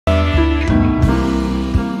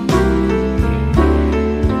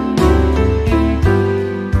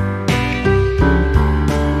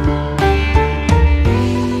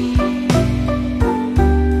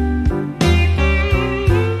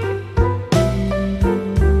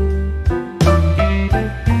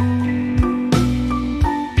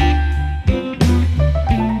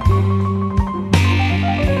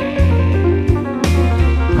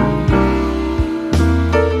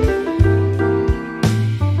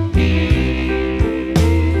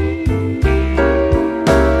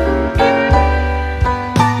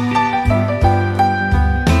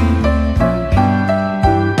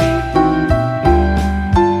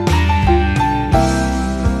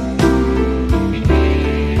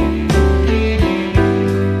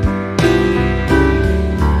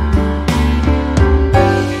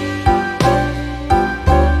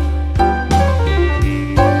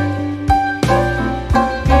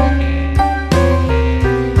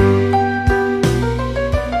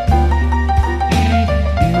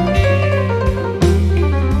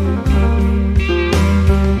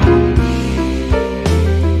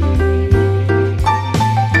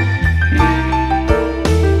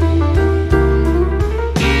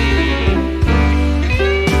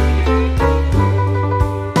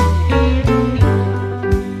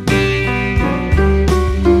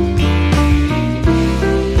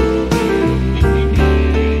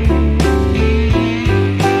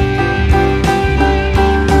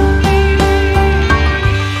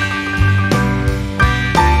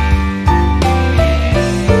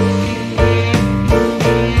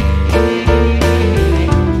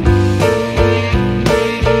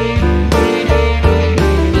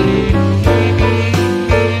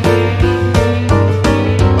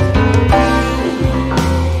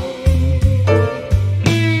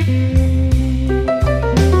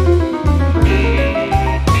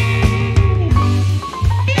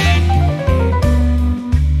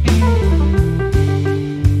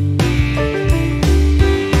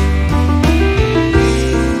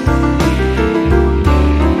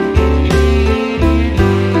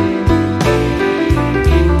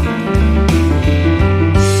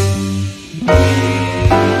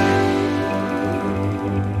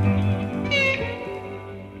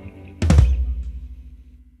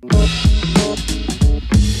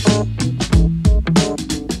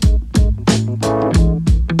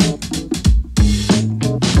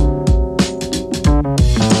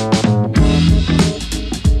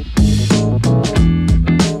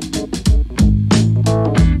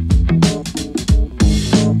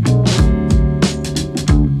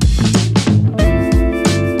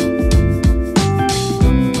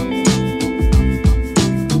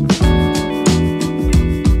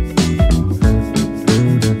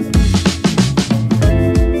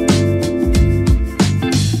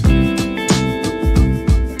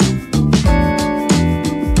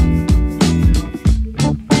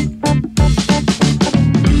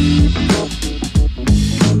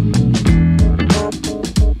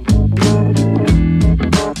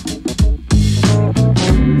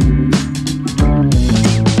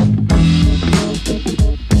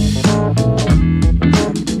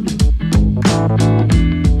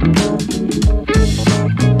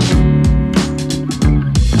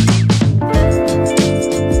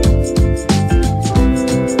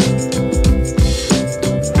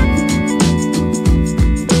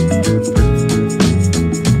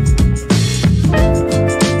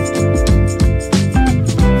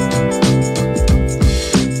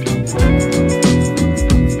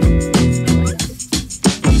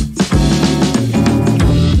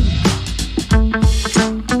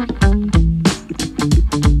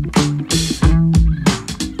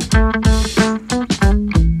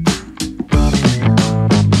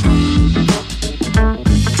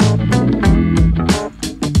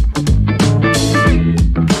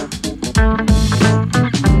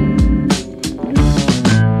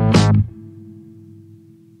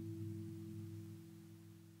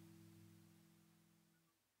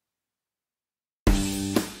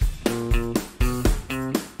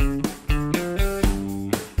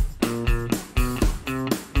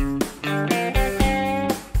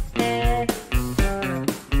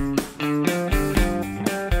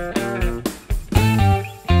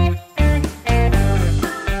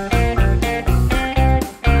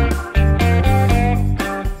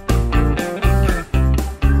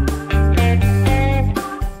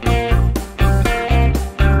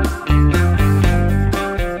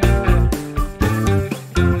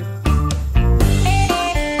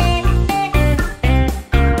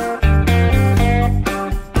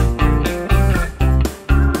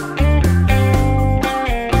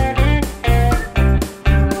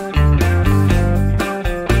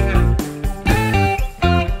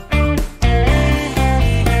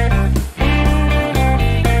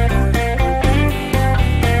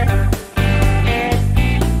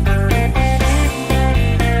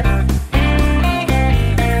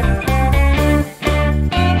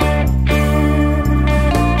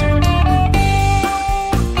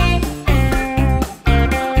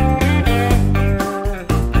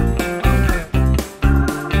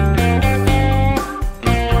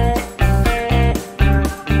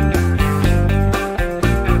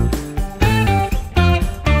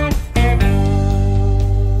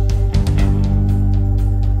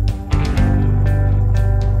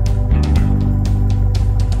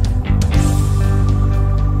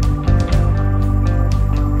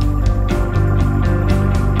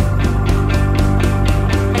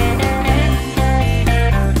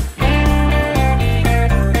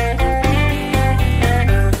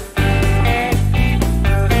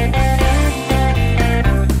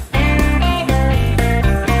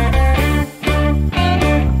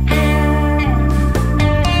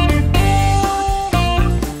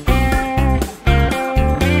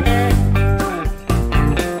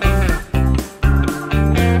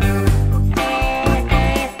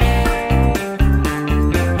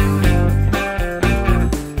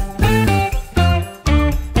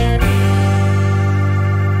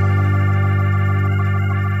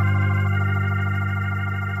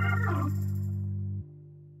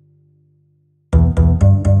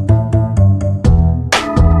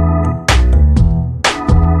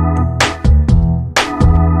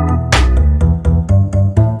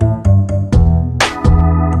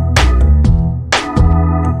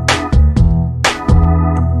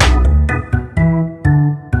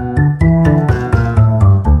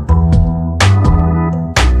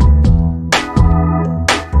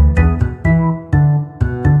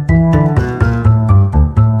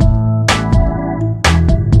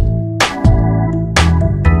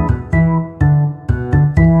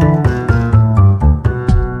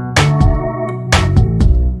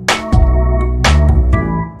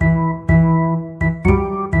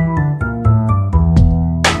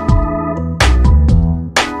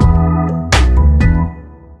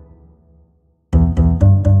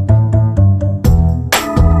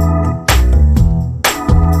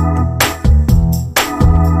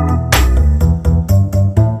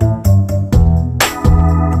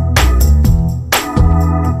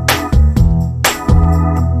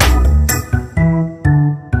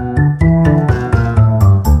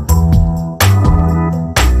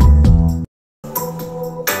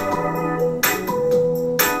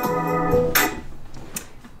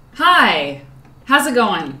Hi, how's it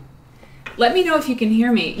going? Let me know if you can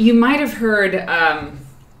hear me. You might have heard,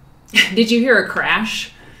 did you hear a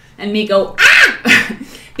crash and me go, ah?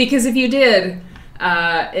 Because if you did,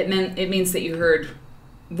 it means that you heard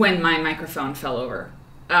when my microphone fell over.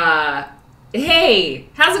 Hey,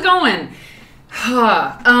 how's it going?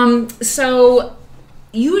 So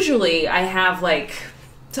usually I have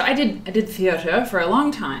so I did theater for a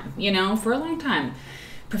long time,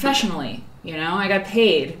 professionally, I got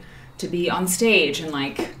paid to be on stage and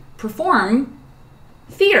perform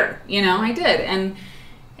theater, I did. And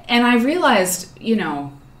I realized,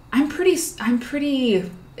 I'm pretty,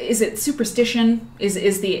 is it superstition?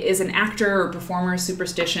 Is an actor or performer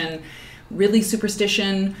superstition really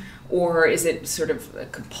superstition? Or is it sort of a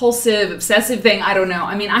compulsive, obsessive thing? I don't know.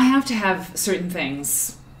 I mean, I have to have certain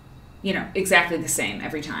things, exactly the same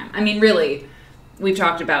every time. I mean, really, we've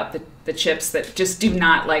talked about the chips that just do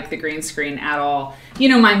not like the green screen at all.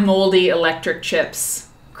 My moldy electric chips,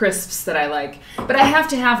 crisps that I like. But I have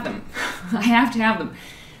to have them. I have to have them.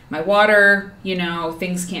 My water,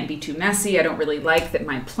 things can't be too messy. I don't really like that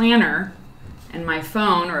my planner and my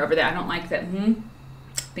phone are over there. I don't like that,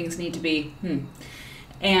 things need to be,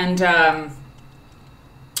 And,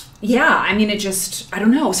 yeah, I mean, it just, I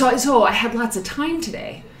don't know. So I had lots of time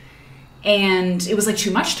today, and it was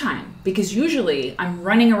too much time, because usually I'm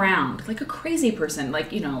running around like a crazy person,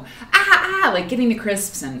 getting the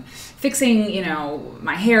crisps and fixing,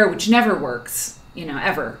 my hair, which never works,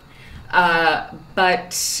 ever.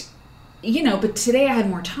 But today I had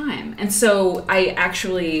more time. And so I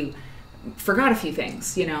actually forgot a few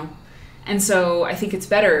things, And so I think it's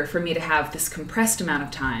better for me to have this compressed amount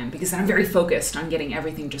of time, because then I'm very focused on getting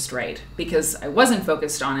everything just right. Because I wasn't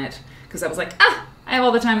focused on it, because I was like, I have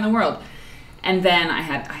all the time in the world. And then I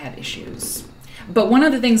had issues. But one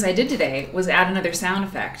of the things I did today was add another sound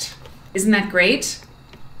effect. Isn't that great?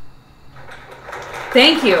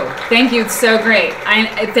 Thank you. Thank you. It's so great.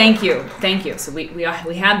 Thank you. Thank you. So we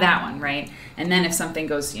had that one, right? And then if something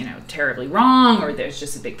goes, terribly wrong, or there's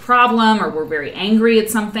just a big problem, or we're very angry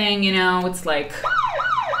at something, it's like,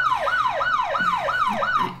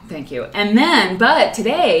 thank you. And then, but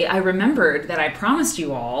today I remembered that I promised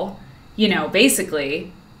you all,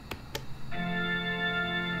 basically,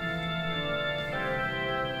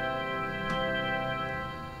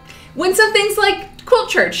 win some things like Quilt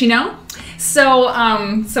Church, So,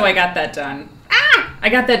 so I got that done. I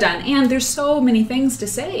got that done. And there's so many things to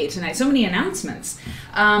say tonight, so many announcements.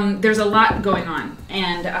 There's a lot going on,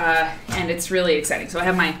 and it's really exciting. So I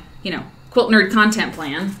have my, Quilt Nerd content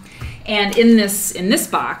plan, and in this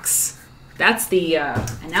box, that's the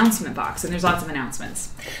announcement box, and there's lots of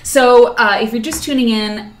announcements. So if you're just tuning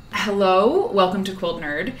in, hello, welcome to Quilt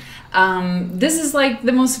Nerd. This is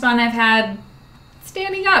the most fun I've had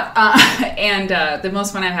standing up, and the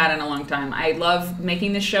most fun I've had in a long time. I love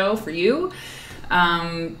making this show for you.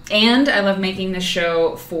 And I love making this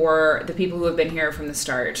show for the people who have been here from the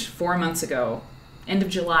start. 4 months ago, end of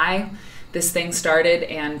July, this thing started,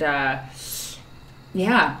 and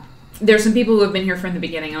yeah, there's some people who have been here from the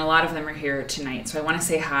beginning, and a lot of them are here tonight. So I want to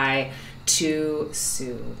say hi to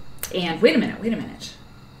Sue. And wait a minute.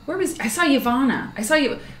 I saw Yvonne.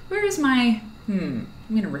 Where is my, I'm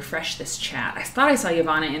going to refresh this chat. I thought I saw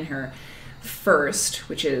Yvonne in here first,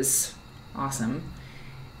 which is awesome.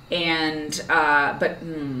 And, but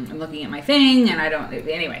I'm looking at my thing, and I don't,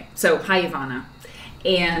 anyway. So, hi, Ivana.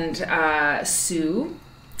 And Sue.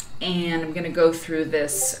 And I'm going to go through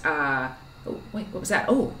this, oh, wait, what was that?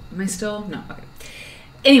 Oh, am I still? No, okay.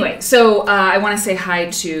 Anyway, so I want to say hi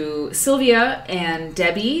to Sylvia and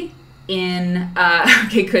Debbie in,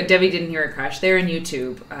 okay, good, Debbie didn't hear a crash. They're in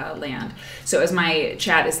YouTube land. So as my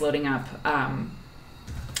chat is loading up,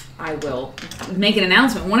 I will make an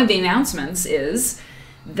announcement. One of the announcements is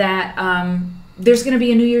that there's going to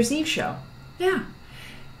be a New Year's Eve show. Yeah.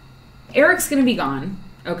 Eric's going to be gone.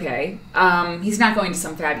 Okay. He's not going to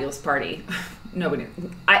some fabulous party. Nobody.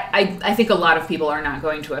 I think a lot of people are not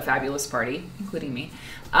going to a fabulous party, including me,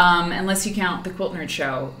 unless you count the Quilt Nerd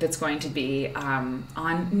show that's going to be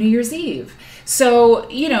on New Year's Eve. So,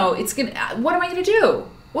 it's going to, what am I going to do?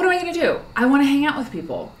 What am I going to do? I want to hang out with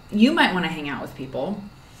people. You might want to hang out with people.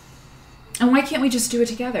 And why can't we just do it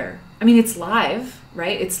together? I mean, it's live,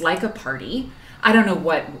 right? It's like a party. I don't know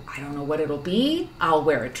what it'll be. I'll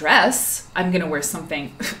wear a dress. I'm going to wear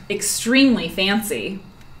something extremely fancy,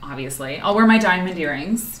 obviously. I'll wear my diamond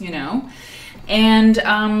earrings, And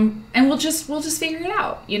we'll just figure it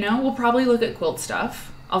out, We'll probably look at quilt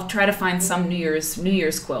stuff. I'll try to find some New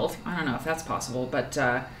Year's quilt. I don't know if that's possible, but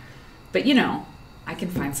I I can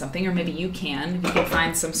find something, or maybe you can. You can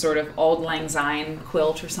find some sort of Auld Lang Syne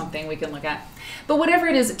quilt or something we can look at. But whatever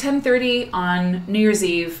it is, at 10:30 on New Year's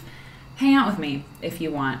Eve, hang out with me if you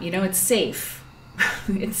want. You know, it's safe.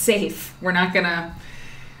 It's safe. We're not gonna,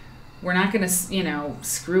 you know,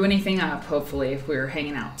 screw anything up, hopefully, if we're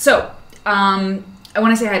hanging out. So, I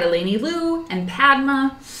want to say hi to Lainey Lou and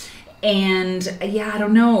Padma. And yeah, I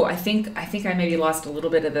don't know. I think I maybe lost a little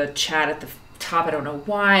bit of the chat at the top. I don't know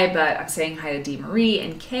why, but I'm saying hi to Dee Marie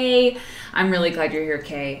and Kay. I'm really glad you're here,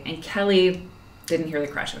 Kay. And Kelly didn't hear the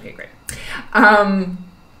crash. Okay, great. And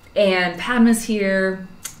Padma's here.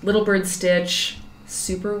 Little Bird Stitch.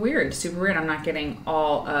 Super weird. Super weird. I'm not getting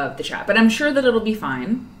all of the chat, but I'm sure that it'll be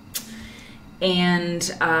fine. And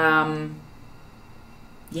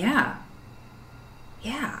yeah,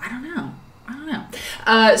 I don't know.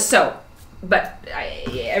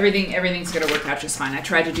 Everything's gonna work out just fine. I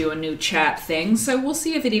tried to do a new chat thing, so we'll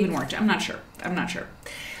see if it even worked. I'm not sure.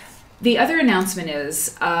 The other announcement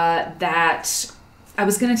is that I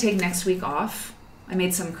was gonna take next week off. I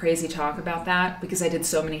made some crazy talk about that because I did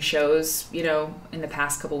so many shows, you know, in the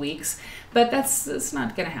past couple weeks. But it's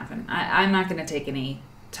not gonna happen. I'm not gonna take any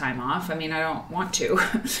time off. I mean, I don't want to,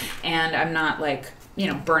 and I'm not like, you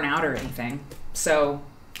know, burn out or anything. So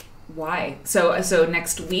why? So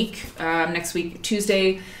next week,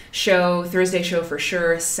 Tuesday show, Thursday show for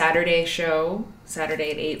sure, Saturday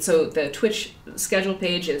at 8. So the Twitch schedule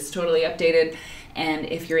page is totally updated, and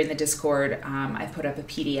if you're in the Discord, I put up a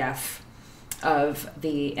PDF of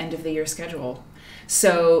the end of the year schedule.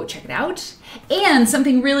 So check it out. And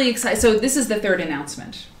something really exciting. So this is the third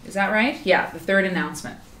announcement. Is that right? Yeah, the third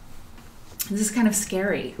announcement. This is kind of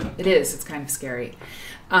scary. It is. It's kind of scary.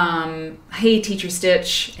 Hey, Teacher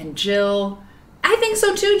Stitch and Jill. I think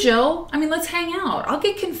so too, Jill. I mean, let's hang out. I'll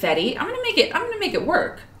get confetti. I'm gonna make it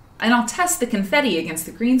work. And I'll test the confetti against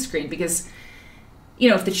the green screen because, you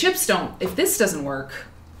know, if this doesn't work,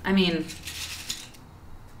 I mean,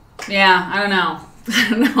 yeah, I don't know.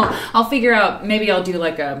 I'll figure out, maybe I'll do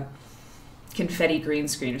like a confetti green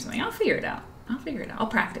screen or something. I'll figure it out. I'll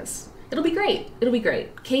practice. It'll be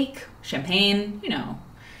great. Cake, champagne, you know.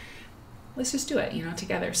 Let's just do it, you know,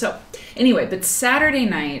 together. So anyway, but Saturday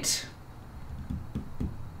night,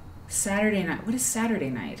 what is Saturday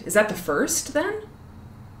night? Is that the first then?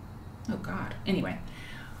 Oh God. Anyway.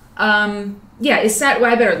 Yeah, well,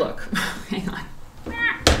 I better look. Hang on.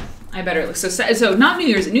 I better look. So not New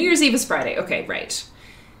Year's. New Year's Eve is Friday. Okay, right.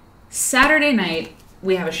 Saturday night,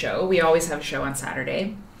 we have a show. We always have a show on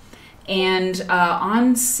Saturday. And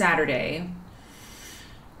on Saturday,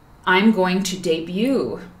 I'm going to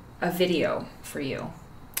debut a video for you.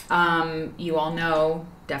 You all know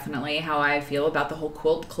definitely how I feel about the whole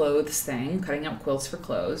quilt clothes thing, cutting up quilts for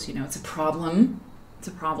clothes. You know, it's a problem.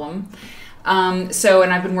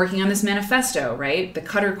 And I've been working on this manifesto, right? The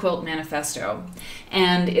Cutter Quilt Manifesto.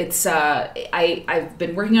 And it's, I've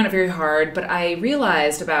been working on it very hard, but I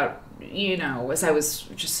realized about, you know, as I was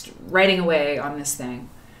just writing away on this thing,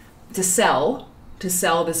 to sell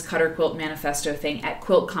this Cutter Quilt Manifesto thing at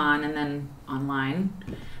QuiltCon and then online,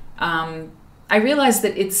 I realized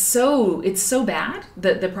that it's so bad,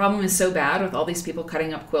 that the problem is so bad with all these people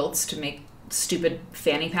cutting up quilts to make stupid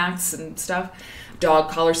fanny packs and stuff, dog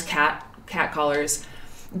collars, cat collars,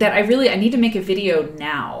 that I need to make a video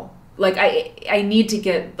now. Like I need to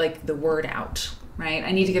get like the word out, right?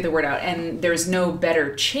 I need to get the word out, and there's no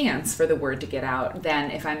better chance for the word to get out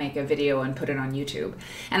than if I make a video and put it on YouTube.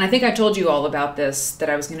 And I think I told you all about this, that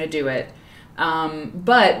I was going to do it.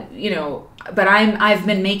 But I've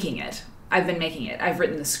been making it. I've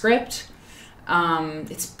written the script.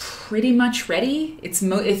 It's pretty much ready. It's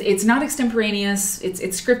not extemporaneous.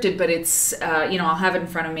 It's scripted, but it's, I'll have it in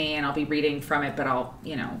front of me and I'll be reading from it, but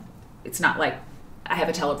it's not like I have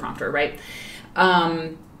a teleprompter, right?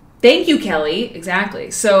 Thank you, Kelly.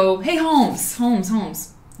 Exactly. So, hey,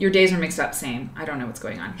 Holmes. Your days are mixed up. Same. I don't know what's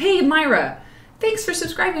going on. Hey, Myra. Thanks for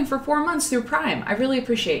subscribing for 4 months through Prime. I really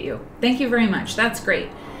appreciate you. Thank you very much. That's great.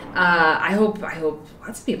 I hope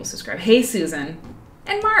lots of people subscribe. Hey, Susan.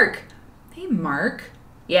 And Mark. Hey, Mark.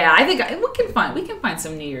 Yeah, I think we can find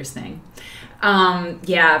some New Year's thing.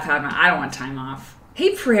 Yeah, Padma, I don't want time off.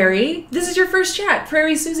 Hey, Prairie. This is your first chat.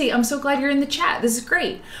 Prairie Susie, I'm so glad you're in the chat. This is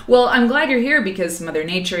great. Well, I'm glad you're here because Mother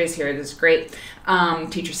Nature is here. This is great.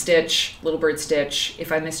 Teacher Stitch, Little Bird Stitch.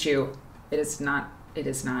 If I missed you, it is not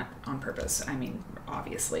on purpose. I mean,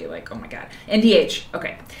 obviously, like, oh my God. NDH.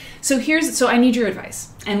 Okay. So I need your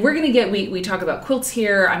advice. And we're going to we talk about quilts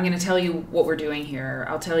here. I'm going to tell you what we're doing here.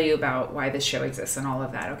 I'll tell you about why this show exists and all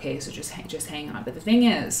of that. Okay. So just hang on. But the thing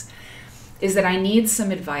is that I need some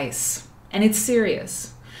advice, and it's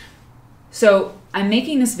serious. So I'm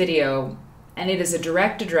making this video and it is a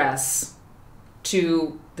direct address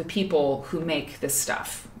to the people who make this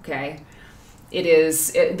stuff, okay?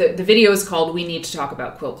 The video is called We Need to Talk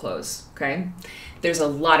About Quilt Clothes, okay? There's a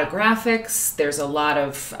lot of graphics. There's a lot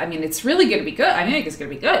of, I mean, it's really going to be good. I think it's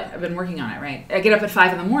going to be good. I've been working on it, right? I get up at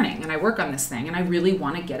 5 in the morning and I work on this thing and I really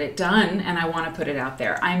want to get it done and I want to put it out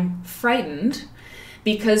there. I'm frightened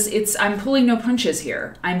because I'm pulling no punches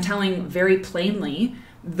here. I'm telling very plainly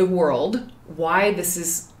the world why this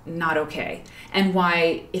is not okay and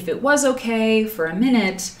why if it was okay for a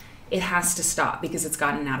minute, it has to stop because it's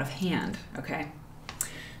gotten out of hand, okay?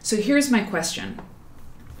 So here's my question.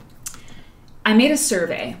 I made a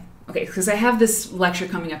survey, okay, because I have this lecture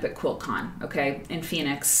coming up at QuiltCon, okay, in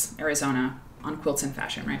Phoenix, Arizona, on quilts and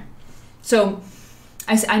fashion, right? So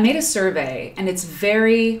I made a survey, and it's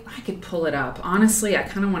I could pull it up. Honestly, I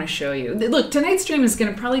kind of want to show you. Look, tonight's stream is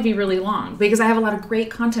going to probably be really long because I have a lot of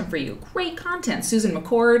great content for you. Great content. Susan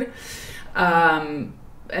McCord,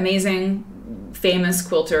 amazing, famous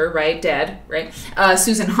quilter, right? Dead, right?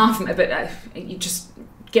 Susan Hoffman, but you just...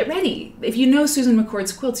 Get ready. If you know Susan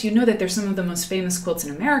McCord's quilts, you know that they're some of the most famous quilts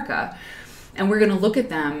in America. And we're going to look at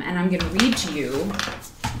them, and I'm going to read to you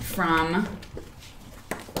from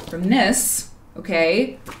this,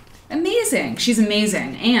 okay? Amazing. She's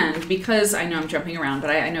amazing. And because I know I'm jumping around, but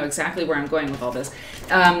I know exactly where I'm going with all this,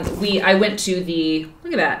 I went to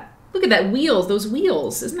look at that wheels, those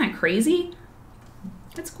wheels. Isn't that crazy?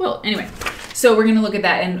 That's quilt. Anyway, so we're going to look at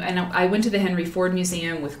that. And I went to the Henry Ford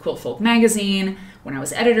Museum with Quilt Folk magazine when I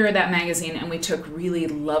was editor of that magazine, and we took really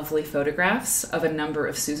lovely photographs of a number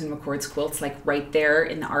of Susan McCord's quilts, like right there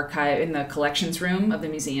in the archive, in the collections room of the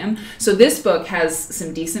museum. So this book has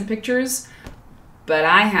some decent pictures, but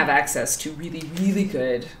I have access to really, really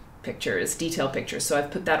good pictures, detailed pictures. So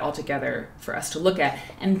I've put that all together for us to look at.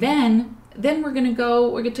 And then we're going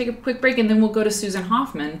to take a quick break, and then we'll go to Susan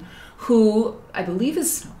Hoffman, who I believe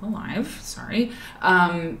is still alive, sorry.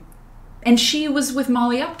 And she was with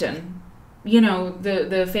Molly Upton, you know,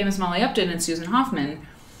 the famous Molly Upton and Susan Hoffman.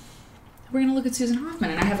 We're going to look at Susan Hoffman,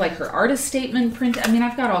 and I have like her artist statement print. I mean,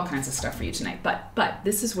 I've got all kinds of stuff for you tonight, but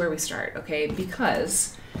this is where we start, okay?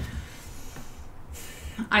 Because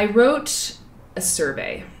I wrote a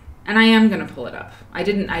survey, and I am going to pull it up. I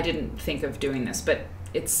didn't think of doing this, but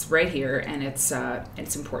it's right here, and it's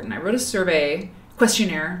important. I wrote a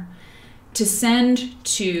questionnaire to send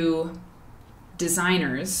to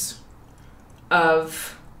designers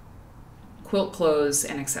of quilt clothes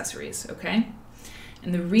and accessories, okay?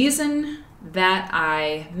 And the reason that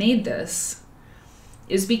I made this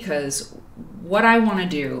is because what I want to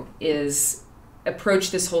do is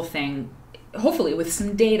approach this whole thing, hopefully with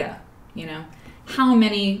some data, you know? How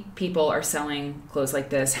many people are selling clothes like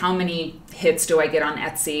this? How many hits do I get on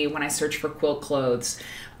Etsy when I search for quilt clothes?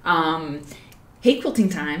 Hey, quilting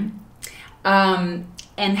time. And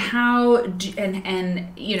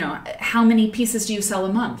you know, how many pieces do you sell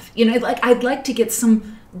a month? You know, I'd like to get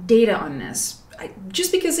some data on this,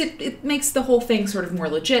 just because it makes the whole thing sort of more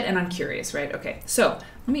legit, and I'm curious, right? Okay, so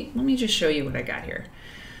let me just show you what I got here.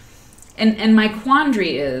 And my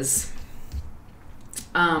quandary is,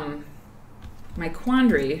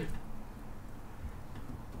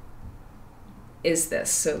 this.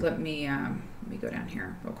 So let me go down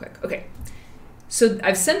here real quick. Okay. So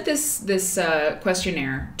I've sent this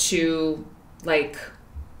questionnaire to like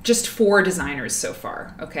just 4 designers so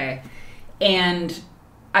far, okay? And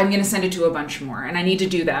I'm going to send it to a bunch more, and I need to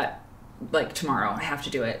do that like tomorrow. I have to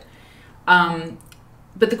do it.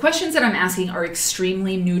 But the questions that I'm asking are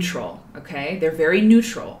extremely neutral, okay? They're very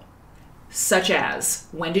neutral, such as,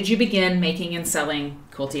 when did you begin making and selling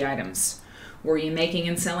quilty items? Were you making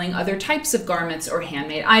and selling other types of garments or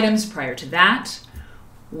handmade items prior to that?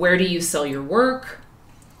 Where do you sell your work?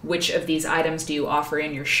 Which of these items do you offer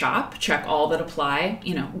in your shop? Check all that apply,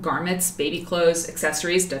 you know, garments, baby clothes,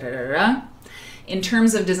 accessories, da da da da. In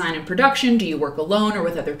terms of design and production, do you work alone or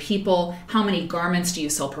with other people? How many garments do you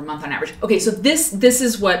sell per month on average? Okay, so this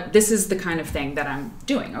is the kind of thing that I'm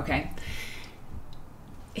doing, okay?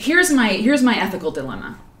 Here's my ethical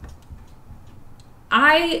dilemma.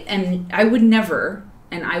 I would never,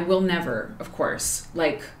 and I will never, of course,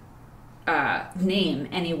 like name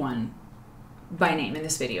anyone by name in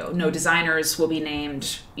this video. No designers will be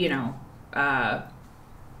named, you know,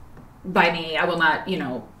 by me. I will not, you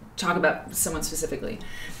know, talk about someone specifically.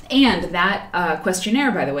 And that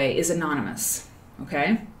questionnaire, by the way, is anonymous,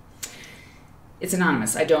 okay? It's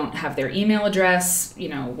anonymous. I don't have their email address. You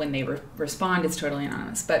know, when they respond, it's totally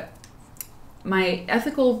anonymous. But my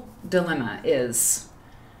ethical dilemma is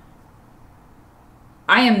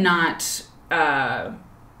I am not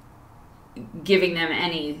giving them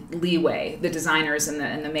any leeway, the designers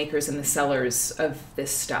and the makers and the sellers of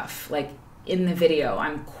this stuff. Like in the video,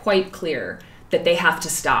 I'm quite clear that they have to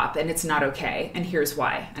stop and it's not okay, and here's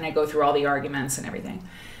why. And I go through all the arguments and everything.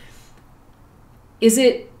 Is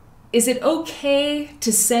it okay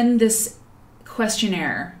to send this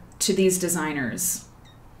questionnaire to these designers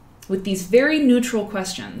with these very neutral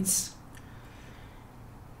questions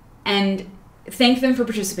and thank them for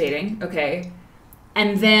participating, okay,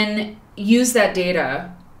 and then use that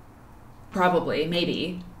data, probably,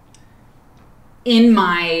 maybe, in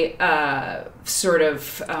my sort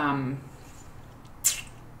of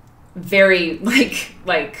very, like,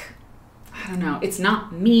 I don't know, it's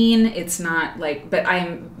not mean, it's not like, but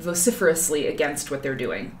I'm vociferously against what they're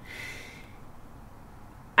doing.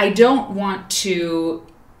 I don't want them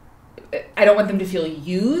to feel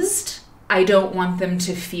used. I don't want them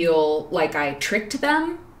to feel like I tricked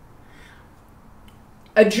them.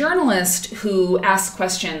 A journalist who asks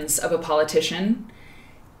questions of a politician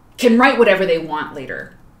can write whatever they want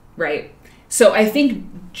later, right? So I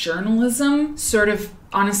think journalism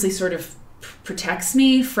honestly sort of protects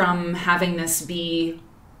me from having this be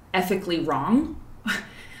ethically wrong.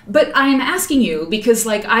 But I'm asking you because,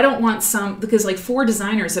 like, I don't want because, like, 4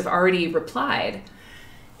 designers have already replied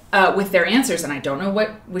with their answers, and I don't know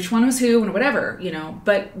which one was who and whatever, you know,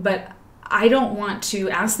 but I don't want to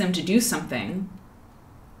ask them to do something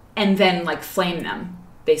and then, like, flame them,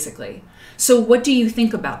 basically. So what do you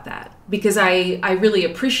think about that? Because I really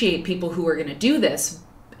appreciate people who are going to do this,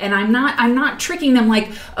 and I'm not tricking them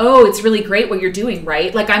like, oh, it's really great what you're doing,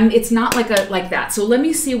 right? Like, it's not like that. So let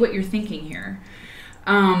me see what you're thinking here.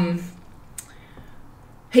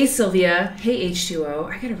 Hey Sylvia, hey H2O.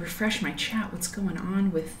 I gotta refresh my chat. What's going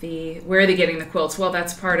on with where are they getting the quilts? Well,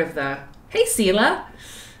 that's part of hey Sela.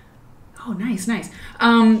 Oh, nice.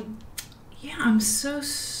 Yeah, I'm so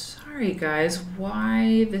sorry guys,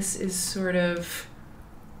 why this is sort of,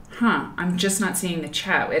 I'm just not seeing the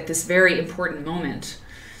chat at this very important moment.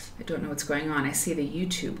 I don't know what's going on. I see the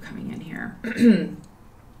YouTube coming in here.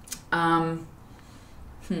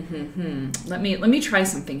 Let me try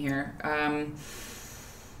something here.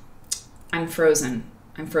 I'm frozen.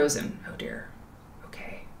 Oh dear.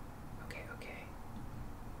 Okay.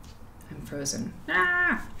 I'm frozen.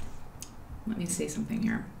 Let me see something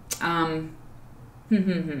here.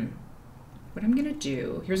 What I'm gonna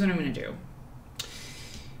do, here's what I'm gonna do.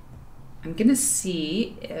 I'm gonna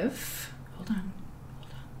see if, hold on.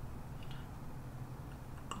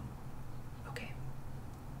 Okay.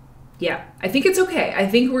 Yeah, I think it's okay. I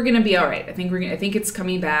think we're gonna be all right. I think it's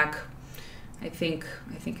coming back. I think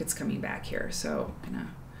it's coming back here. So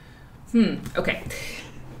okay.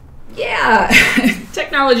 Yeah,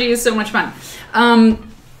 technology is so much fun.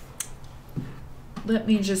 Let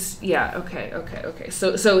me just, okay.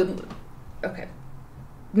 So, okay.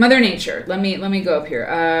 Mother Nature. Let me go up here.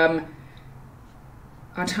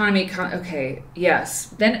 Autonomy. Okay.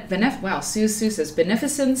 Yes. Wow. Sue says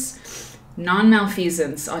beneficence,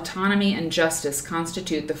 non-malfeasance, autonomy, and justice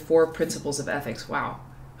constitute the 4 principles of ethics. Wow.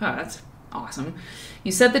 Oh, that's awesome.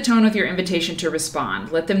 You set the tone with your invitation to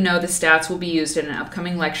respond. Let them know the stats will be used in an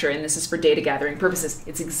upcoming lecture, and this is for data gathering purposes.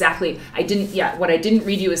 It's exactly, what I didn't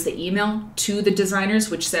read you is the email to the designers,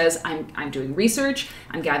 which says, I'm doing research,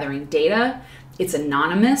 I'm gathering data. It's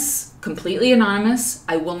anonymous, completely anonymous.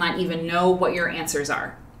 I will not even know what your answers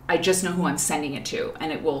are. I just know who I'm sending it to,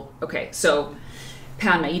 and it will, okay, so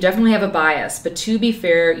Padma, you definitely have a bias, but to be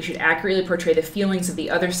fair, you should accurately portray the feelings of the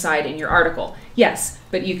other side in your article. Yes,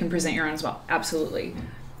 but you can present your own as well. Absolutely.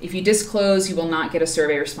 If you disclose, you will not get a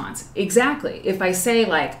survey response. Exactly. If I say,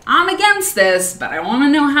 like, I'm against this, but I want to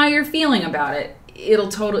know how you're feeling about it, it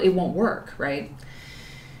won't work, right?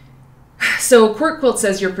 So Quilt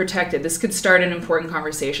says you're protected. This could start an important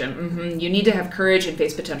conversation. You need to have courage and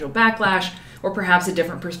face potential backlash, or perhaps a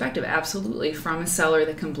different perspective, absolutely, from a seller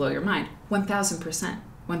that can blow your mind. 1,000%.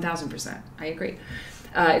 1,000%. I agree.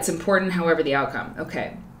 It's important, however, the outcome.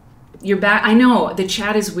 Okay. You're back. I know, the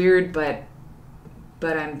chat is weird, but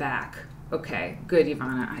I'm back. Okay. Good,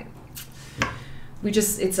 Ivana.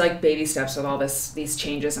 It's like baby steps with all these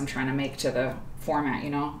changes I'm trying to make to the format,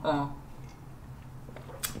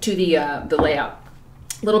 to the layout.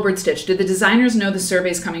 Little Bird Stitch. Do the designers know the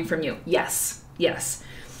survey is coming from you? Yes.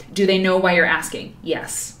 Do they know why you're asking?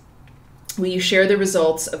 Yes. Will you share the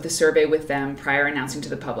results of the survey with them prior announcing to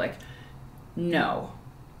the public? No.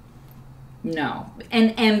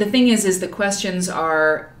 And the thing is the questions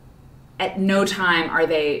are, at no time are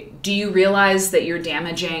they, do you realize that you're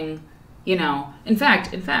damaging, in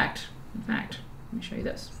fact, let me show you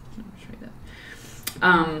this.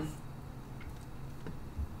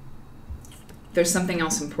 There's something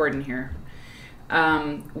else important here.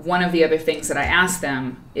 one of the other things that I ask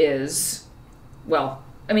them is, well,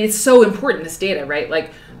 I mean, it's so important, this data, right?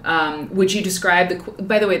 Like, would you describe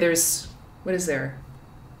by the way, what is there?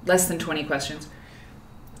 Less than 20 questions.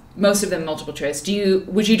 Most of them multiple choice.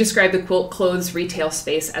 Would you describe the quilt clothes retail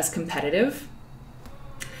space as competitive?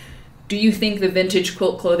 Do you think the vintage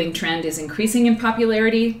quilt clothing trend is increasing in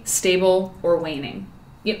popularity, stable, or waning?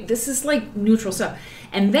 This is like neutral stuff.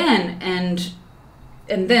 And then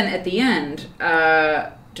at the end,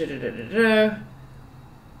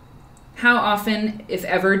 how often, if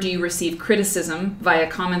ever, do you receive criticism via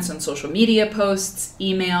comments on social media posts,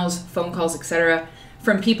 emails, phone calls, etc.,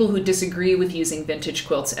 from people who disagree with using vintage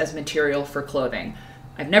quilts as material for clothing?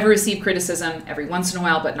 I've never received criticism, every once in a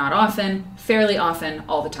while, but not often, fairly often,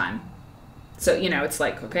 all the time. So, it's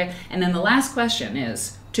like, okay. And then the last question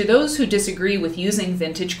is, to those who disagree with using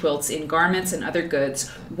vintage quilts in garments and other goods,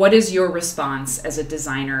 what is your response as a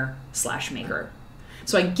designer/maker?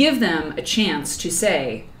 So I give them a chance to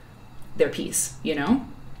say their piece,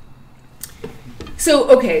 So,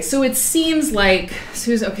 okay, so it seems like,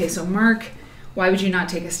 Susan, okay, so Mark, why would you not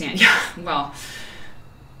take a stand? Yeah, well,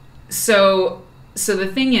 so the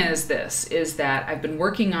thing is that I've been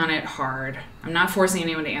working on it hard. I'm not forcing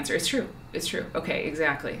anyone to answer. It's true. Okay,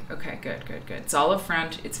 exactly. Okay, good. It's all up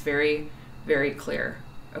front. It's very, very clear.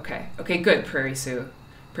 Okay, good, Prairie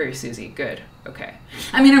Susie, good. Okay.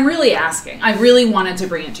 I mean, I'm really asking. I really wanted to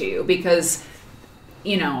bring it to you because,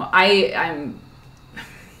 I'm,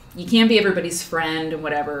 you can't be everybody's friend and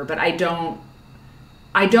whatever, but I don't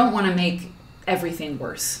want to make everything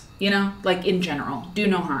worse. Like in general, do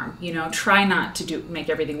no harm, try not to make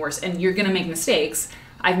everything worse. And you're going to make mistakes.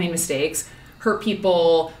 I've made mistakes, hurt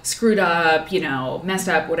people, screwed up, messed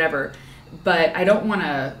up, whatever. But I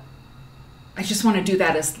just want to do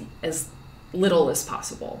that as little as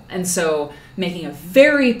possible. And so making a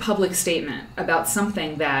very public statement about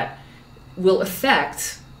something that will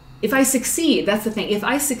affect, if I succeed, that's the thing. If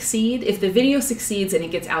I succeed, if the video succeeds and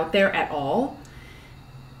it gets out there at all,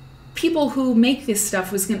 people who make this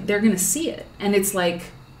stuff they're gonna see it, and it's like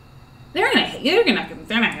they're not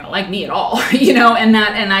gonna like me at all, and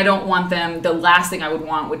I don't want them. The last thing I would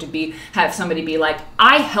want would to be have somebody be like,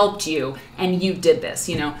 I helped you and you did this,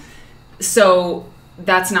 So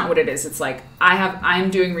that's not what it is. It's like I'm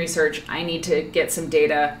doing research. I need to get some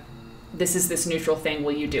data. This is this neutral thing.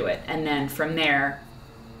 Will you do it? And then from there,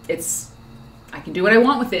 I can do what I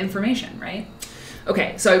want with the information, right?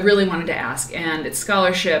 Okay, so I really wanted to ask, and it's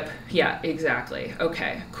scholarship. Yeah, exactly.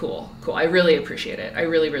 Okay, cool. I really appreciate it. I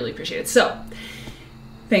really, really appreciate it. So,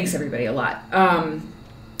 thanks everybody a lot.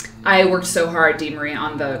 I worked so hard, Dee Marie,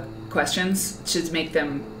 on the questions to make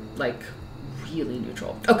them like really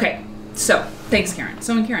neutral. Okay, so thanks, Karen.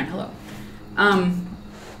 So, Karen, hello.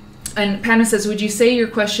 And Padma says, would you say your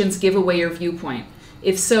questions give away your viewpoint?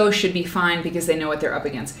 If so, should be fine because they know what they're up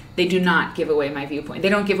against. They do not give away my viewpoint.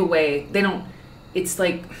 It's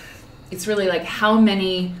really like how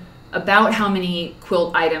many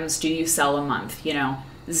quilt items do you sell a month?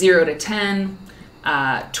 0 to 10,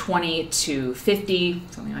 20 to 50,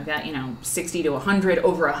 something like that, 60 to 100,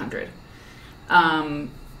 over 100. I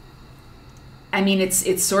mean,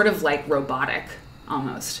 it's sort of like robotic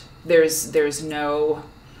almost. There's no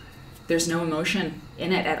emotion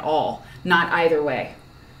in it at all, not either way.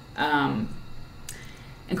 And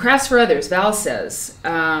crafts for others, Val says,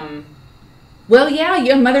 well,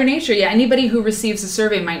 yeah, Mother Nature. Yeah, anybody who receives a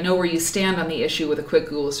survey might know where you stand on the issue with a quick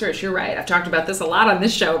Google search. You're right. I've talked about this a lot on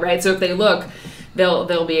this show, right? So if they look,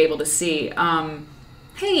 they'll be able to see.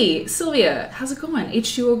 Hey, Sylvia, how's it going?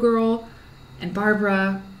 H2O Girl and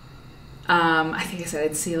Barbara. I think I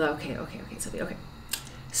said it's Sela. Okay, Sylvia. Okay.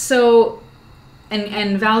 So,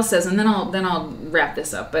 and Val says, and then I'll wrap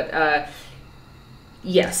this up. But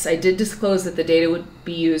yes, I did disclose that the data would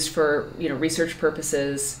be used for research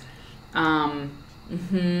purposes. Yeah.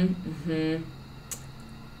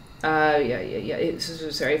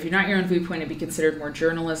 Sorry, if you're not your own viewpoint, it'd be considered more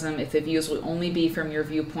journalism. If the views will only be from your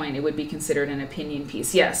viewpoint, it would be considered an opinion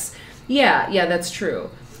piece. Yes. Yeah, that's true.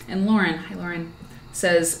 And Lauren, hi Lauren,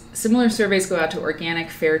 says, similar surveys go out to organic,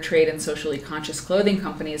 fair trade, and socially conscious clothing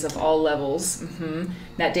companies of all levels.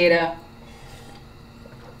 That data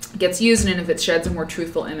gets used, and if it sheds a more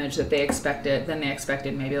truthful image than they expected,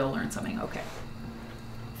 maybe they'll learn something. Okay.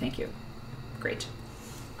 Thank you. Great.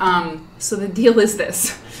 So the deal is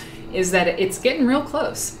this, is that it's getting real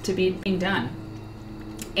close to being done.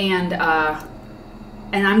 And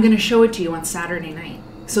I'm going to show it to you on Saturday night.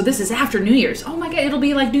 So this is after New Year's. Oh my God, it'll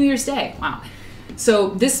be like New Year's Day. Wow. So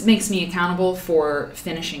this makes me accountable for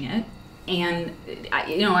finishing it. And,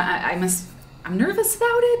 I'm nervous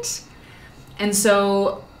about it. And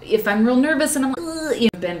so if I'm real nervous and I'm like, you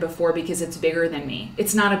know, been before because it's bigger than me.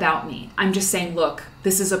 It's not about me. I'm just saying, look,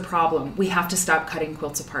 this is a problem. We have to stop cutting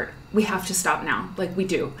quilts apart. We have to stop now, like we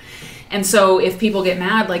do. And so if people get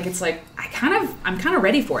mad, like it's like, I'm kind of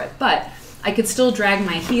ready for it, but I could still drag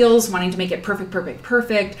my heels wanting to make it perfect, perfect,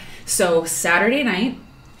 perfect. So Saturday night,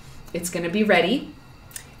 it's going to be ready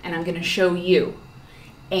and I'm going to show you.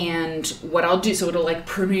 And what I'll do, so it'll like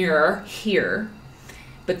premiere here.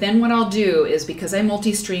 But then what I'll do is, because I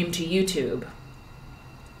multi-stream to YouTube,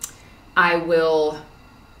 I will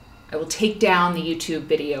take down the YouTube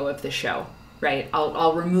video of the show, right?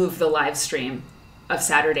 I'll remove the live stream of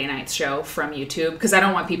Saturday night's show from YouTube because I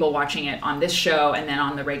don't want people watching it on this show and then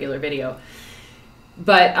on the regular video.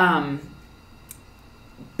 But then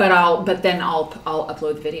I'll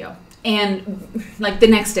upload the video. And like the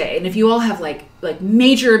next day, and if you all have like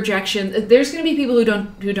major objections, there's going to be people who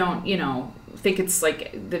don't, you know, think it's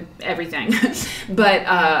like everything, but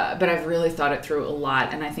I've really thought it through a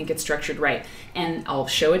lot, and I think it's structured right. And I'll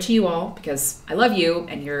show it to you all because I love you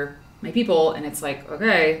and you're my people, and it's like,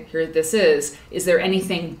 okay, here this is. Is there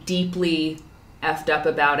anything deeply effed up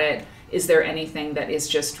about it? Is there anything that is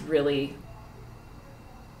just really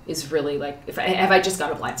like, have I just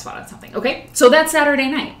got a blind spot on something? Okay, so that's Saturday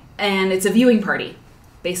night, and it's a viewing party,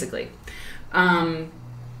 basically.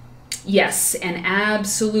 Yes, and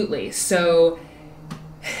absolutely. So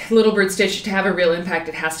Little Bird Stitch, to have a real impact,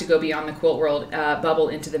 it has to go beyond the quilt world bubble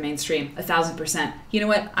into the mainstream, 1,000%. You know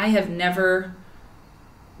what? I have never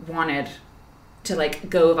wanted to like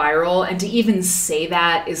go viral, and to even say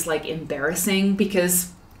that is like embarrassing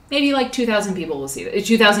because maybe like 2,000 people will see it,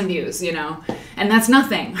 2,000 views, you know, and that's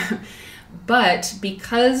nothing. But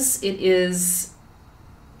because it is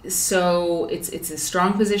so, it's a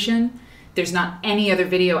strong position. There's not any other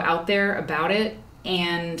video out there about it.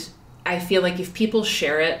 And I feel like if people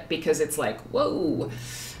share it because it's like, whoa,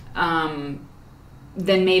 then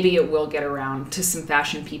maybe it will get around to some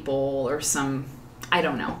fashion people or some, I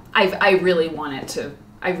don't know. I really want a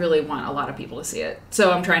lot of people to see it.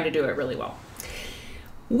 So I'm trying to do it really well.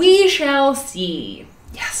 We shall see.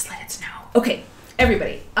 Yes, let us know. Okay,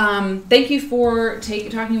 everybody. Thank you for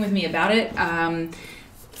talking with me about it.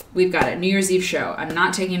 We've got a New Year's Eve show. I'm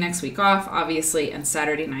not taking next week off, obviously, and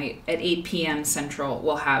Saturday night at 8 p.m. Central,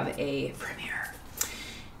 we'll have a premiere.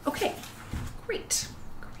 Okay, great.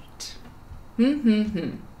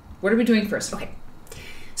 What are we doing first? Okay.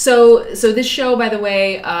 So this show, by the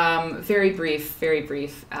way, very brief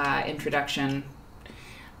introduction.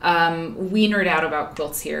 We nerd out about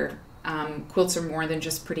quilts here. Quilts are more than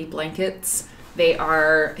just pretty blankets.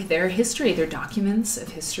 They're history. They're documents of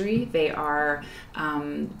history. They're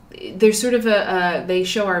sort of they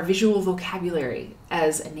show our visual vocabulary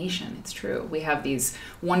as a nation. It's true. We have these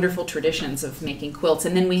wonderful traditions of making quilts,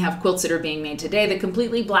 and then we have quilts that are being made today that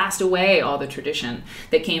completely blast away all the tradition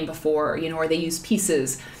that came before, you know, or they use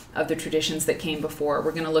pieces of the traditions that came before.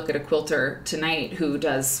 We're going to look at a quilter tonight who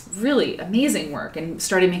does really amazing work and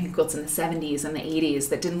started making quilts in the 70s and the 80s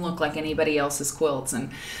that didn't look like anybody else's quilts,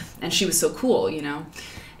 and she was so cool, you know.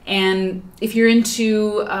 And if you're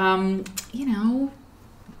into you know,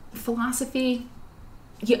 philosophy,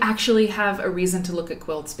 you actually have a reason to look at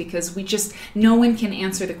quilts, because no one can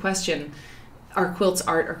answer the question, are quilts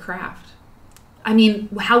art or craft? I mean,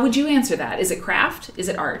 how would you answer that? Is it craft? Is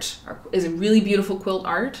it art? Is a really beautiful quilt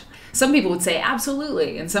art? Some people would say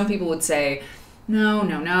absolutely, and some people would say no.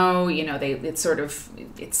 You know, it's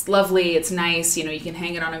lovely, it's nice. You know, you can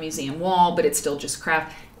hang it on a museum wall, but it's still just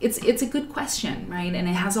craft. It's a good question, right? And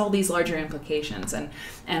it has all these larger implications, and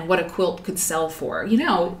what a quilt could sell for. You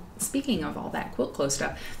know, speaking of all that quilt clothes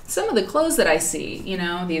stuff, some of the clothes that I see, you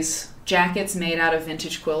know, these jackets made out of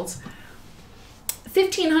vintage quilts.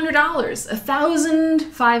 $1,500,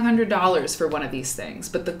 $1,500 for one of these things.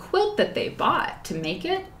 But the quilt that they bought to make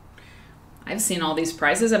it, I've seen all these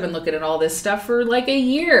prices. I've been looking at all this stuff for like a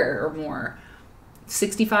year or more.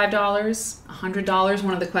 $65, $100.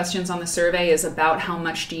 One of the questions on the survey is about how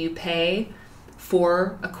much do you pay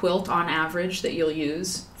for a quilt on average that you'll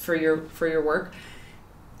use for your work.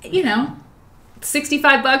 You know,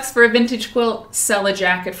 $65 for a vintage quilt, sell a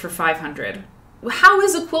jacket for $500. How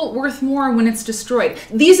is a quilt worth more when it's destroyed?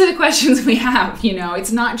 These are the questions we have, you know.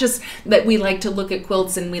 It's not just that we like to look at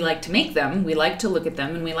quilts and we like to make them. We like to look at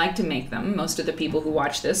them and we like to make them. Most of the people who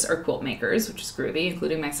watch this are quilt makers, which is groovy,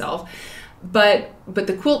 including myself. But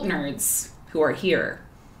the quilt nerds who are here,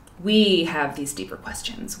 we have these deeper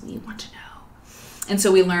questions we want to know. And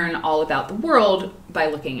so we learn all about the world by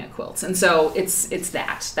looking at quilts. And so it's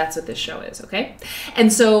that's what this show is, okay?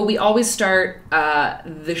 And so we always start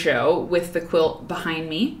the show with the quilt behind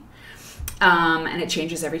me, and it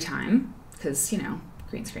changes every time. because, you know,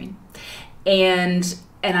 green screen. And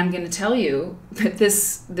I'm going to tell you that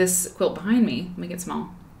this quilt behind me, let me get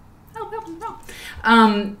small.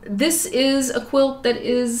 This is a quilt that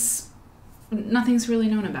is, nothing's really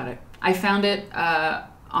known about it. I found it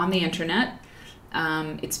on the internet.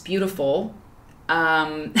 It's beautiful.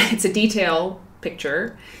 It's a detail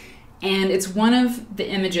picture, and it's one of the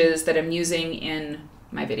images that I'm using in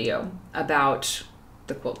my video about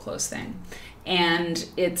the quilt clothes thing. And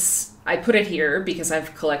I put it here because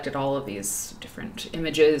I've collected all of these different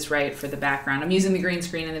images, right, for the background. I'm using the green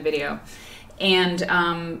screen in the video.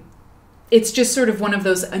 And it's just sort of one of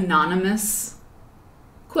those anonymous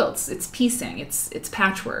quilts. It's piecing, it's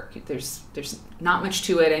patchwork. There's not much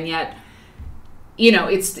to it, and yet, you know,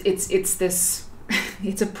 it's this,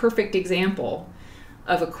 it's a perfect example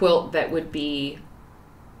of a quilt that would be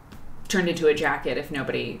turned into a jacket if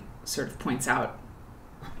nobody sort of points out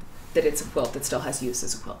that it's a quilt that still has use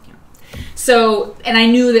as a quilt. You know. So, and I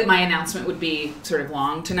knew that my announcement would be sort of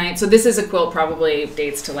long tonight. So this is a quilt probably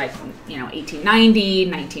dates to like, you know,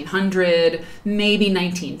 1890, 1900, maybe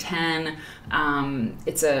 1910.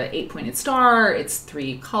 It's a 8-pointed star. It's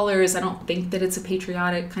 3 colors. I don't think that it's a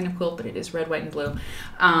patriotic kind of quilt, but it is red, white, and blue.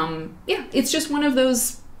 Yeah, it's just one of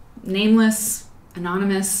those nameless,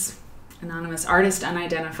 anonymous, artist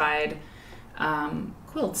unidentified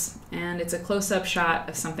quilts. And it's a close-up shot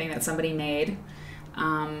of something that somebody made.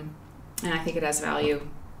 And I think it has value,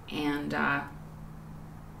 and I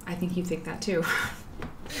think you think that too.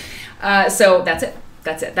 So that's it.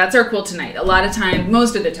 That's our quilt tonight. A lot of time,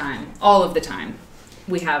 most of the time, all of the time,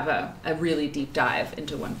 we have a really deep dive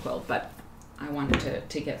into one quilt, but I wanted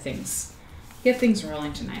to get things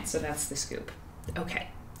rolling tonight, so that's the scoop. Okay.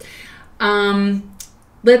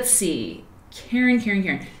 Let's see.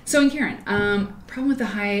 Karen. So in Karen, problem with the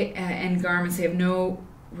high-end garments, they have no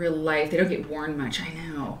real life. They don't get worn much. I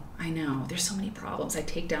know. There's so many problems. I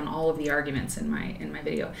take down all of the arguments in my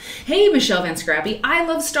video. Hey, Michelle Van Scrappy, I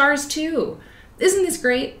love stars too. Isn't this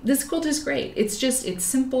great? This quilt is great. It's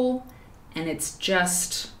simple, and it's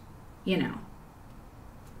just, you know,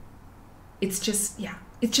 it is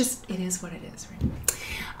what it is,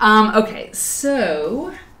 right? Okay,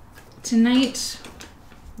 so tonight,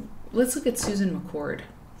 let's look at Susan McCord.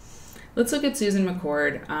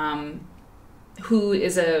 Who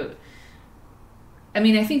is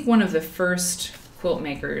I think one of the first quilt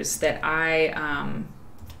makers that I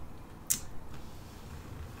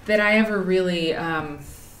ever really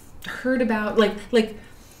heard about. Like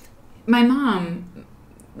my mom,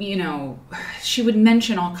 you know, she would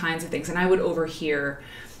mention all kinds of things, and I would overhear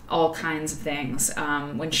all kinds of things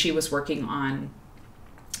when she was working on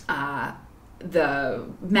the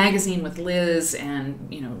magazine with Liz, and,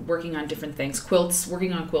 you know, working on different things,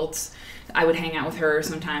 working on quilts. I would hang out with her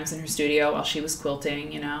sometimes in her studio while she was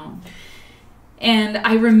quilting, you know. And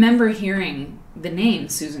I remember hearing the name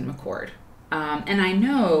Susan McCord. And I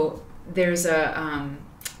know there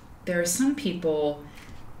are some people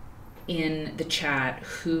in the chat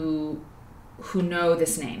who know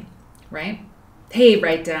this name, right? Hey,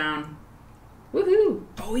 write down. Woohoo!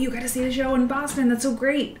 Oh, you got to see the show in Boston. That's so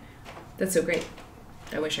great.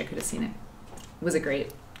 I wish I could have seen it. Was it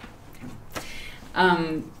great?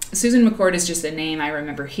 Susan McCord is just a name I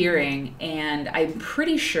remember hearing, and I'm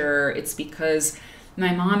pretty sure it's because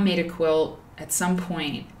my mom made a quilt at some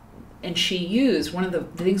point, and she used one of the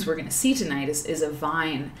things we're going to see tonight is a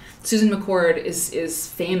vine. Susan McCord is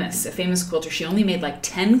famous, a famous quilter. She only made like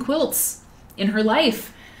 10 quilts in her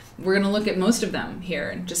life. We're going to look at most of them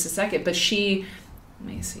here in just a second, but let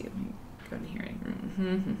me see, let me go in here.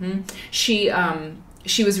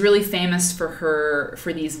 She was really famous for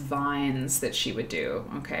these vines that she would do.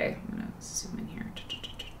 Okay, I'm gonna zoom in here.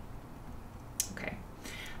 Okay,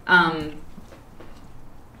 I'm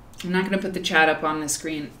not gonna put the chat up on the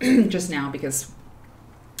screen just now because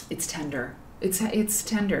it's tender. It's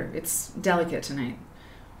tender. It's delicate tonight.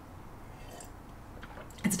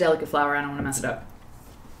 It's a delicate flower. I don't want to mess it up.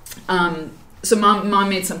 So mom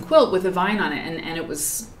made some quilt with a vine on it, and it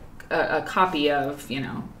was a copy of, you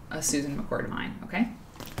know, a Susan McCord vine. Okay,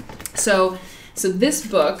 so this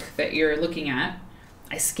book that you're looking at,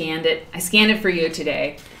 I scanned it for you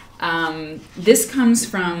today. This comes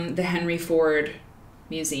from the Henry Ford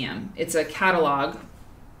Museum. It's a catalog.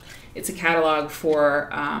 It's a catalog for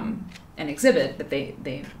an exhibit that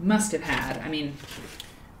they must have had. I mean,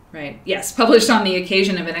 right? Yes, published on the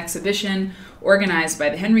occasion of an exhibition organized by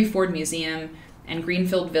the Henry Ford Museum and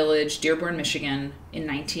Greenfield Village, Dearborn, Michigan, in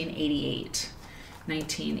 1988.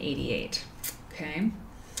 1988. Okay.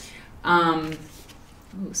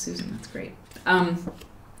 Ooh, Susan, that's great.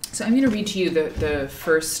 So I'm going to read to you the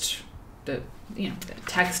first the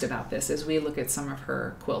text about this as we look at some of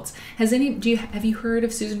her quilts. Have you heard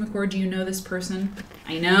of Susan McCord? Do you know this person?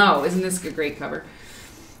 I know, isn't this a great cover?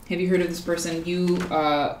 Have you heard of this person? You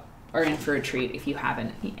are in for a treat if you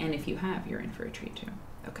haven't, and if you have, you're in for a treat too.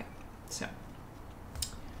 Okay, so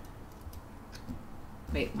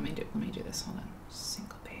wait, let me do this. Hold on,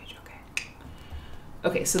 single page.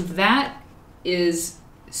 Okay, so that is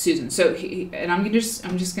Susan. So and I'm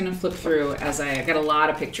just gonna flip through as I got a lot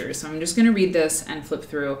of pictures, so I'm just gonna read this and flip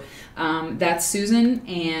through. That's Susan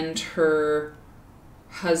and her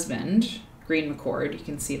husband, Green McCord. You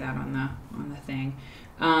can see that on the thing.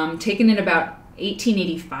 Taken in about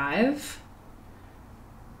 1885.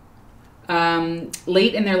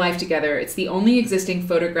 Late in their life together. It's the only existing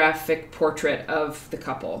photographic portrait of the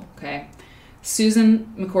couple. Okay,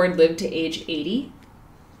 Susan McCord lived to age 80.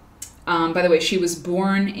 By the way, she was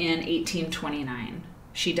born in 1829.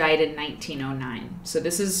 She died in 1909. So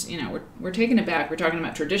this is, we're taking it back. We're talking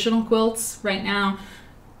about traditional quilts right now,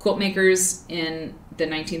 quilt makers in the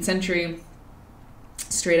 19th century,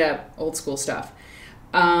 straight up old school stuff.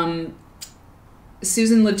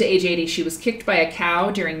 Susan lived to age 80. She was kicked by a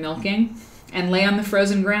cow during milking and lay on the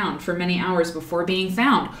frozen ground for many hours before being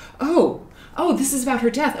found. Oh, this is about her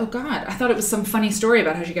death. Oh, God. I thought it was some funny story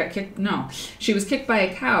about how she got kicked. No, she was kicked by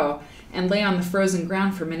a cow and lay on the frozen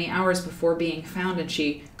ground for many hours before being found, and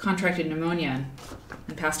she contracted pneumonia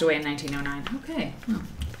and passed away in 1909. Okay.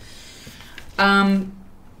 Oh.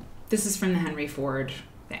 This is from the Henry Ford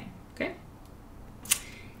thing. Okay.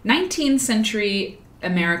 19th century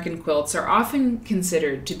American quilts are often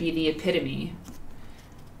considered to be the epitome.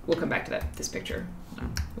 We'll come back to this picture. Hold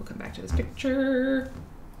on. We'll come back to this picture.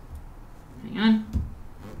 Hang on.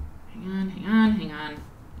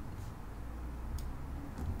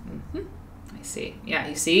 I see. Yeah,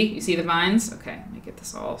 you see the vines? Okay, let me get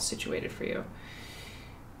this all situated for you.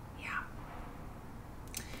 Yeah.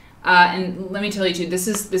 And let me tell you too, this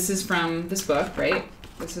is from this book, right?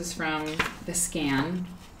 This is from the scan.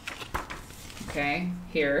 Okay,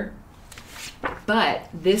 here. But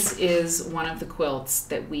this is one of the quilts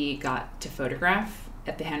that we got to photograph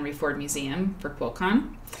at the Henry Ford Museum for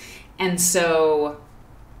QuiltCon. And so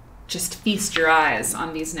just feast your eyes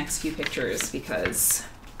on these next few pictures because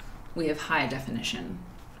we have high definition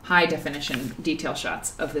detail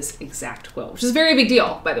shots of this exact quilt, which is a very big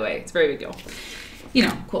deal, by the way. It's a very big deal.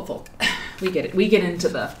 Quilt folk. We get it. We get into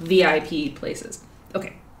the VIP places.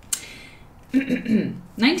 Okay.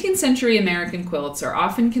 19th century American quilts are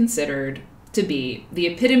often considered to be the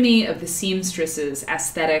epitome of the seamstress's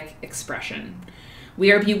aesthetic expression.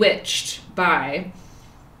 We are bewitched by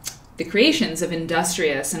the creations of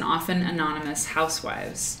industrious and often anonymous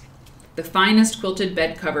housewives. The finest quilted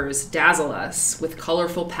bed covers dazzle us with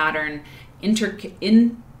colorful pattern, intricate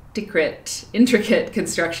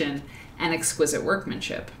construction, and exquisite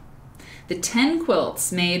workmanship. The 10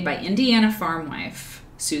 quilts made by Indiana farm wife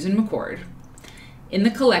Susan McCord in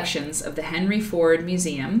the collections of the Henry Ford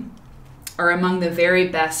Museum are among the very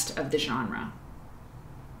best of the genre.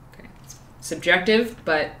 Okay, subjective,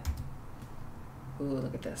 but ooh,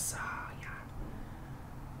 look at this. Oh, yeah.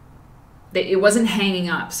 It wasn't hanging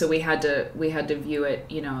up, so we had to view it,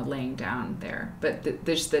 laying down there. But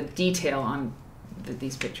there's the detail on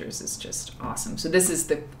these pictures is just awesome. So this is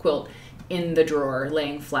the quilt in the drawer,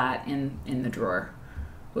 laying flat in the drawer.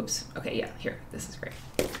 Whoops. Okay, yeah, here. This is great.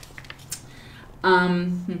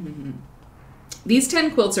 These 10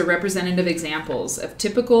 quilts are representative examples of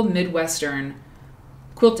typical Midwestern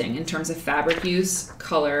quilting in terms of fabric use,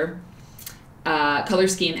 color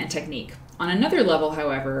scheme, and technique. On another level,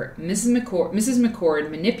 however, Mrs. McCord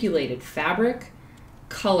manipulated fabric,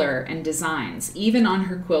 color, and designs, even on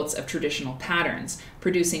her quilts of traditional patterns,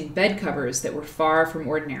 producing bed covers that were far from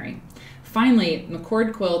ordinary. Finally, the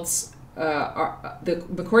McCord quilts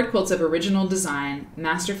of original design,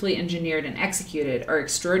 masterfully engineered and executed, are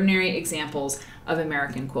extraordinary examples of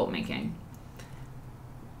American quilt making.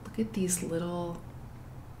 Look at these little,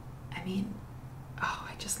 I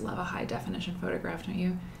just love a high definition photograph, don't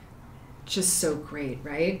you? Just so great,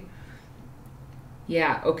 right?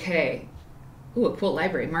 Yeah, okay. Ooh, a quilt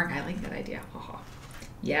library. Mark, I like that idea.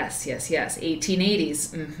 Yes.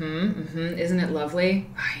 1880s. Isn't it lovely?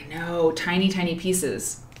 I know. Tiny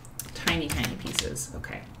pieces. Tiny pieces.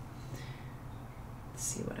 Okay. Let's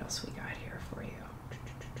see what else we got here for you.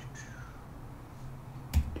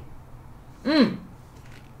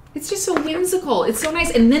 It's just so whimsical. It's so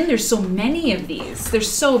nice. And then there's so many of these. There's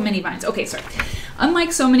so many vines. Okay, sorry.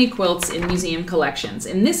 Unlike so many quilts in museum collections,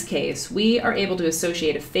 in this case, we are able to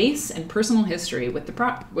associate a face and personal history with the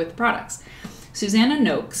products. Susanna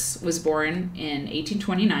Noakes was born in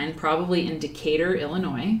 1829, probably in Decatur,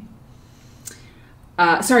 Illinois.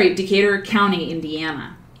 Decatur County,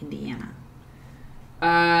 Indiana.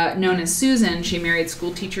 Known as Susan, she married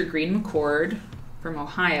schoolteacher Green McCord from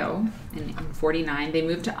Ohio in 1949. They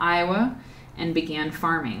moved to Iowa and began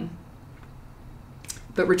farming,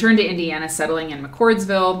 but returned to Indiana, settling in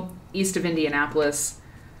McCordsville, east of Indianapolis.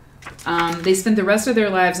 They spent the rest of their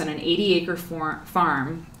lives on an 80-acre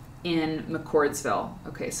farm in McCordsville.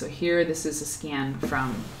 Okay, so here, this is a scan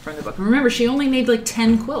from the book. And remember, she only made like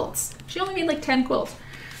 10 quilts.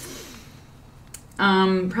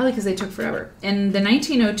 Probably because they took forever. In the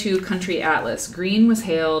 1902 Country Atlas, Green was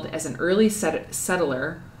hailed as an early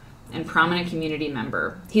settler and prominent community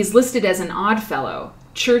member. He's listed as an Odd Fellow,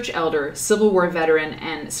 church elder, Civil War veteran,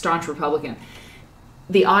 and staunch Republican.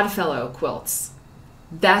 The Odd Fellow quilts.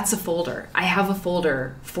 That's a folder. I have a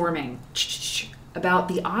folder forming about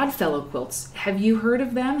the Odd Fellow quilts. Have you heard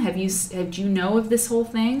of them? Do you know of this whole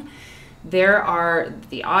thing? There are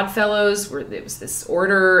the Odd Fellows, where there was this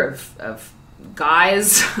order of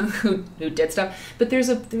guys who did stuff, but there's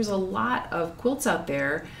a lot of quilts out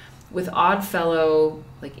there with Odd Fellow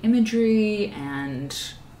like imagery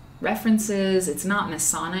and references. It's not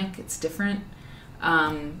Masonic, it's different.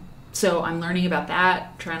 So I'm learning about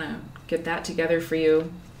that, trying to get that together for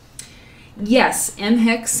you. Yes, M.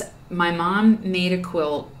 Hicks, my mom made a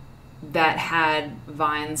quilt that had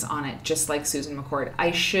vines on it, just like Susan McCord.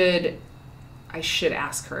 I should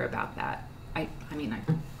ask her about that. I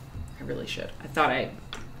really should. I thought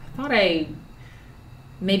I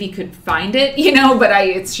maybe could find it,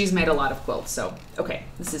 but she's made a lot of quilts. So, okay,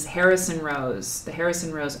 this is Harrison Rose, the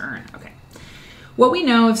Harrison Rose urn. Okay. What we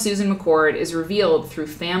know of Susan McCord is revealed through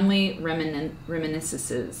family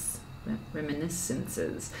reminiscences.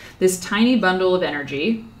 This tiny bundle of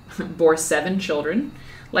energy bore 7 children.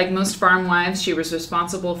 Like most farm wives, she was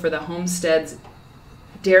responsible for the homestead's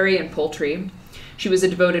dairy and poultry. She was a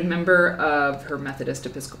devoted member of her Methodist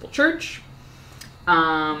Episcopal Church.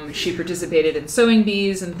 She participated in sewing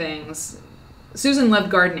bees and things. Susan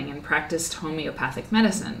loved gardening and practiced homeopathic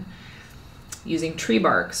medicine, using tree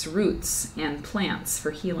barks, roots, and plants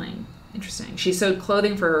for healing. Interesting. She sewed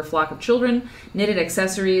clothing for her flock of children, knitted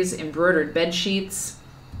accessories, embroidered bed sheets,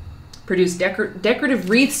 produced decorative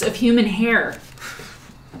wreaths of human hair.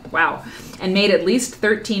 Wow. And made at least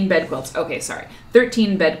 13 bed quilts. Okay, sorry.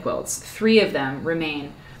 13 bed quilts. 3 of them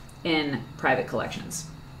remain in private collections.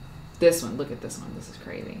 This one, look at this one. This is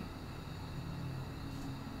crazy.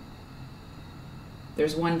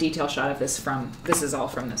 There's one detail shot of this is all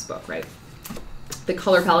from this book, right? The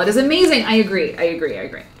color palette is amazing. I agree.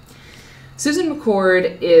 Susan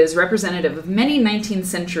McCord is representative of many 19th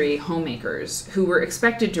century homemakers who were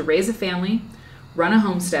expected to raise a family, run a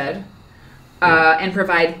homestead, and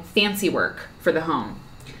provide fancy work for the home.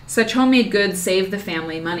 Such homemade goods saved the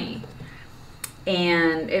family money,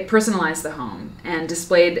 and it personalized the home and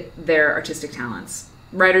displayed their artistic talents.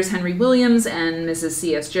 Writers Henry Williams and Mrs.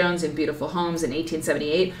 C.S. Jones in Beautiful Homes in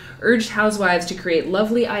 1878 urged housewives to create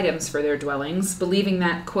lovely items for their dwellings, believing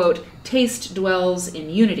that, quote, taste dwells in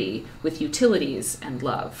unity with utilities and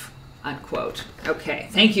love, unquote. Okay,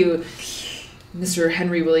 thank you, Mr.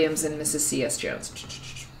 Henry Williams and Mrs. C.S. Jones.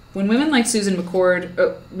 When women like Susan McCord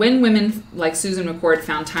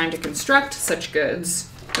found time to construct such goods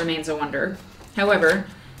remains a wonder. However,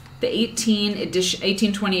 the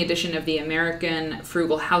 1820 edition of the American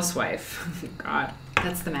Frugal Housewife, God,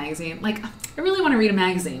 that's the magazine. Like, I really want to read a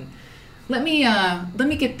magazine. Let me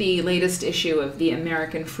get the latest issue of the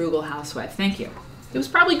American Frugal Housewife. Thank you. It was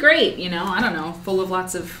probably great, I don't know, full of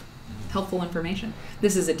lots of helpful information.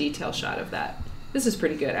 This is a detail shot of that. This is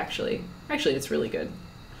pretty good, actually. Actually, it's really good.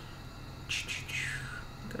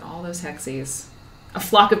 Look at all those hexes. A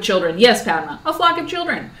flock of children. Yes, Padma, a flock of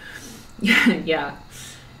children. Yeah.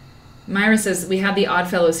 Myra says, we have the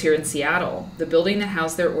Oddfellows here in Seattle. The building that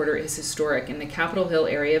housed their order is historic in the Capitol Hill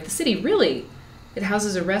area of the city. Really? It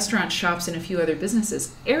houses a restaurant, shops, and a few other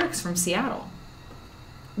businesses. Eric's from Seattle.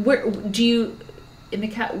 Where do you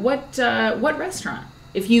what restaurant?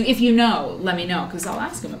 If you know, let me know, because I'll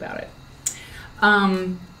ask him about it.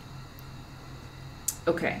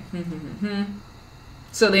 Okay.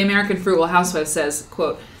 So the American Frugal Housewife says,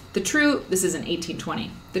 quote, this is in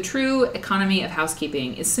 1820, the true economy of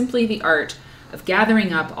housekeeping is simply the art of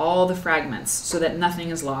gathering up all the fragments so that nothing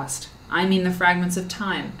is lost. I mean the fragments of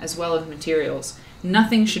time as well as materials.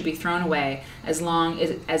 Nothing should be thrown away as long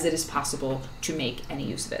as it is possible to make any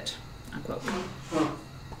use of it, unquote.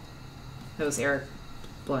 That was Eric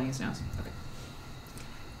blowing his nose. Okay.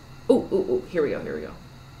 Oh, here we go.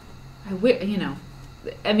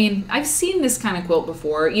 I mean, I've seen this kind of quilt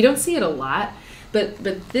before. You don't see it a lot. But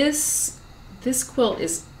this quilt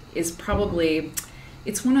is probably,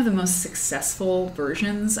 it's one of the most successful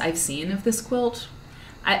versions I've seen of this quilt.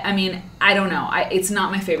 I mean, I don't know. It's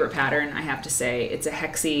not my favorite pattern, I have to say. It's a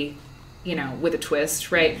hexy, you know, with a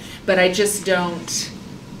twist, right? But I just don't,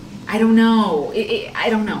 I don't know.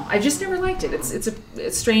 I don't know. I just never liked it. It's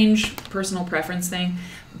a strange personal preference thing.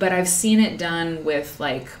 But I've seen it done with,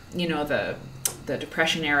 like, you know, the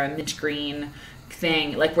Depression era mint green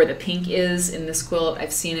thing, like where the pink is in this quilt.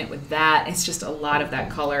 I've seen it with that. It's just a lot of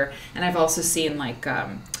that color. And I've also seen, like,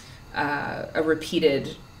 a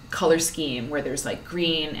repeated color scheme where there's like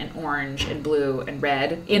green and orange and blue and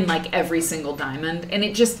red in like every single diamond, and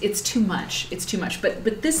it's too much. It's too much.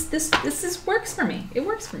 But this works for me. It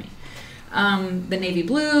works for me. The navy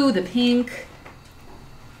blue, the pink.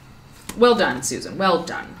 Well done, Susan. Well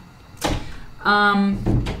done.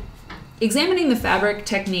 Examining the fabric,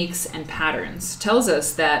 techniques, and patterns tells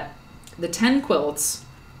us that the 10 quilts,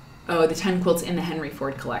 the 10 quilts in the Henry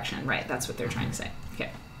Ford collection, right? That's what they're trying to say.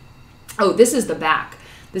 Okay. Oh, this is the back.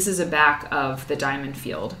 This is a back of the diamond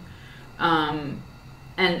field. And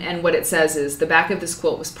what it says is, the back of this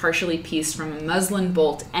quilt was partially pieced from a muslin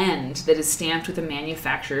bolt end that is stamped with the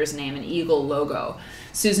manufacturer's name and eagle logo.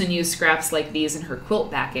 Susan used scraps like these in her quilt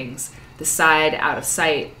backings, the side out of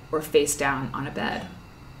sight or face down on a bed.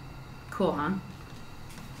 Cool,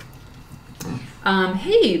 huh?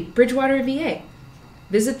 Hey, Bridgewater VA.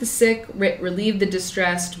 Visit the sick, relieve the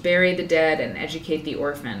distressed, bury the dead, and educate the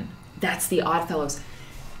orphan. That's the Oddfellows.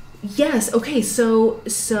 Yes. Okay. So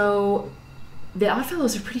the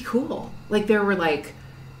Oddfellows are pretty cool. Like there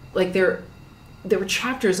were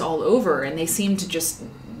chapters all over, and they seemed to just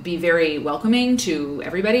be very welcoming to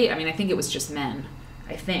everybody. I mean, I think it was just men,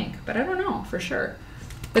 I think, but I don't know for sure.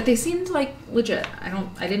 But they seemed like legit.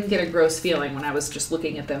 I didn't get a gross feeling when I was just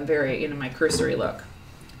looking at them very, my cursory look.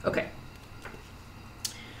 Okay.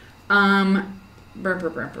 Hold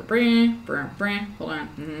on.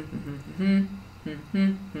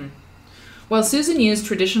 While Susan used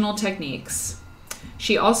traditional techniques,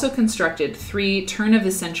 she also constructed 3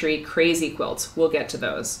 turn-of-the-century crazy quilts. We'll get to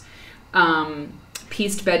those.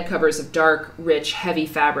 Pieced bed covers of dark, rich, heavy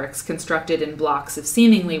fabrics constructed in blocks of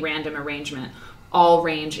seemingly random arrangement, all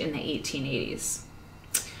range in the 1880s.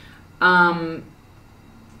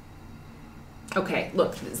 Okay,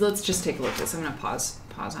 look, let's just take a look at this. I'm going to pause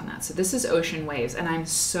on that. So this is Ocean Waves, and I'm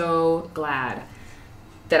so glad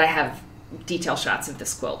that I have detail shots of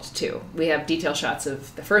this quilt too. We have detail shots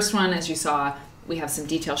of the first one, as you saw. We have some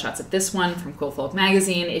detail shots of this one from Quilt Folk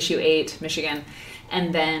Magazine, issue 8, Michigan,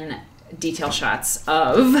 and then detail shots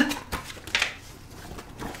of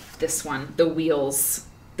this one, the wheels.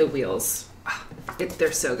 Oh,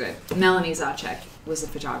 they're so good. Melanie Zacek was a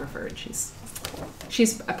photographer, and she's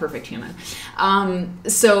a perfect human.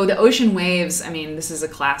 So the Ocean Waves, I mean, this is a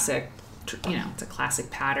classic, it's a classic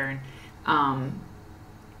pattern.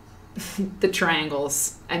 The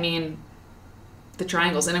triangles, and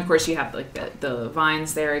of course you have like the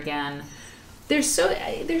vines there again. They're so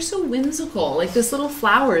whimsical. Like this little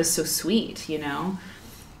flower is so sweet,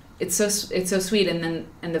 It's so sweet, and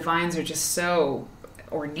the vines are just so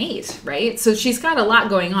ornate, right? So she's got a lot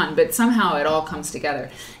going on, but somehow it all comes together.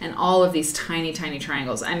 And all of these tiny, tiny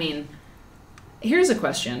triangles. I mean, here's a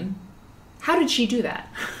question. How did she do that?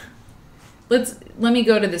 Let me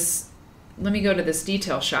go to this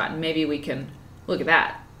detail shot, and maybe we can look at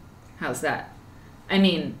that. How's that? I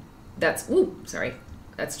mean, that's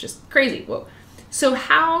just crazy. Whoa. So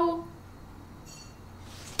how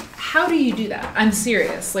do you do that? I'm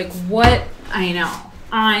serious. Like, what? I know.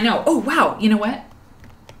 Oh, wow. You know what?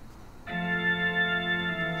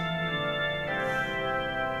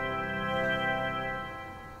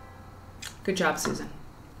 Good job, Susan.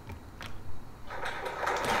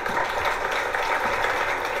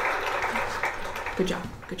 Good job.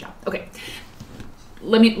 Okay.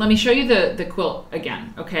 Let me show you the quilt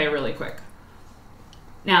again, okay, really quick.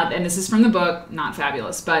 Now, and this is from the book, not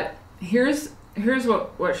fabulous, but here's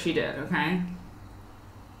what she did, okay?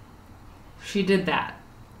 She did that.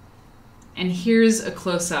 And here's a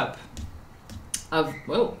close-up of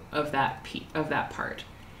that part.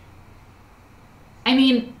 I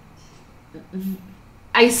mean,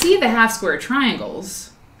 I see the half square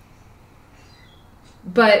triangles,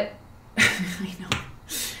 but I know.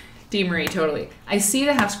 Dee Marie, totally. I see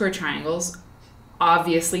the half square triangles,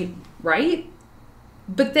 obviously, right?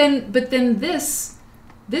 But then this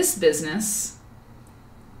business,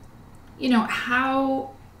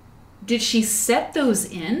 how did she set those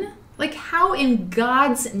in? Like, how in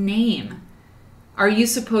God's name are you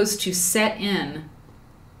supposed to set in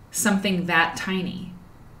something that tiny?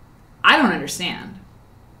 I don't understand.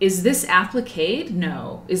 Is this appliqued?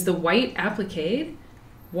 No. Is the white appliqued?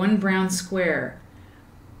 One brown square.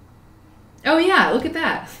 Oh yeah, look at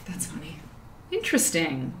that. That's funny.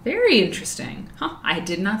 Interesting. Very interesting. Huh. I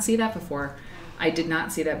did not see that before. I did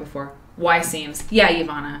not see that before. Y seams. Yeah,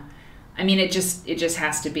 Ivana. I mean, it just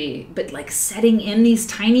has to be. But like setting in these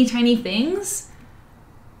tiny, tiny things,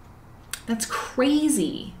 that's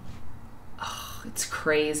crazy. Oh, it's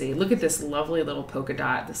crazy. Look at this lovely little polka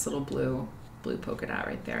dot, this little blue polka dot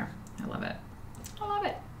right there. I love it. I love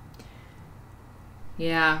it.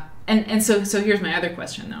 Yeah. And so here's my other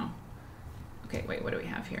question though. Okay, wait, what do we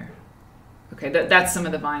have here? Okay, that's some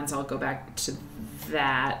of the vines. I'll go back to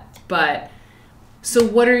that. But so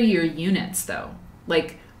what are your units though?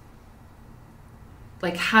 Like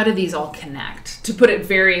how do these all connect? To put it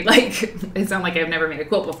very like, it sounds like I've never made a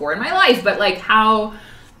quilt before in my life, but like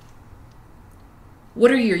what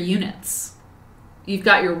are your units? You've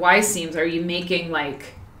got your Y seams. Are you making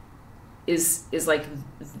like, is like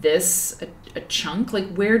this a chunk?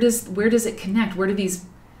 Like where does it connect? Where do these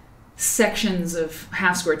sections of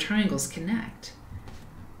half square triangles connect?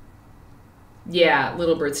 Yeah,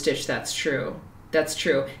 little bird stitch, that's true. That's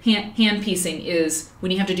true. Hand piecing is,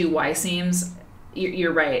 when you have to do Y seams,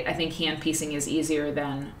 you're right. I think hand piecing is easier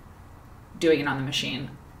than doing it on the machine.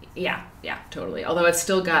 Yeah, totally. Although I've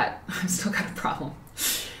still got a problem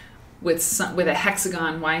with a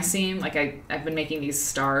hexagon Y seam. Like I've been making these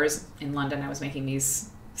stars in London. I was making these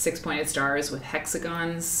 6-pointed stars with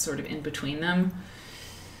hexagons sort of in between them.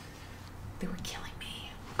 They were killing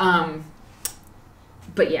me.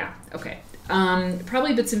 But yeah, okay.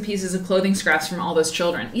 Probably bits and pieces of clothing scraps from all those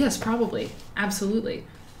children. Yes, probably. Absolutely.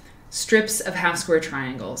 Strips of half square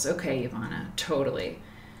triangles. Okay, Ivana, totally.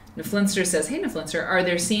 Neflinster says, hey, Neflinster, are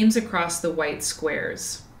there seams across the white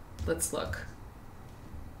squares? Let's look.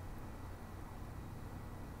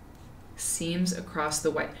 Seams across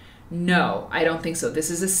the white. No, I don't think so. This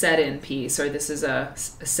is a set-in piece, or this is a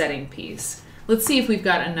setting piece. Let's see if we've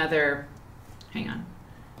got another. Hang on.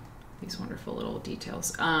 These wonderful little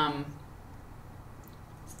details.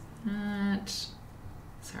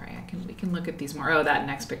 Sorry, we can look at these more. Oh, that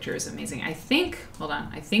next picture is amazing. I think, hold on.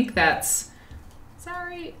 I think that's,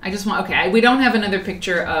 sorry. I just want, okay, we don't have another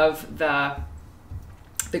picture of the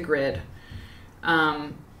grid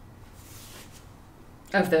of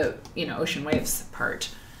the, ocean waves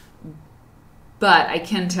part. But I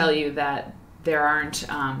can tell you that there aren't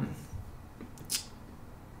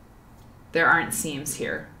seams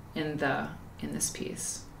here in this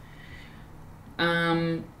piece.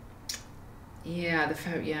 Yeah,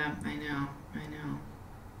 I know.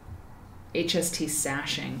 HST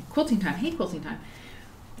sashing. Quilting time. Hey, quilting time.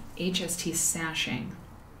 HST sashing.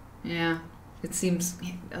 Yeah, it seems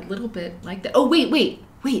a little bit like that. Oh, wait. Wait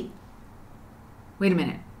a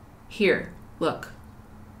minute. Here, look.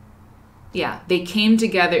 Yeah, they came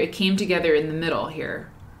together. It came together in the middle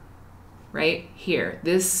here. Right here.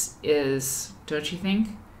 This is, don't you think?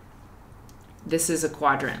 This is a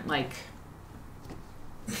quadrant. Like,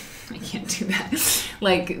 I can't do that.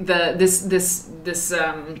 Like this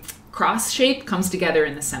cross shape comes together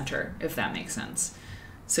in the center, if that makes sense.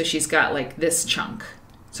 So she's got like this chunk,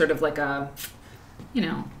 sort of like a,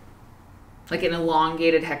 like an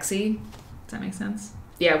elongated hexie. Does that make sense?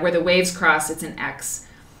 Yeah, where the waves cross, it's an X.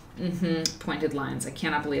 Pointed lines. I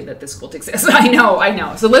cannot believe that this quilt exists. I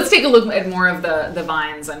know. So let's take a look at more of the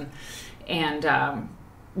vines and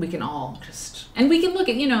we can all just, and we can look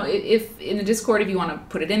at, if in a Discord, if you want to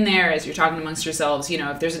put it in there as you're talking amongst yourselves,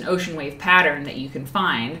 if there's an ocean wave pattern that you can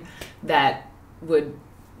find that would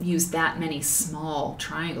use that many small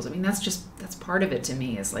triangles. I mean, that's part of it to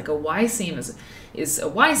me, is like a Y seam is a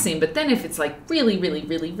Y seam, but then if it's like really, really,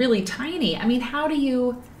 really, really tiny, I mean, how do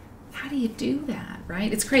you do that,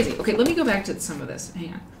 right? It's crazy. Okay, let me go back to some of this.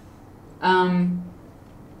 Hang on.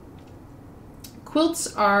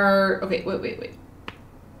 Quilts are, okay, wait.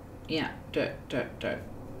 Yeah,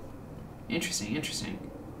 Interesting.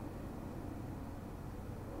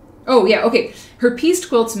 Oh, yeah, okay. Her pieced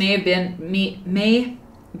quilts may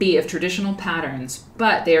be of traditional patterns,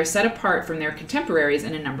 but they are set apart from their contemporaries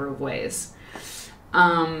in a number of ways.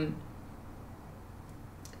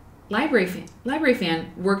 Library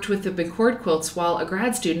fan worked with the McCord quilts while a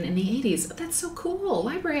grad student in the 80s. Oh, that's so cool.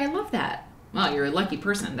 Library, I love that. Well, you're a lucky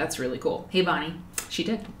person. That's really cool. Hey, Bonnie. She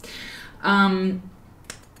did.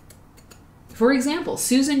 For example,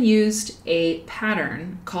 Susan used a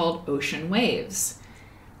pattern called Ocean Waves,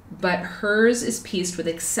 but hers is pieced with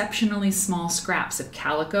exceptionally small scraps of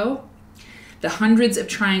calico, the hundreds of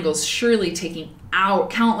triangles surely taking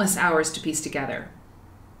countless hours to piece together.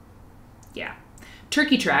 Yeah.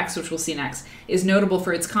 Turkey Tracks, which we'll see next, is notable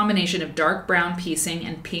for its combination of dark brown piecing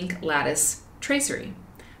and pink lattice tracery.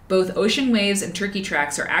 Both ocean waves and turkey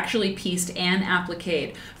tracks are actually pieced and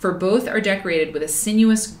appliqued, for both are decorated with a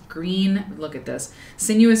sinuous green, look at this,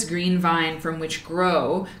 sinuous green vine from which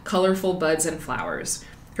grow colorful buds and flowers.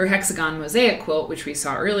 Her hexagon mosaic quilt, which we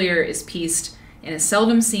saw earlier, is pieced in a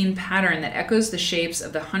seldom seen pattern that echoes the shapes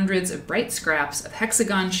of the hundreds of bright scraps of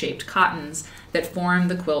hexagon-shaped cottons that form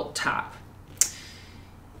the quilt top.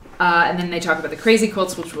 And then they talk about the crazy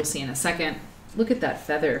quilts, which we'll see in a second. Look at that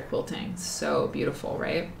feather quilting. So beautiful,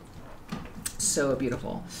 right? So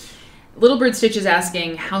beautiful. Little Bird Stitch is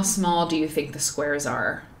asking, how small do you think the squares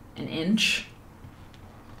are? An inch?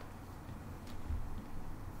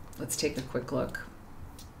 Let's take a quick look.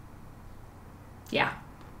 Yeah.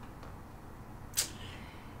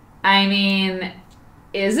 I mean,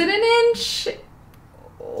 is it an inch?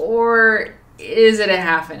 Or is it a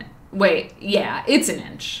half an inch? Wait, yeah, it's an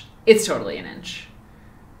inch. It's totally an inch.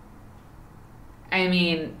 I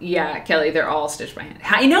mean, yeah, Kelly, they're all stitched by hand.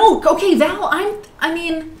 I know. Okay, Val, I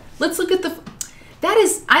mean, let's look at that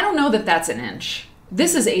is, I don't know that that's an inch.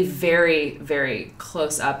 This is a very, very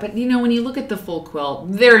close up. But, you know, when you look at the full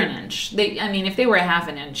quilt, they're an inch. I mean, if they were a half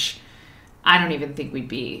an inch, I don't even think we'd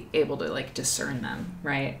be able to, like, discern them,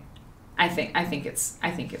 right? I think it's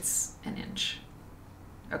an inch.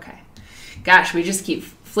 Okay. Gosh, we just keep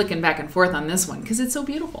flicking back and forth on this one because it's so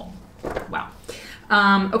beautiful. Wow.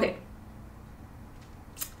 Okay.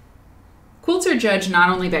 Quilts are judged not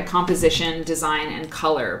only by composition, design, and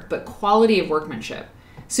color, but quality of workmanship.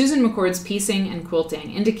 Susan McCord's piecing and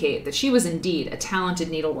quilting indicate that she was indeed a talented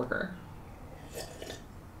needleworker.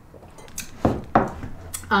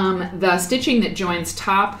 The stitching that joins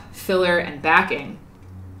top, filler, and backing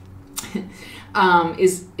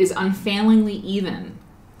is unfailingly even,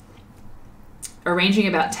 arranging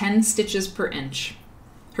about 10 stitches per inch.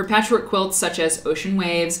 Her patchwork quilts, such as Ocean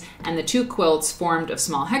Waves and the two quilts formed of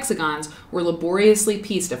small hexagons, were laboriously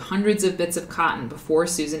pieced of hundreds of bits of cotton before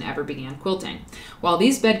Susan ever began quilting. While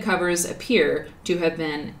these bed covers appear to have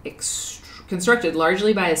been constructed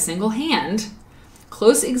largely by a single hand,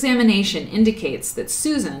 close examination indicates that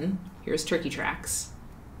Susan, here's turkey tracks.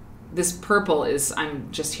 This purple is, I'm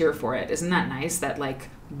just here for it. Isn't that nice? That like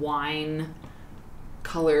wine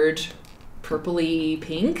colored purpley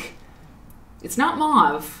pink. It's not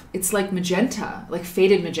mauve. It's like magenta, like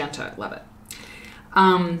faded magenta. Love it.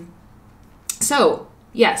 So,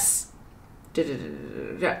 yes.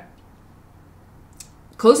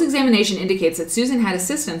 Close examination indicates that Susan had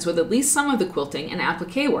assistance with at least some of the quilting and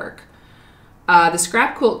applique work. The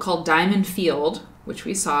scrap quilt called Diamond Field, which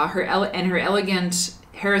we saw, her elegant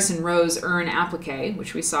Harrison Rose urn applique,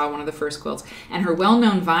 which we saw one of the first quilts, and her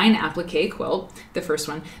well-known vine applique quilt, the first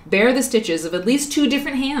one, bear the stitches of at least 2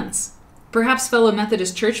 different hands. Perhaps fellow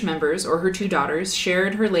Methodist church members or her 2 daughters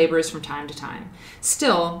shared her labors from time to time.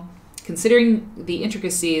 Still, considering the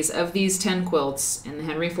intricacies of these 10 quilts in the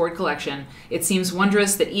Henry Ford collection, it seems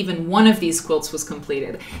wondrous that even one of these quilts was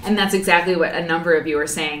completed. And that's exactly what a number of you are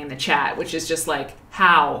saying in the chat, which is just like,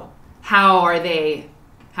 how are they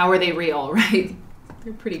real, right?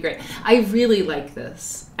 They're pretty great. I really like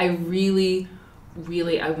this. I really,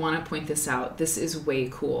 I want to point this out. This is way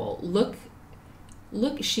cool. Look,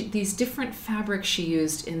 these different fabrics she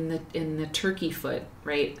used in the turkey foot,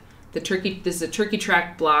 right? This is a turkey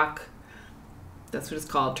track block. That's what it's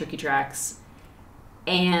called, turkey tracks.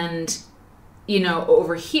 And you know,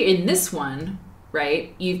 over here in this one,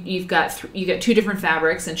 right? You got 2 different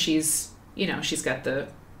fabrics, and she's got the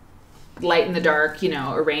light and the dark,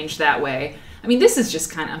 arranged that way. I mean, this is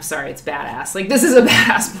just kind of, I'm sorry, it's badass. Like, this is a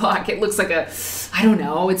badass block. It looks like I don't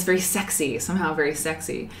know, it's very sexy, somehow very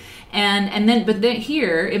sexy. But then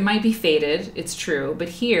here, it might be faded, it's true, but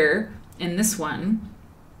here, in this one,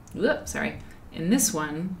 in this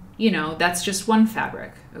one, that's just one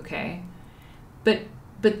fabric, okay? But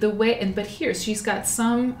here, she's got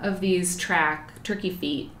some of these turkey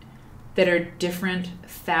feet that are different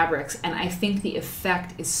fabrics, and I think the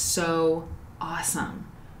effect is so awesome.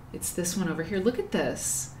 It's this one over here. Look at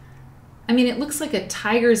this. I mean, it looks like a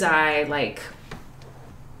tiger's eye, like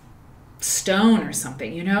stone or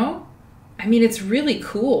something, I mean, it's really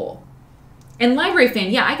cool. And Library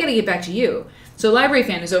Fan, yeah, I got to get back to you. So Library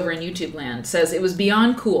Fan, who's over in YouTube land, says it was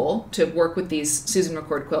beyond cool to work with these Susan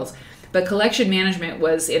McCord quilts, but collection management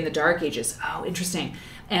was in the dark ages. Oh, interesting.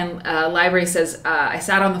 And Library says, I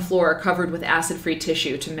sat on the floor covered with acid-free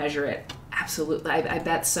tissue to measure it. Absolutely, I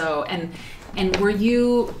bet so. And were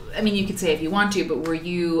you, I mean, you could say if you want to, but were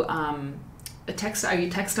you are you a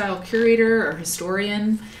textile curator or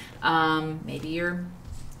historian? Maybe you're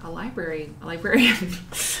a librarian.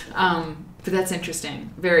 But that's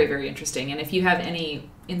interesting. Very, very interesting. And if you have any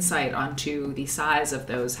insight onto the size of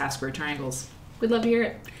those half square triangles, we'd love to hear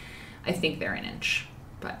it. I think they're an inch,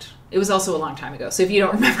 but it was also a long time ago. So if you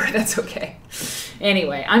don't remember, that's okay.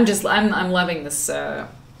 Anyway, I'm loving this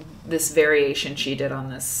this variation she did on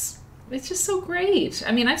this. It's just so great.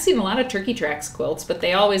 I mean, I've seen a lot of turkey tracks quilts, but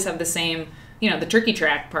they always have the same, the turkey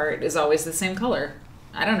track part is always the same color.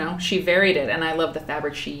 I don't know. She varied it, and I love the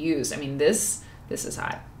fabric she used. I mean, this is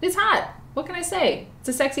hot. It's hot. What can I say? It's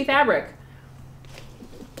a sexy fabric.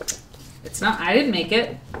 It's not, I didn't make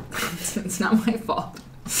it. It's not my fault.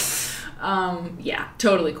 Yeah,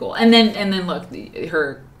 totally cool. And then look,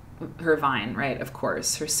 her vine, right? Of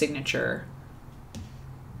course, her signature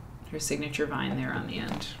vine there on the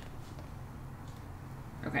end.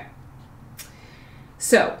 Okay.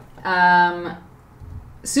 So,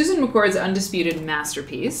 Susan McCord's undisputed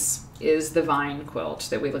masterpiece is the vine quilt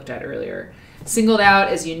that we looked at earlier. Singled out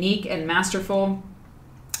as unique and masterful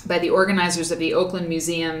by the organizers of the Oakland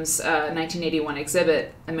Museum's 1981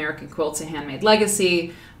 exhibit, American Quilts, A Handmade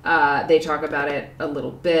Legacy. They talk about it a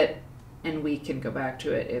little bit, and we can go back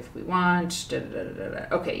to it if we want.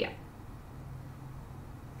 Okay, yeah.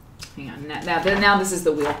 Hang on. Now this is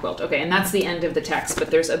the wheel quilt. Okay, and that's the end of the text,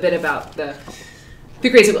 but there's a bit about the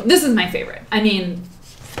crazy quilt. This is my favorite. I mean,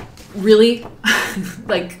 really?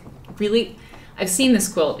 Really? I've seen this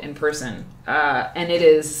quilt in person, and it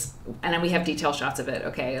is, and we have detail shots of it,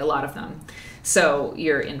 okay, a lot of them. So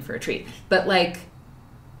you're in for a treat. But,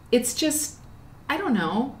 it's just, I don't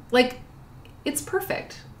know, it's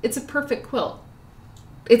perfect. It's a perfect quilt.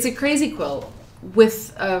 It's a crazy quilt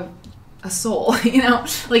with a soul,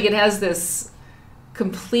 it has this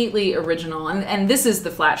completely original, and this is the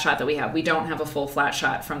flat shot that we have. We don't have a full flat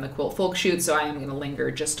shot from the Quilt Folk shoot, so I am going to linger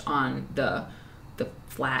just on the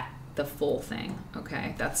full thing.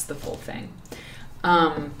 Okay, that's the full thing.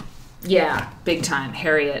 Yeah, big time.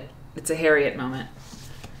 Harriet. It's a Harriet moment.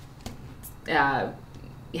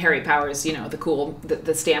 Harriet Powers,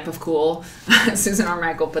 the stamp of cool. Susan or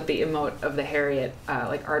Michael put the emote of the Harriet,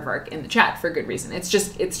 aardvark in the chat for good reason. It's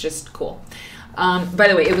just cool. By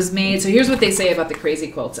the way, it was made, so here's what they say about the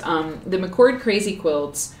crazy quilts. The McCord crazy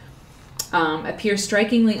quilts appear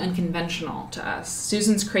strikingly unconventional to us.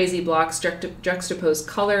 Susan's crazy blocks juxtapose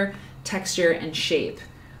color, texture, and shape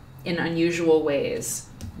in unusual ways,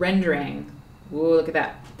 rendering, whoa, look at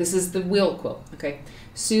that. This is the wheel quilt, okay?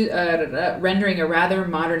 Rendering a rather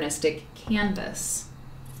modernistic canvas.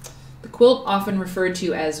 The quilt, often referred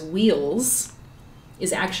to as wheels,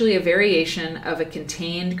 is actually a variation of a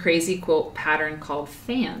contained crazy quilt pattern called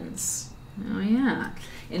fans. Oh yeah,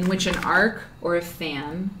 in which an arc or a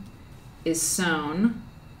fan is sewn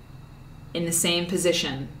in the same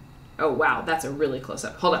position. Oh wow, that's a really close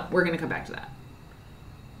up. Hold on, we're gonna come back to that.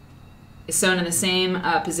 Is sewn in the same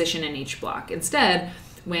position in each block. Instead,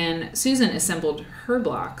 when Susan assembled her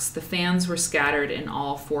blocks, the fans were scattered in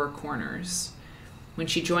all four corners. When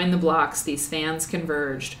she joined the blocks, these fans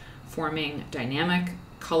converged, forming dynamic,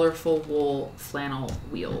 colorful wool flannel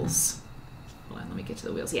wheels. Hold on, let me get to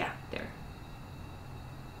the wheels. Yeah, there.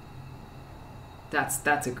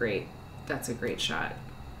 That's a great shot.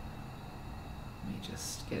 Let me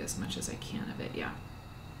just get as much as I can of it. Yeah.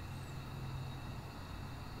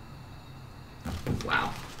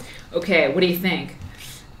 Wow. Okay, what do you think?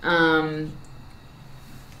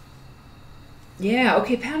 Yeah,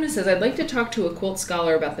 okay, Pamela says, I'd like to talk to a quilt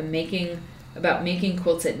scholar about making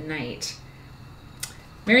quilts at night.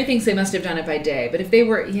 Mary thinks they must have done it by day, but if they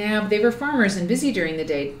were farmers and busy during the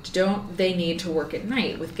day, don't they need to work at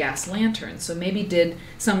night with gas lanterns? So maybe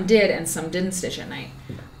some did and some didn't stitch at night.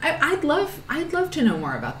 I'd love to know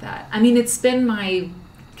more about that. I mean, it's been my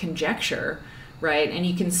conjecture, right? And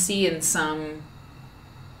you can see in some,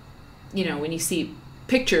 when you see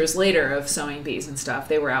pictures later of sewing bees and stuff,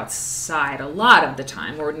 they were outside a lot of the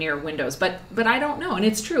time or near windows, but I don't know. And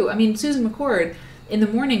it's true. I mean, Susan McCord, in the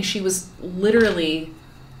morning, she was literally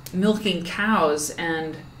milking cows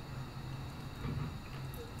and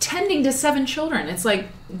tending to 7 children. It's like,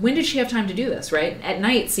 when did she have time to do this, right? At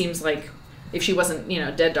night seems like, if she wasn't,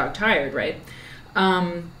 dead dog tired, right?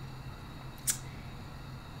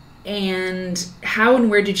 And how and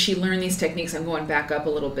where did she learn these techniques? I'm going back up a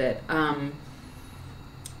little bit.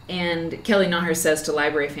 And Kelly Naher says to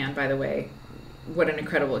Library Fan, by the way, what an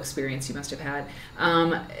incredible experience you must have had.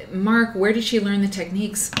 Mark, where did she learn the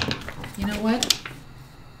techniques? You know what?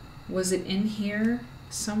 Was it in here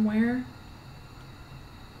somewhere?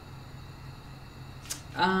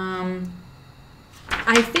 I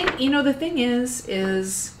think, the thing is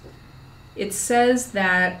it says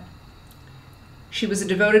that she was a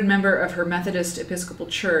devoted member of her Methodist Episcopal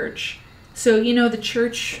Church. So, the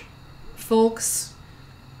church folks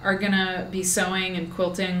are going to be sewing and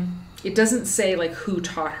quilting. It doesn't say, who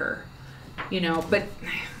taught her, but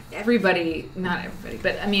everybody, not everybody,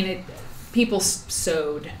 but I mean, people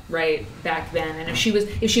sewed right back then. And if she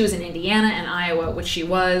was in Indiana and Iowa, which she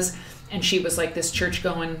was, and she was like this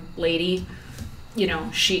church-going lady, you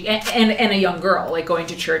know, she and a young girl, like going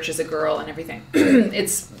to church as a girl and everything.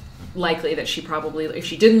 It's likely that she probably, if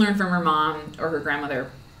she didn't learn from her mom or her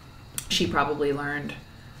grandmother, she probably learned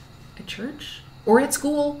at church or at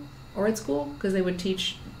school, because they would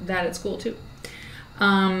teach that at school too.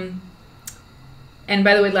 And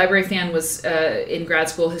by the way, Library Fan was in grad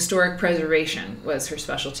school. Historic preservation was her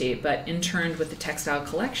specialty, but interned with the textile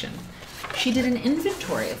collection. She did an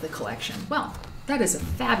inventory of the collection. Well, that is a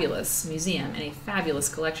fabulous museum and a fabulous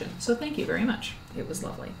collection. So thank you very much. It was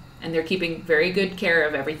lovely. And they're keeping very good care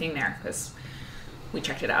of everything there because we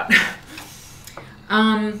checked it out.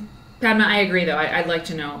 Padma, I agree though. I'd like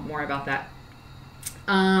to know more about that.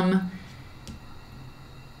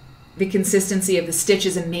 The consistency of the stitch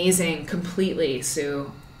is amazing completely,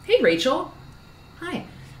 Sue. Hey, Rachel. Hi.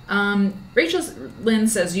 Rachel Lynn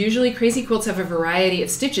says, usually crazy quilts have a variety of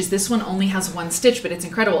stitches. This one only has one stitch, but it's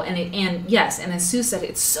incredible. And yes, and as Sue said,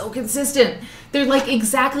 it's so consistent. They're like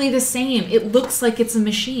exactly the same. It looks like it's a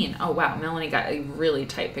machine. Oh, wow. Melanie got a really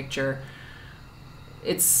tight picture.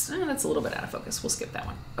 That's a little bit out of focus. We'll skip that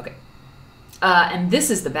one. Okay. And this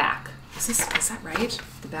is the back. Is that right?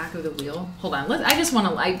 The back of the wheel? Hold on.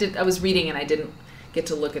 I was reading and I didn't get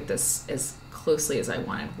to look at this as closely as I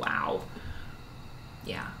wanted. Wow.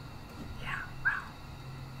 Yeah. Wow.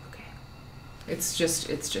 Okay. It's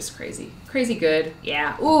just crazy. Crazy good.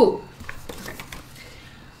 Yeah. Ooh. Okay.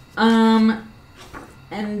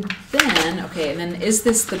 And then is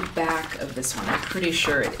this the back of this one? I'm pretty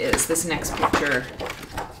sure it is. This next picture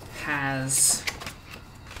has,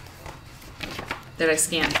 that I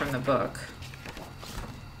scanned from the book.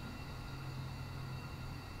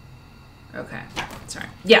 Okay. Sorry.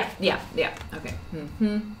 Yeah. Okay.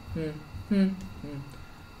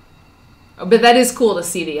 Oh, but that is cool to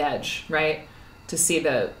see the edge, right? To see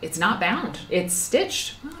it's not bound. It's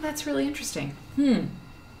stitched. Oh, that's really interesting.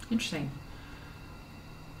 Interesting.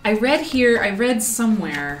 I read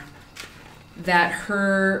somewhere that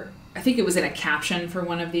I think it was in a caption for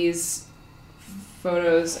one of these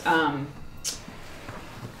photos,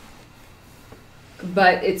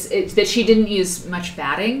 but it's that she didn't use much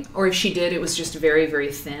batting, or if she did, it was just very,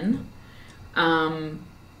 very thin.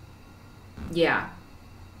 Yeah.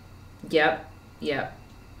 Yep,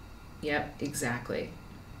 exactly.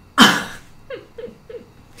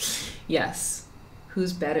 Yes.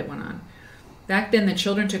 Whose bed it went on. Back then, the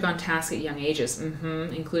children took on tasks at young ages,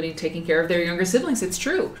 including taking care of their younger siblings. It's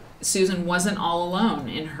true. Susan wasn't all alone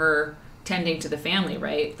in her tending to the family,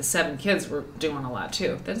 right? The 7 kids were doing a lot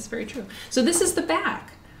too. That is very true. So this is the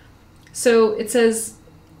back. So it says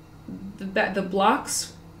the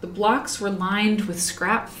blocks were lined with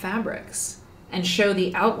scrap fabrics and show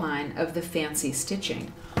the outline of the fancy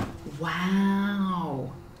stitching.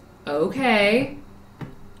 Wow. Okay.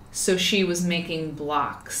 So she was making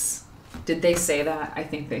blocks. Did they say that? I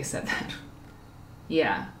think they said that.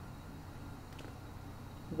 Yeah.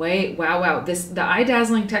 Wait, wow. The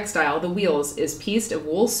eye-dazzling textile, the wheels, is pieced of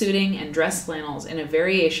wool suiting and dress flannels in a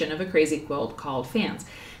variation of a crazy quilt called Fons.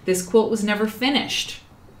 This quilt was never finished.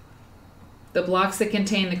 The blocks that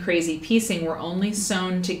contain the crazy piecing were only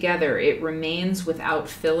sewn together. It remains without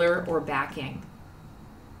filler or backing.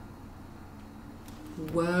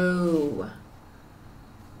 Whoa.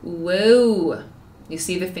 You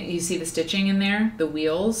see the stitching in there? The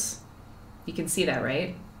wheels? You can see that,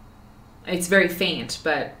 right? It's very faint,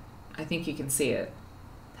 but I think you can see it.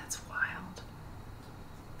 That's wild.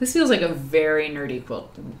 This feels like a very nerdy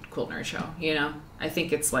quilt nerd show, you know? I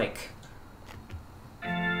think it's like...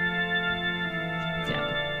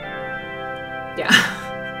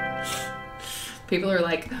 Yeah. People are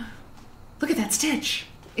like, look at that stitch.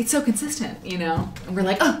 It's so consistent, you know? And we're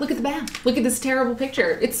like, oh, look at the back. Look at this terrible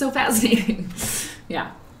picture. It's so fascinating.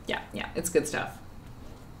 Yeah. It's good stuff.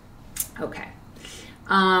 Okay.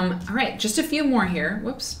 All right, just a few more here.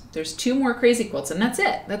 Whoops. There's 2 more crazy quilts, and that's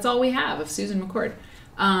it. That's all we have of Susan McCord.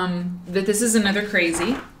 That this is another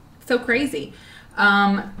crazy. So crazy.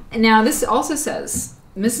 Now, this also says,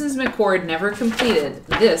 Mrs. McCord never completed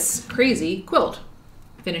this crazy quilt,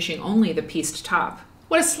 finishing only the pieced top.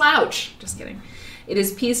 What a slouch. Just kidding. It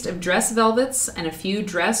is pieced of dress velvets and a few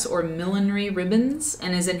dress or millinery ribbons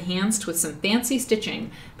and is enhanced with some fancy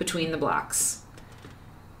stitching between the blocks.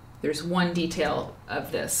 There's one detail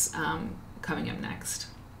of this coming up next.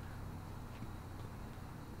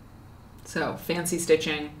 So fancy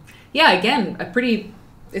stitching. Yeah, again, a pretty,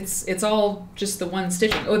 it's all just the one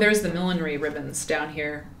stitching. Oh, there's the millinery ribbons down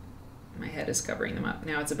here. My head is covering them up.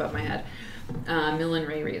 Now it's above my head.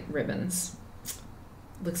 Millinery ribbons.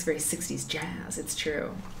 Looks very 60s jazz. It's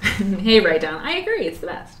true. Hey, Write Down. I agree. It's the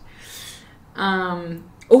best. Oh,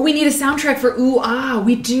 we need a soundtrack for Ooh Ah.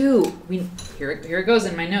 We do. Here it goes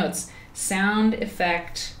in my notes. Sound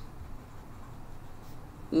effect.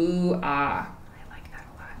 Ooh Ah. I like that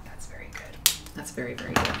a lot. That's very good. That's very,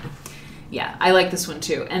 very good. Yeah, I like this one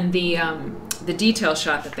too. And the detail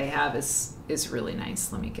shot that they have is really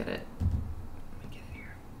nice. Let me get it.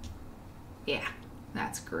 Here. Yeah,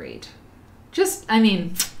 that's great. Just, I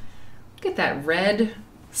mean, look at that red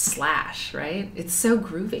slash, right? It's so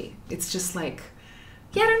groovy. It's just like,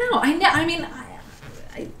 yeah, I don't know. I mean,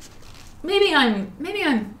 maybe I'm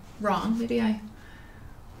wrong.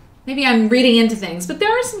 Maybe I'm reading into things, but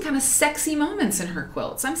there are some kind of sexy moments in her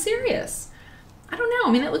quilts. I'm serious. I don't know.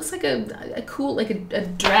 I mean, it looks like a cool, like a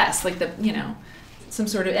dress, like the, you know, some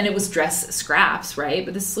sort of, and it was dress scraps, right?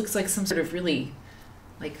 But this looks like some sort of really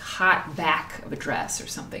like hot back of a dress or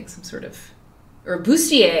something, some sort of, or a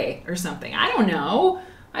bustier or something. I don't know.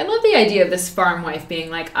 I love the idea of this farm wife being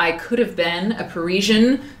like, I could have been a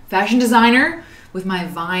Parisian fashion designer with my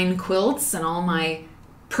vine quilts and all my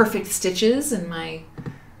perfect stitches and my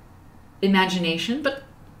imagination, but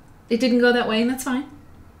it didn't go that way, and that's fine.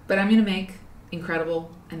 But I'm going to make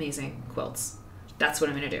incredible, amazing quilts. That's what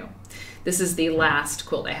I'm going to do. This is the last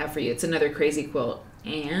quilt I have for you. It's another crazy quilt.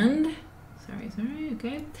 And, sorry,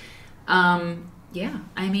 okay. Yeah,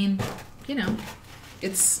 I mean, you know,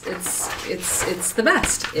 it's the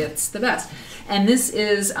best. It's the best. And this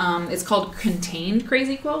is, it's called Contained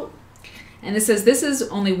Crazy Quilt. And this says, this is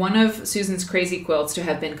only one of Susan's crazy quilts to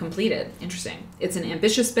have been completed. Interesting. It's an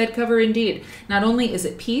ambitious bed cover indeed. Not only is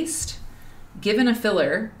it pieced, given a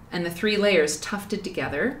filler, and the 3 layers tufted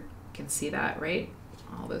together. You can see that, right?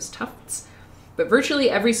 All those tufts. But virtually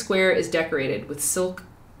every square is decorated with silk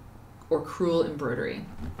or crewel embroidery.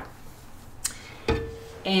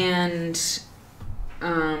 And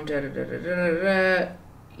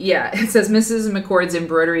yeah, it says Mrs. McCord's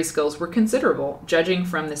embroidery skills were considerable, judging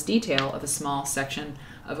from this detail of a small section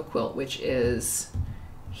of a quilt, which is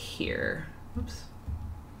here. Oops.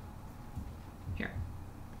 Here.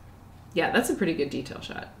 Yeah, that's a pretty good detail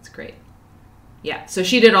shot. It's great. Yeah, so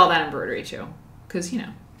she did all that embroidery too, because, you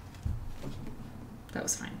know, that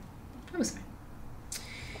was fine. That was fine.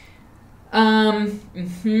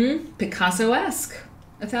 Picasso-esque.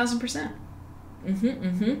 1,000%.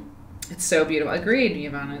 It's so beautiful. Agreed,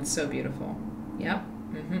 Ivana. It's so beautiful. Yep.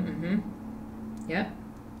 Yep.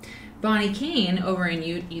 Bonnie Kane over in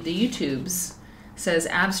the YouTubes says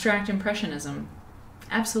abstract impressionism.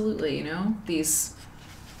 Absolutely, you know, these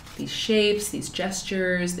shapes, these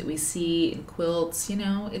gestures that we see in quilts, you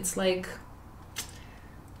know, it's like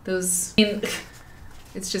those, I mean,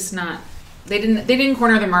 it's just not, they didn't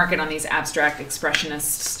corner the market on these abstract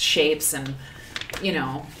expressionist shapes and, you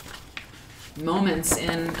know, moments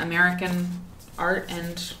in American art.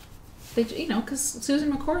 And they, you know, because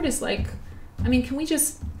Susan McCord is like, I mean, can we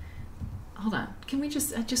just hold on, I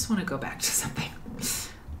just want to go back to something.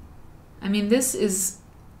 I mean, this is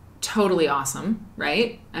totally awesome,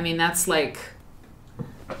 right? I mean, that's like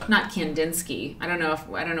not Kandinsky. I don't know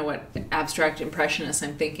what abstract impressionist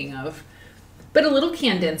I'm thinking of, but a little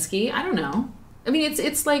Kandinsky. I don't know. I mean,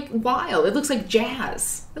 it's like wild. It looks like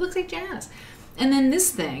jazz. It looks like jazz. And then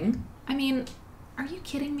this thing, I mean, are you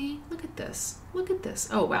kidding me? Look at this. Look at this.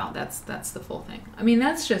 Oh, wow. That's the full thing. I mean,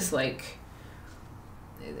 that's just like,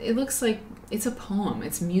 it looks like it's a poem.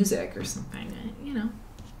 It's music or something, you know.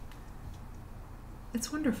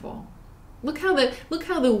 It's wonderful. Look how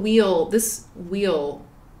the wheel, this wheel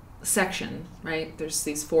section, right? There's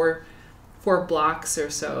these four blocks or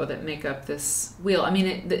so that make up this wheel. I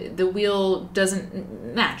mean, the wheel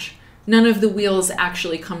doesn't match. None of the wheels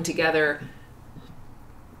actually come together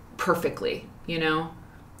perfectly, you know.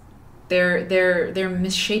 They're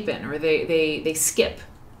misshapen, or they skip.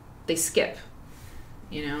 They skip.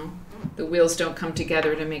 You know, the wheels don't come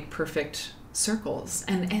together to make perfect circles,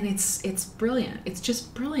 and it's brilliant. It's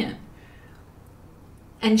just brilliant.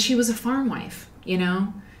 And she was a farm wife, you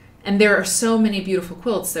know, and there are so many beautiful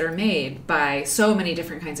quilts that are made by so many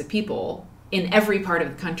different kinds of people in every part of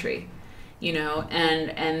the country, you know.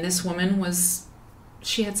 And this woman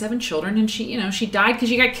she had 7 children, and she, you know, she died because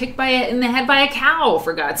she got kicked in the head by a cow,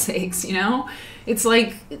 for God's sakes, you know. It's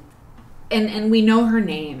like, and we know her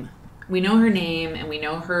name. We know her name, and we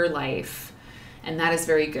know her life, and that is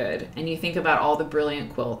very good. And you think about all the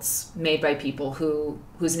brilliant quilts made by people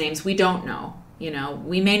whose names we don't know. You know,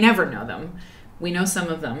 we may never know them. We know some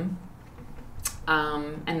of them,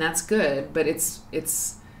 and that's good. But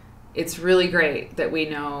it's really great that we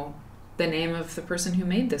know the name of the person who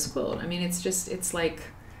made this quilt. I mean, it's like,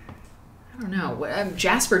 I don't know, what,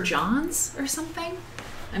 Jasper Johns or something?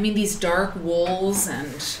 I mean, these dark wools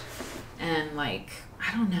and like,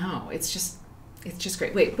 I don't know. It's just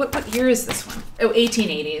great. Wait, what year is this one? Oh,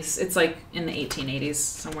 1880s. It's like in the 1880s,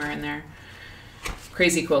 somewhere in there.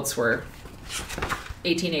 Crazy quilts were,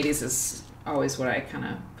 1880s is always what I kind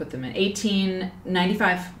of put them in.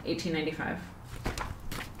 1895.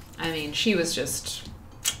 I mean, she was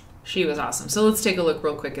awesome. So let's take a look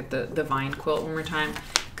real quick at the vine quilt one more time,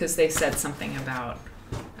 because they said something about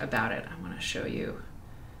it. I want to show you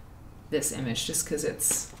this image just because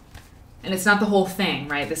it's not the whole thing,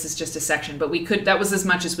 right? This is just a section, but that was as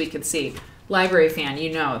much as we could see. Library fan,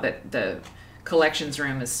 you know that the collections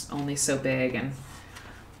room is only so big, and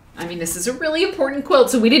I mean, this is a really important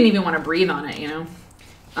quilt, so we didn't even want to breathe on it, you know?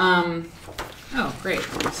 Oh, great.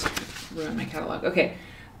 I just ruined my catalog. Okay.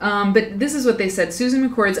 But this is what they said. Susan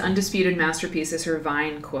McCord's undisputed masterpiece is her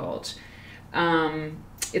vine quilt.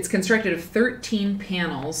 It's constructed of 13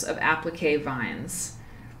 panels of applique vines.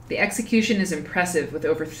 The execution is impressive with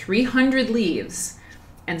over 300 leaves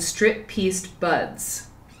and strip-pieced buds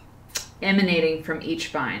emanating from each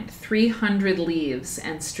vine. 300 leaves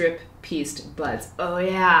and strip-pieced buds. Oh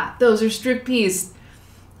yeah, those are strip-pieced.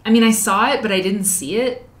 I mean, I saw it, but I didn't see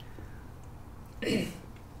it.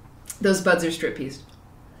 Those buds are strip-pieced.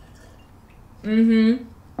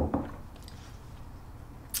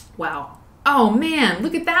 Wow. Oh man,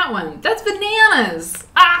 look at that one. That's bananas.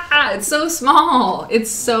 Ah, it's so small.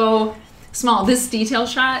 It's so small. This detail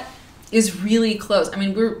shot is really close. I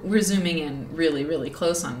mean, we're zooming in really, really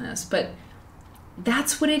close on this, but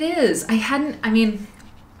that's what it is. I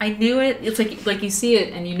knew it. It's like you see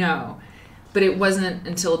it and you know, but it wasn't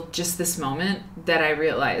until just this moment that I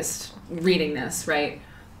realized, reading this, right,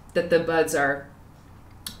 that the buds are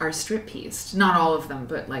strip-pieced. Not all of them,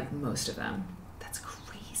 but like most of them. That's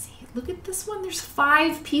crazy. Look at this one. There's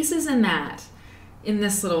 5 pieces in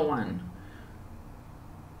this little one.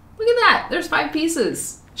 Look at that. There's 5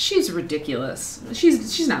 pieces. She's ridiculous.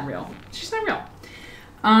 She's not real. She's not real.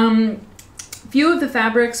 Few of the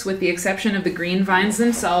fabrics, with the exception of the green vines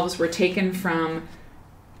themselves, were taken from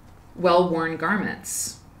well-worn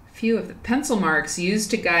garments. Few of the pencil marks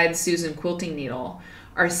used to guide Susan's quilting needle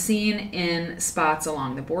are seen in spots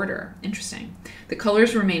along the border. Interesting. The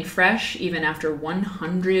colors remain fresh even after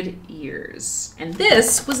 100 years. And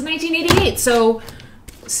this was 1988. So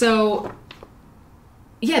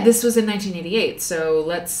yeah, this was in 1988. So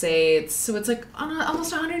let's say it's like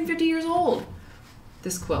almost 150 years old,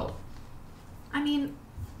 this quilt. I mean,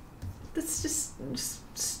 that's just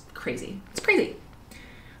crazy. It's crazy.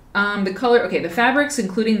 The fabrics,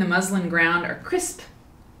 including the muslin ground, are crisp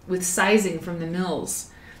with sizing from the mills,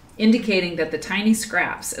 indicating that the tiny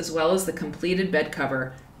scraps, as well as the completed bed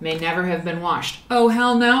cover, may never have been washed. Oh,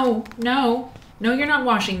 hell no. No, you're not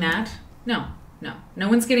washing that. No. No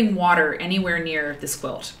one's getting water anywhere near this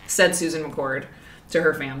quilt, said Susan McCord to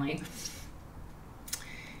her family.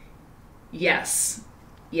 Yes.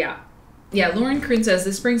 Yeah, Lauren Kroon says,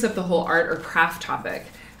 this brings up the whole art or craft topic.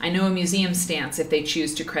 I know a museum stance if they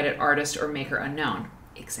choose to credit artist or maker unknown.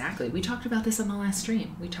 Exactly. We talked about this on the last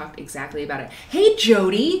stream. We talked exactly about it. Hey,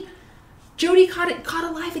 Jody. Jody caught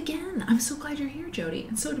alive again. I'm so glad you're here, Jody.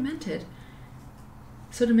 And so demented.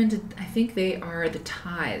 So demented. I think they are the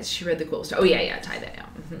ties. She read the quilt story. Oh yeah, tie that down.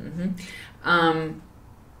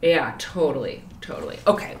 Yeah, totally.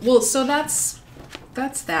 Okay. Well, so that's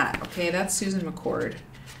that. Okay, that's Susan McCord.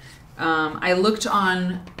 I looked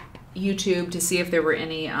on YouTube to see if there were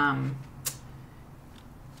any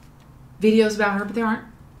videos about her, but there aren't.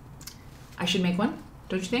 I should make one.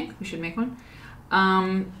 Don't you think? We should make one.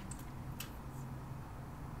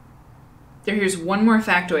 Here's one more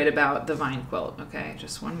factoid about the vine quilt. Okay,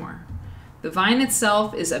 just one more. The vine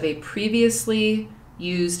itself is of a previously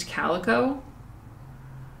used calico,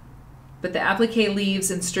 but the applique leaves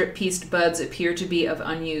and strip-pieced buds appear to be of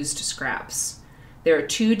unused scraps. There are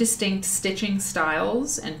 2 distinct stitching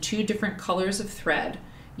styles and 2 different colors of thread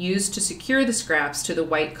used to secure the scraps to the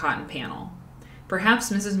white cotton panel. Perhaps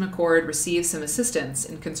Mrs. McCord received some assistance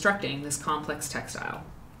in constructing this complex textile.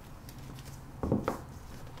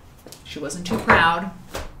 She wasn't too proud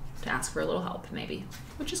to ask for a little help, maybe,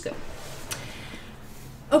 which is good.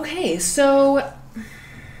 Okay, so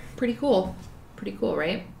pretty cool. Pretty cool,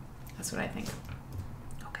 right? That's what I think.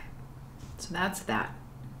 Okay, so that's that.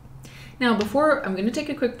 Now, I'm going to take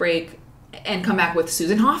a quick break and come back with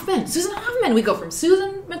Susan Hoffman. Susan Hoffman! We go from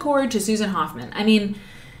Susan McCord to Susan Hoffman. I mean,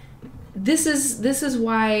 this is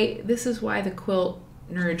why the Quilt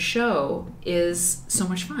Nerd Show is so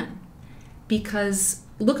much fun. Because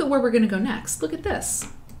look at where we're going to go next. Look at this.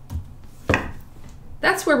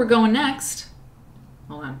 that's where we're going next.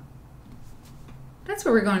 Hold on. That's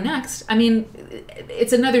where we're going next. I mean,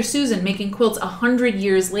 it's another Susan making quilts 100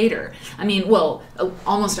 years later. I mean, well,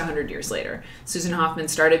 almost 100 years later. Susan Hoffman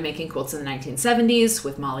started making quilts in the 1970s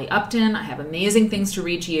with Molly Upton. I have amazing things to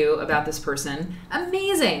read to you about this person.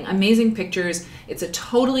 Amazing, amazing pictures. It's a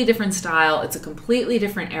totally different style. It's a completely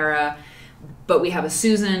different era. But we have a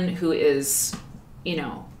Susan who is, you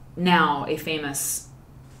know, now a famous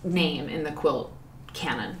name in the quilt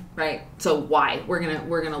canon, right? So why? We're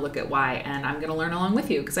gonna look at why, and I'm gonna learn along with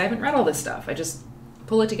you because I haven't read all this stuff. I just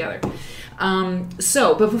pull it together.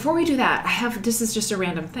 But before we do that, this is just a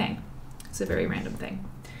random thing. It's a very random thing.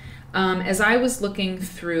 As I was looking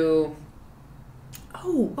through,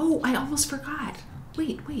 I almost forgot.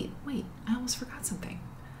 Wait. I almost forgot something.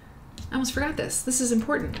 I almost forgot this. This is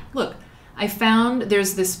important. Look, I found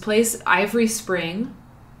there's this place, Ivory Spring.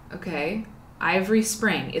 Okay, Ivory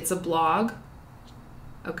Spring. It's a blog.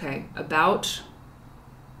 Okay, about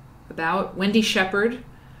Wendy Shepherd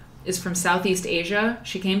is from Southeast Asia.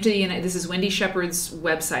 She came to the United. This is Wendy Shepherd's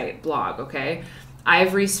website blog. Okay,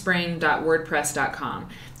 ivoryspring.wordpress.com.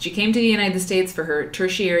 She came to the United States for her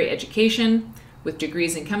tertiary education with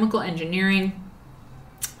degrees in chemical engineering.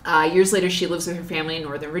 Years later, she lives with her family in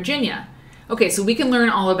Northern Virginia. Okay, so we can learn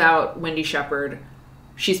all about Wendy Shepherd.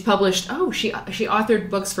 She's published. She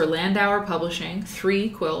authored books for Landauer Publishing, 3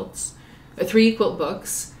 quilt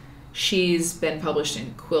books. She's been published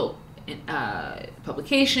in quilt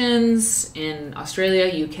publications in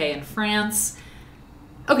Australia, UK, and France.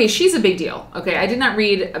 Okay, she's a big deal. Okay, I did not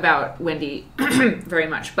read about Wendy very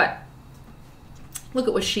much, but look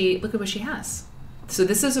at what she has. So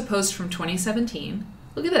this is a post from 2017.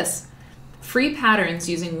 Look at this. Free patterns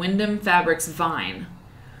using Wyndham Fabrics Vine.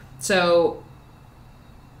 So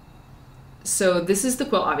this is the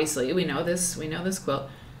quilt, obviously. We know this quilt.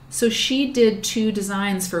 So she did 2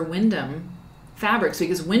 designs for Wyndham Fabrics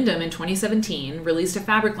because Wyndham in 2017 released a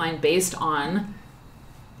fabric line based on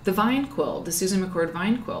the Vine quilt, the Susan McCord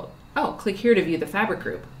Vine quilt. Oh, click here to view the fabric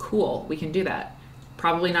group. Cool, we can do that.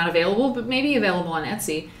 Probably not available, but maybe available on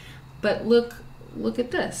Etsy. But look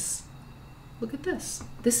at this. Look at this.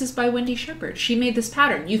 This is by Wendy Shepherd. She made this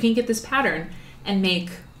pattern. You can get this pattern and make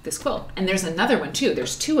this quilt. And there's another one too.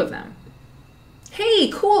 There's 2 of them.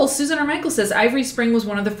 Hey, cool. Susan R. Michael says Ivory Spring was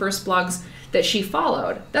one of the first blogs that she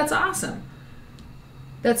followed. That's awesome.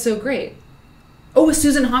 That's so great. Oh, a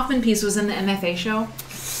Susan Hoffman piece was in the MFA show.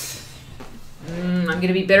 I'm going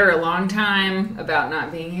to be bitter a long time about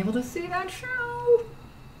not being able to see that show.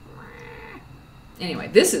 Anyway,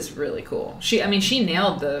 this is really cool. She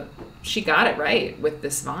got it right with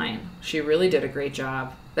this vine. She really did a great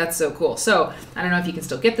job. That's so cool. So I don't know if you can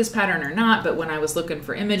still get this pattern or not, but when I was looking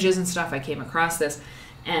for images and stuff, I came across this,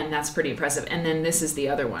 and that's pretty impressive. And then this is the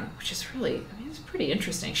other one, which is really, it's pretty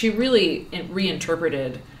interesting. She really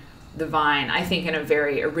reinterpreted the vine, I think, in a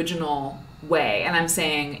very original way. And I'm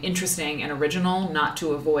saying interesting and original, not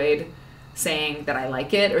to avoid saying that I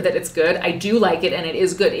like it or that it's good. I do like it, and it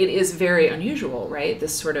is good. It is very unusual, right?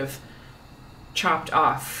 This sort of chopped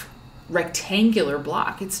off rectangular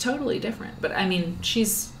block. It's totally different. But I mean, she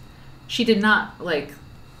did not like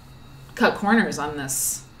cut corners on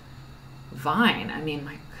this vine. I mean,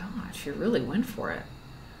 my God, she really went for it.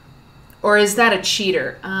 Or is that a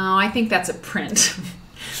cheater? Oh, I think that's a print.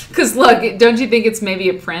 Because look, don't you think it's maybe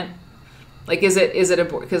a print? Like, is it a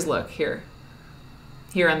board? Because look here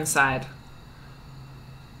on the side.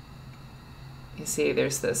 You see,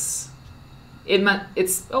 there's this.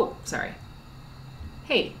 It's oh, sorry.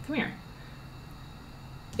 Hey, come here.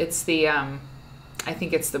 It's the I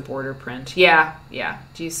think it's the border print. Yeah.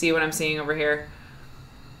 Do you see what I'm seeing over here?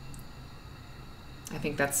 I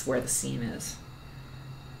think that's where the seam is.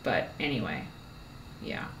 But anyway,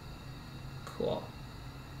 yeah, cool.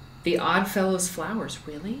 The Oddfellows flowers,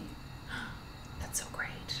 really? That's so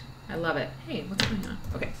great. I love it. Hey, what's going on?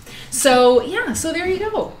 Okay, so yeah, so there you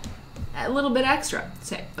go. A little bit extra.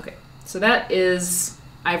 Say, okay, so that is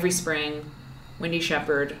Ivory Spring, Wendy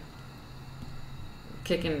Shepherd,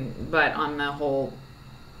 kicking butt on the whole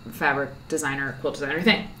fabric designer, quilt designer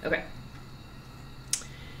thing. Okay.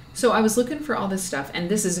 So I was looking for all this stuff, and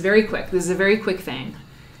this is very quick. This is a very quick thing.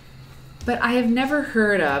 But I have never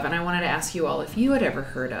heard of, and I wanted to ask you all if you had ever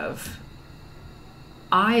heard of,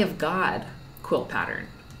 Eye of God quilt pattern.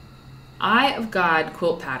 Eye of God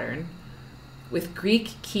quilt pattern with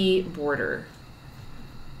Greek key border,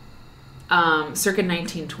 circa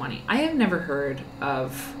 1920. I have never heard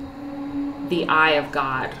of the Eye of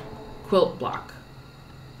God quilt block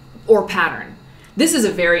or pattern. This is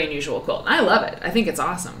a very unusual quilt. I love it. I think it's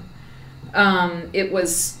awesome. It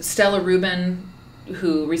was Stella Rubin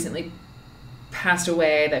who recently passed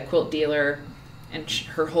away, that quilt dealer, and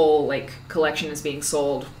her whole like collection is being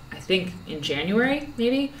sold, I think in January,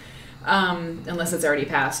 maybe, unless it's already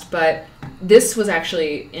passed. But this was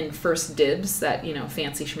actually in First Dibs, that, you know,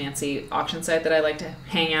 fancy schmancy auction site that I like to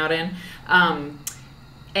hang out in.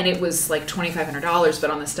 And it was like $2,500, but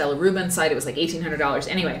on the Stella Rubin site, it was like $1,800.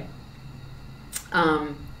 Anyway,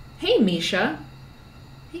 hey, Misha.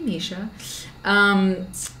 Hey, Misha.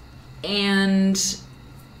 And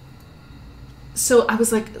so I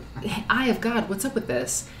was like, Eye of God, what's up with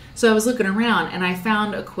this? So I was looking around, and I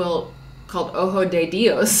found a quilt called Ojo de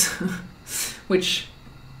Dios, which,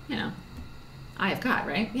 you know, Eye of God,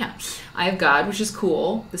 right? Yeah. Eye of God, which is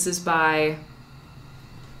cool. This is by a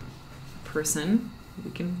person.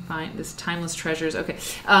 We can find this, Timeless Treasures. Okay.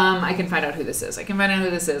 I can find out who this is.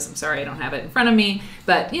 I'm sorry, I don't have it in front of me,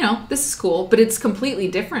 but you know, this is cool, but it's completely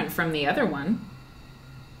different from the other one.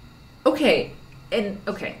 Okay. And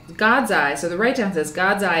okay, God's Eye. So the write-down says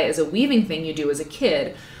God's Eye is a weaving thing you do as a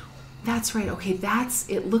kid. That's right. Okay.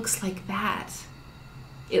 It looks like that.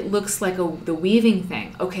 It looks like the weaving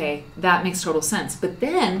thing. Okay. That makes total sense. But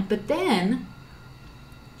then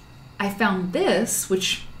I found this,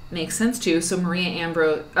 which makes sense too. So Mara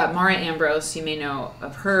Ambrose, you may know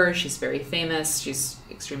of her. She's very famous. She's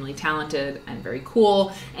extremely talented and very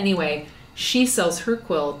cool. Anyway, she sells her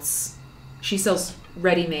quilts. She sells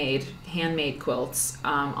ready-made, handmade quilts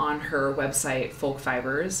on her website, Folk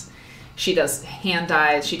Fibers. She does hand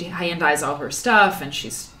dyes. She hand dyes all her stuff, and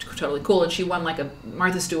she's totally cool. And she won like a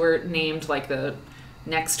Martha Stewart named like the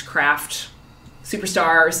next craft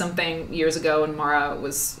superstar or something years ago, and Mara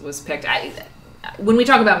was picked. When we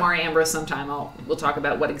talk about Mara Ambrose sometime, we'll talk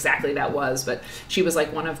about what exactly that was, but she was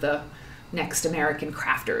like one of the next American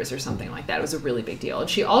crafters or something like that. It was a really big deal. And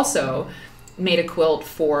she also made a quilt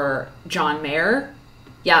for John Mayer.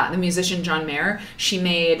 Yeah, the musician John Mayer. She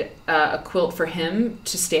made a quilt for him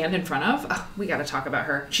to stand in front of. Oh, we got to talk about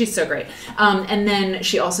her. She's so great. And then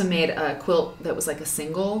she also made a quilt that was like a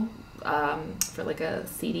single, for like a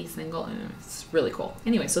CD single. It's really cool.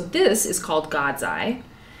 Anyway, so this is called God's Eye.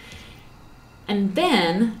 And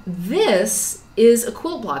then this is a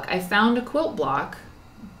quilt block. I found a quilt block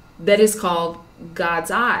that is called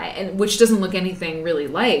God's Eye, and which doesn't look anything really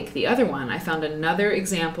like the other one. I found another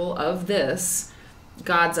example of this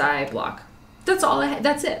God's Eye block. That's all I had.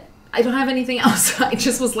 That's it. I don't have anything else. I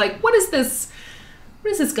just was like, what is this?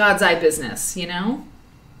 What is this God's Eye business, you know?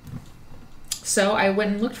 So I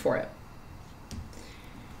went and looked for it.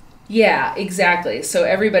 Yeah, exactly. So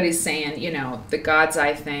everybody's saying, you know, the God's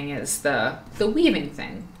Eye thing is the weaving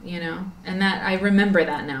thing, you know? And that, I remember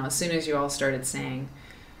that now as soon as you all started saying,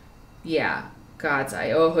 yeah, God's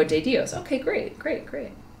Eye, Ojo de Dios. Okay, great.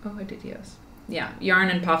 Ojo de Dios. Yeah, yarn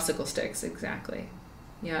and popsicle sticks, exactly.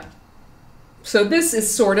 Yeah. So this is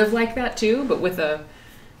sort of like that too, but with a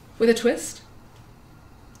twist.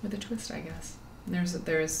 With a twist, I guess. There's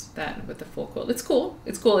that with the full quilt. It's cool.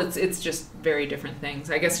 It's just very different things.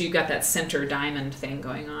 I guess you got that center diamond thing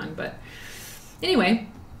going on, but anyway,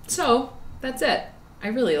 so that's it. I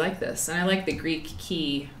really like this, and I like the Greek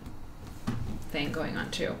key thing going on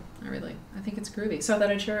too. I think it's groovy. So I thought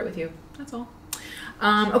I'd share it with you. That's all.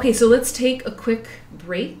 Okay, so let's take a quick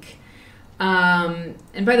break.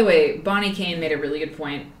 And by the way, Bonnie Kane made a really good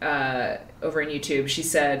point over on YouTube. She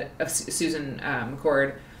said of Susan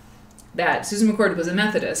McCord, that Susan McCord was a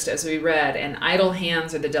Methodist, as we read, and idle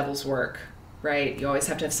hands are the devil's work, right? You always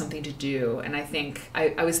have to have something to do. And I think,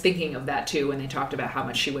 I was thinking of that too when they talked about how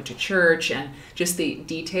much she went to church, and just the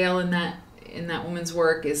detail in that woman's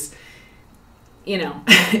work is, you know,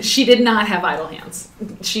 she did not have idle hands.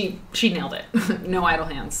 She nailed it. No idle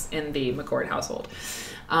hands in the McCord household.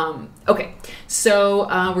 Okay, so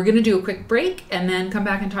we're going to do a quick break and then come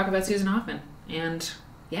back and talk about Susan Hoffman. And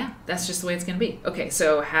yeah, that's just the way it's going to be. Okay,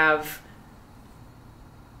 so have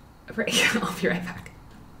a break. I'll be right back.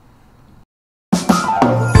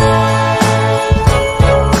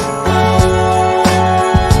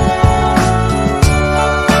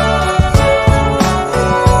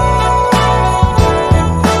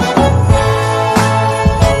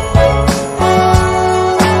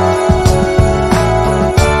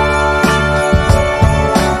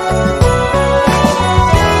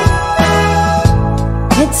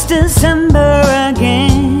 December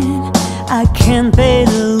again, I can't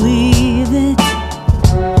believe it.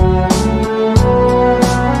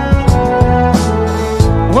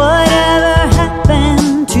 Whatever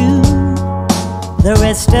happened to the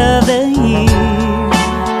rest of the year?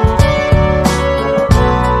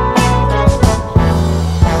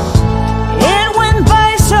 It went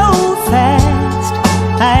by so fast,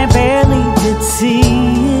 I barely did see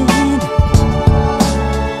it.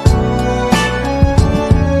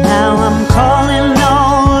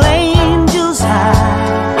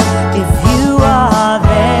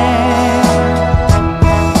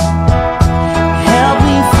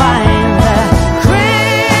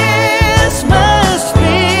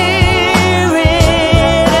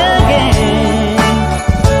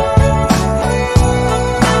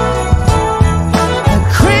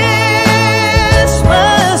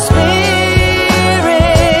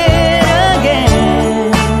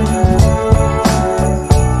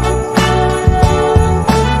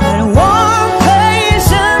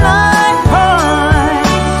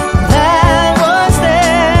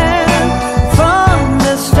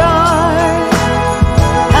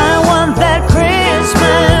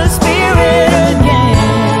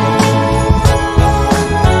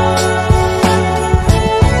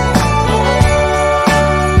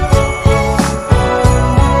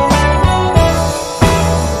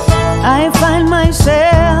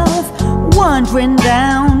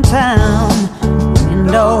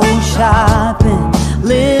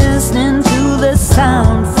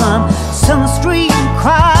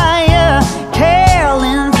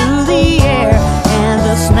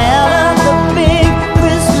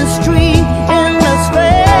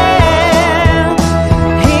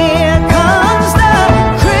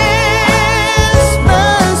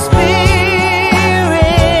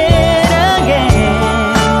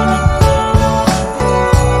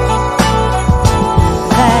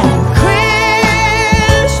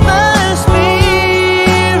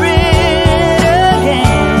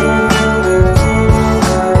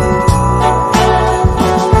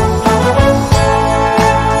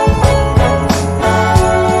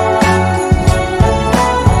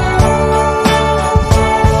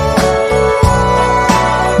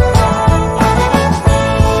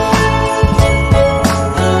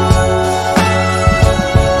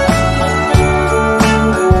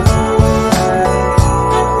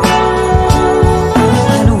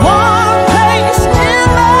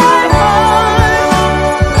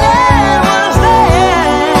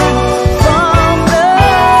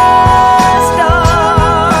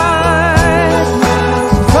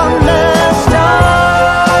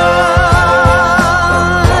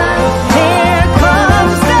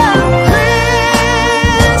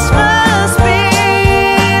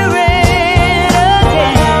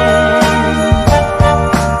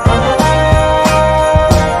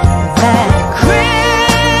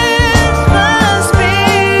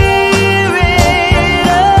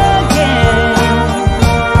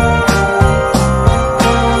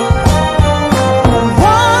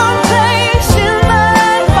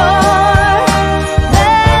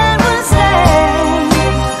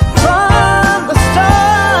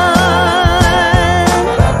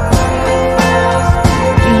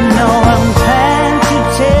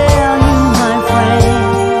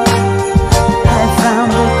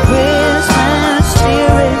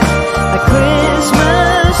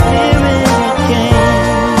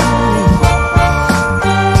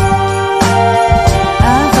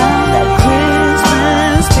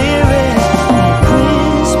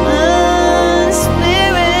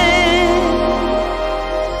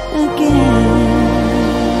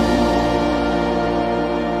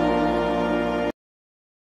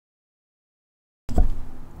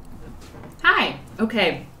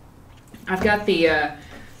 Okay, I've got the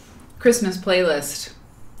Christmas playlist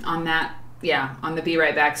on that, on the Be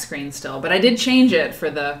Right Back screen still, but I did change it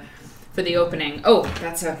for the opening. Oh,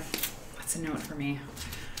 that's a note for me.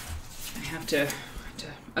 I have to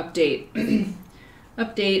update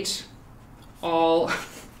update all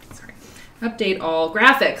update all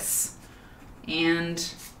graphics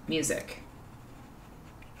and music.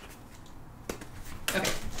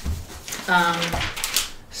 Okay.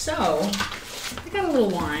 So I got a little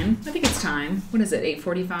wine. I think it's time. What is it?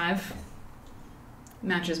 8:45.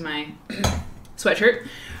 Matches my sweatshirt.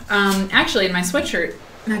 Actually, my sweatshirt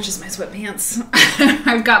matches my sweatpants.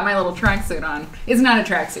 I've got my little tracksuit on. It's not a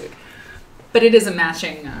tracksuit, but it is a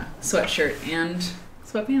matching sweatshirt and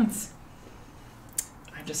sweatpants.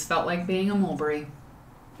 I just felt like being a Mulberry.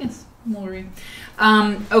 Yes, Mulberry.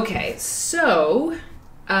 Okay, so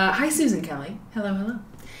hi, Susan Kelly. Hello, hello.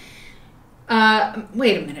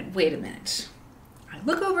 Wait a minute. I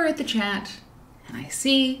look over at the chat and I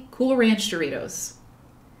see Cool Ranch Doritos.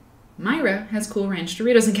 Myra has Cool Ranch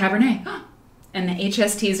Doritos and Cabernet. And the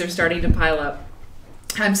HSTs are starting to pile up.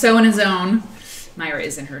 I'm so in a zone. Myra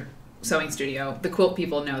is in her sewing studio. The quilt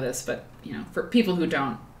people know this, but for people who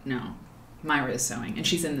don't know, Myra is sewing and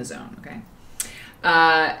she's in the zone, okay?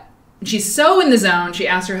 She's so in the zone, she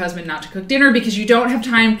asked her husband not to cook dinner because you don't have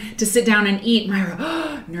time to sit down and eat.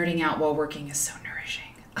 Myra, nerding out while working is so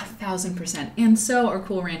nourishing. 1,000%. And so are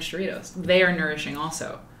Cool Ranch Doritos. They are nourishing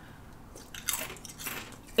also.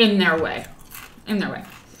 In their way.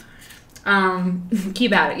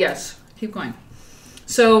 Keep at it, yes. Keep going.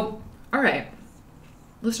 So, all right.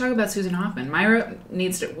 Let's talk about Susan Hoffman. Myra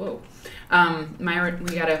needs to, Myra,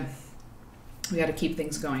 we gotta keep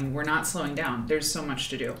things going. We're not slowing down. There's so much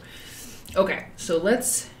to do. Okay, so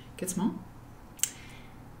let's get small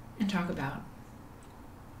and talk about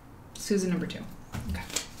Susan number 2. Okay,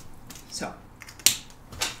 so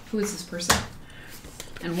who is this person,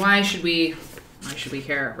 and why should we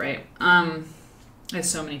care, right? I have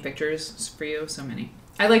so many pictures for you, so many.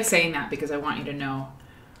 I like saying that because I want you to know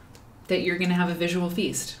that you're gonna have a visual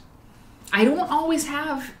feast. I don't always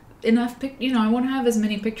have enough I won't have as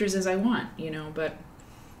many pictures as I want, but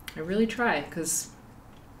I really try because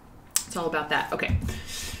it's all about that. Okay,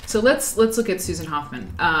 so let's look at Susan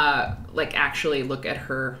Hoffman. Actually look at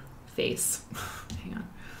her face. Hang on.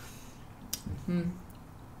 Mm-hmm.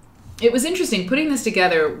 It was interesting. Putting this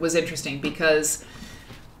together was interesting because,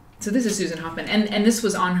 so this is Susan Hoffman, and this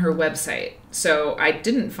was on her website. So I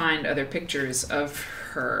didn't find other pictures of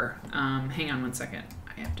her. Hang on one second.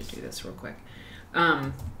 I have to do this real quick.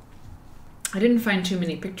 I didn't find too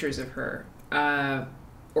many pictures of her,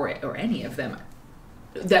 or any of them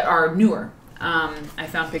that are newer. I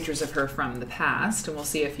found pictures of her from the past, and we'll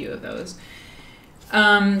see a few of those.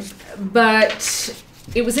 But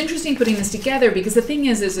it was interesting putting this together because the thing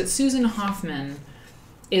is that Susan Hoffman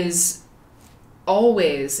is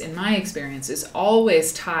always, in my experience, is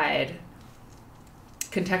always tied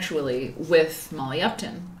contextually with Molly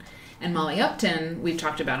Upton. And Molly Upton, we've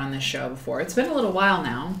talked about on this show before. It's been a little while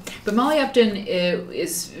now. But Molly Upton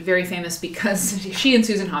is very famous because she and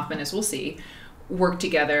Susan Hoffman, as we'll see, worked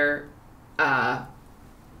together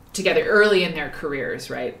early in their careers,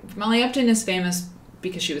 right? Molly Upton is famous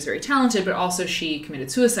because she was very talented, but also she committed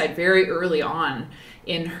suicide very early on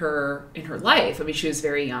in her life. I mean, she was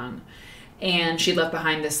very young. And she left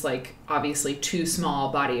behind this, obviously too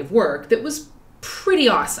small body of work that was pretty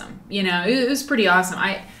awesome. It was pretty awesome.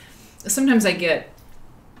 Sometimes I get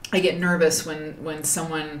nervous when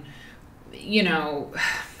someone,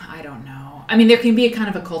 I don't know. I mean, there can be a kind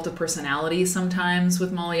of a cult of personality sometimes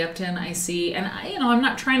with Molly Upton, I see. And, I'm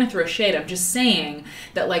not trying to throw shade. I'm just saying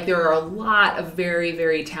that, there are a lot of very,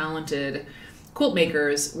 very talented quilt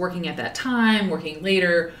makers working at that time, working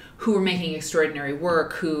later, who were making extraordinary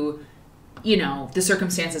work, who, the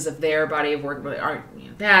circumstances of their body of work really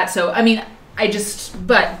aren't that. So, I mean,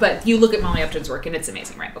 but you look at Molly Upton's work and it's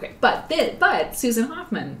amazing, right? Okay, but Susan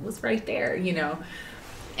Hoffman was right there,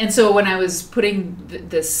 And so when I was putting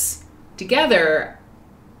this together,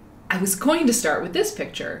 I was going to start with this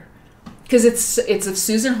picture because it's of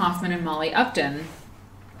Susan Hoffman and Molly Upton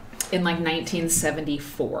in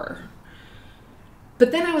 1974.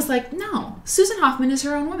 But then I was like, no, Susan Hoffman is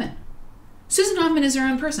her own woman. Susan Hoffman is her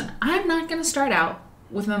own person. I'm not going to start out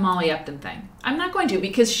with my Molly Upton thing. I'm not going to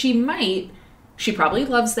because she probably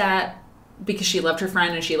loves that because she loved her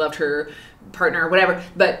friend and she loved her partner or whatever.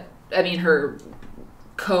 But, I mean, her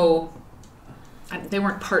they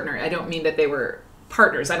weren't partner. I don't mean that they were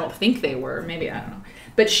partners. I don't think they were. Maybe, I don't know.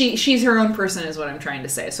 But she's her own person is what I'm trying to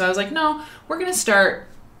say. So I was like, no, we're going to start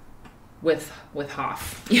with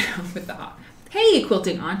Hoff, with the Hoff. Hey,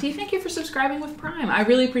 Quilting Auntie, thank you for subscribing with Prime. I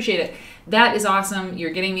really appreciate it. That is awesome.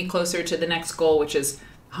 You're getting me closer to the next goal, which is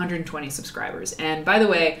 120 subscribers. And by the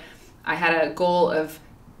way, I had a goal of,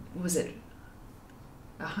 what was it,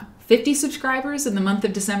 50 subscribers in the month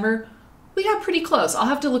of December. We got pretty close. I'll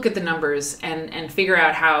have to look at the numbers and figure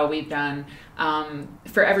out how we've done.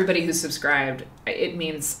 For everybody who's subscribed, it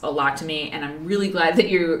means a lot to me, and I'm really glad that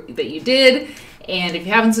you did. And if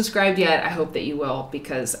you haven't subscribed yet, I hope that you will,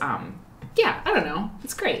 because yeah, I don't know,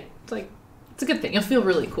 it's great. It's like, it's a good thing. You'll feel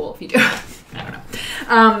really cool if you do. I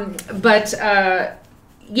don't know,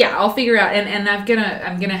 yeah, I'll figure out, and I'm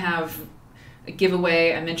gonna have a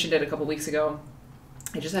giveaway. I mentioned it a couple weeks ago.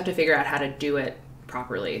 I just have to figure out how to do it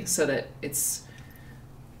properly so that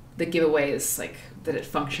the giveaway is like that it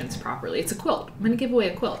functions properly. It's a quilt. I'm gonna give away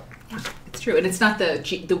a quilt. Yeah, it's true, and it's not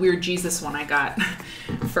the weird Jesus one I got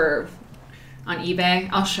on eBay.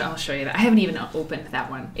 I'll show you that. I haven't even opened that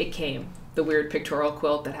one. It came, the weird pictorial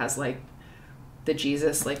quilt that has like the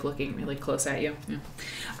Jesus like looking really close at you. Yeah.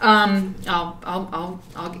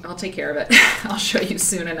 I'll take care of it. I'll show you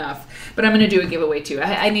soon enough. But I'm going to do a giveaway too.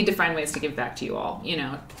 I need to find ways to give back to you all, you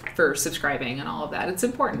know, for subscribing and all of that. It's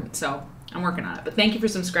important. So I'm working on it. But thank you for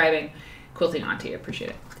subscribing, Quilting Auntie. I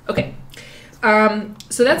appreciate it. Okay.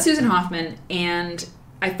 So that's Susan Hoffman, and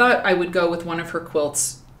I thought I would go with one of her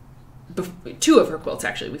quilts, two of her quilts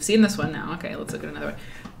actually. We've seen this one now. Okay, let's look at another one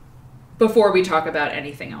before we talk about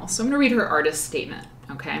anything else. So I'm going to read her artist statement,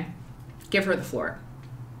 okay? Give her the floor.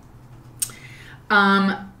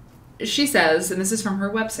 She says, and this is from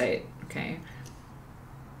her website, okay?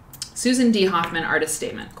 Susan D. Hoffman artist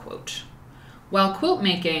statement, quote, "While quilt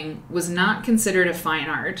making was not considered a fine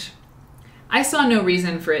art, I saw no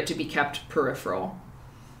reason for it to be kept peripheral.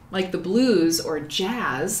 Like the blues or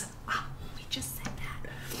jazz, we just said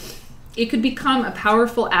that, it could become a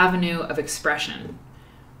powerful avenue of expression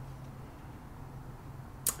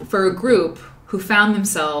for a group who found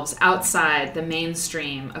themselves outside the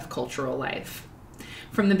mainstream of cultural life.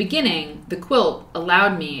 From the beginning, the quilt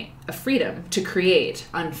allowed me a freedom to create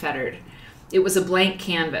unfettered. It was a blank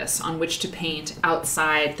canvas on which to paint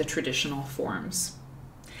outside the traditional forms.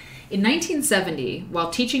 In 1970, while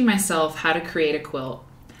teaching myself how to create a quilt,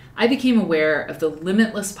 I became aware of the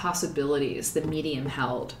limitless possibilities the medium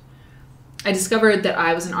held. I discovered that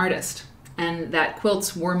I was an artist and that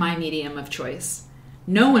quilts were my medium of choice.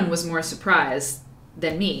 No one was more surprised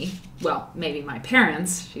than me, well, maybe my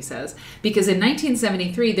parents, she says, because in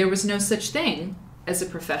 1973 there was no such thing as a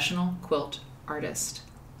professional quilt artist."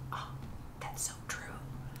 Oh, that's so true.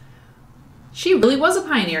 She really was a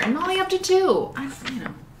pioneer, and Molly Upton too.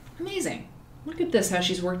 Amazing. Look at this, how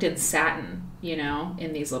she's worked in satin, you know,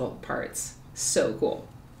 in these little parts. So cool.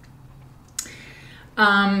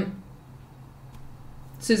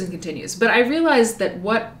 Susan continues, "But I realized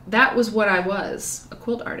that was what I was, a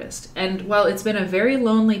quilt artist. And while it's been a very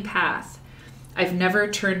lonely path, I've never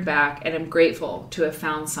turned back and am grateful to have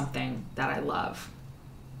found something that I love.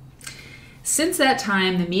 Since that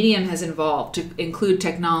time, the medium has evolved to include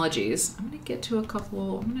technologies." I'm going to get to a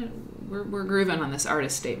couple, we're grooving on this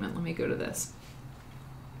artist statement. Let me go to this.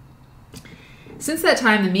 "Since that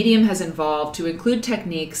time, the medium has evolved to include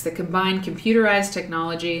techniques that combine computerized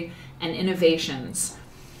technology and innovations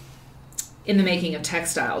in the making of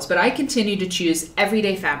textiles, but I continue to choose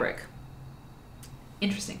everyday fabric.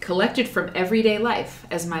 Interesting. Collected from everyday life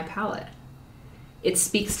as my palette. It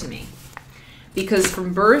speaks to me. Because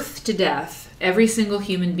from birth to death, every single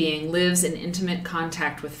human being lives in intimate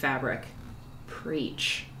contact with fabric."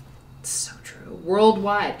 Preach. It's so true.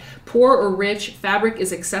 "Worldwide, poor or rich, fabric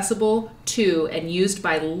is accessible to and used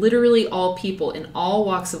by literally all people in all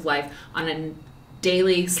walks of life on a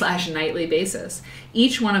daily/nightly basis.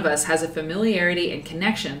 Each one of us has a familiarity and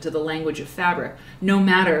connection to the language of fabric, no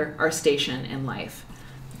matter our station in life."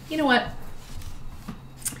 You know what?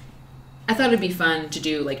 I thought it'd be fun to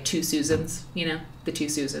do like two Susans, you know, the two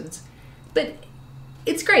Susans. But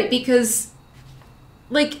it's great because,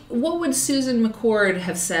 like, what would Susan McCord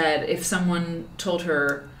have said if someone told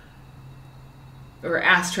her or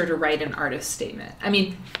asked her to write an artist statement? I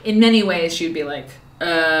mean, in many ways, she'd be like,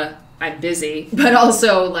 I'm busy, but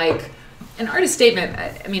also like an artist statement.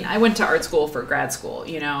 I mean, I went to art school for grad school,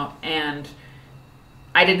 you know, and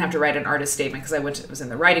I didn't have to write an artist statement because I was in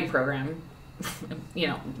the writing program, you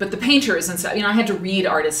know, but the painters and stuff, you know, I had to read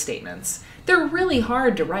artist statements. They're really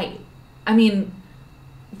hard to write. I mean,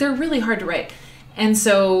 they're really hard to write. And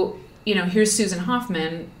so, you know, here's Susan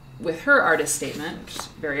Hoffman with her artist statement,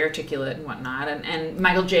 very articulate and whatnot. And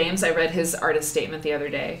Michael James, I read his artist statement the other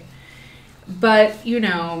day. But, you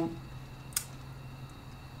know,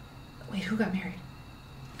 wait, who got married?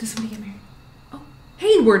 Did somebody get married? Oh,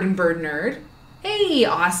 hey, Word and Bird Nerd. Hey,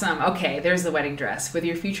 awesome. Okay, there's the wedding dress with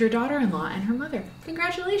your future daughter-in-law and her mother.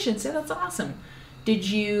 Congratulations. Yeah, that's awesome. Did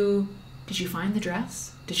you find the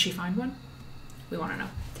dress? Did she find one? We want to know.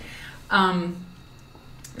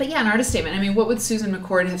 But yeah, an artist statement. I mean, what would Susan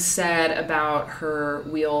McCord have said about her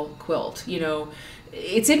wheel quilt? You know,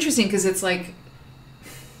 it's interesting because it's like,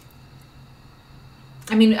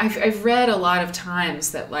 I mean, I've read a lot of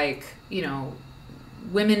times that, like, you know,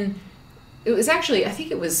 women, it was actually, I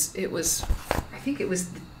think it was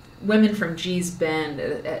women from Gee's Bend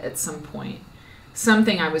at some point.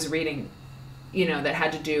 Something I was reading, you know, that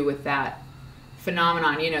had to do with that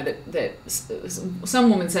phenomenon, you know, that some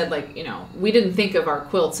woman said, like, you know, we didn't think of our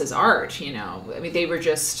quilts as art, you know. I mean, they were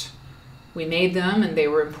just, we made them and they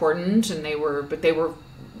were important and they were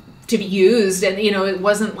to be used, and, you know, it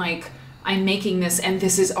wasn't like I'm making this and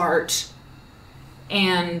this is art.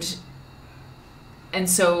 And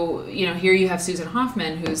so, you know, here you have Susan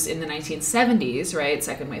Hoffman, who's in the 1970s, right?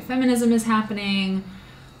 Second wave feminism is happening.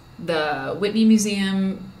 The Whitney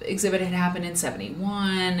Museum exhibit had happened in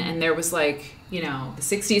 71, and there was, like, you know, the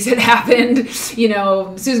 60s had happened, you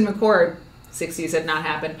know, Susan McCord, 60s had not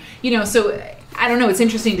happened, you know, so I don't know, it's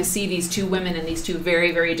interesting to see these two women in these two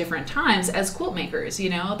very, very different times as quilt makers, you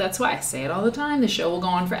know. That's why I say it all the time, the show will go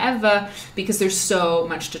on forever, because there's so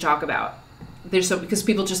much to talk about. Because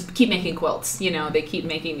people just keep making quilts, you know, they keep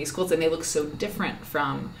making these quilts and they look so different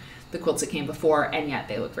from the quilts that came before, and yet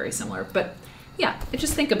they look very similar. But yeah, I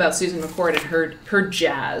just think about Susan McCord and her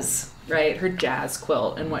jazz, right? Her jazz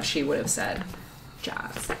quilt and what she would have said.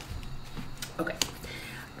 Jazz. Okay.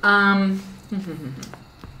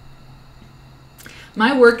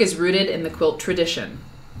 My work is rooted in the quilt tradition.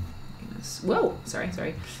 Whoa, sorry.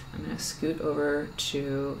 I'm going to scoot over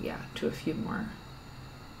to a few more.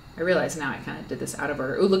 I realize now I kind of did this out of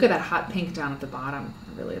order. Ooh, look at that hot pink down at the bottom.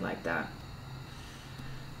 I really like that.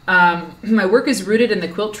 My work is rooted in the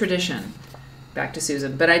quilt tradition. Back to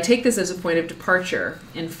Susan. But I take this as a point of departure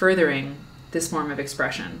in furthering this form of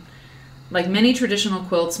expression. Like many traditional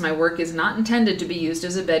quilts, my work is not intended to be used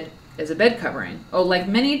as a bed covering. Oh, like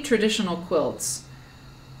many traditional quilts.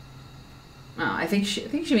 Oh, I think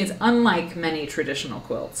she means unlike many traditional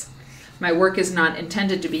quilts. My work is not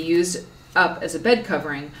intended to be used up as a bed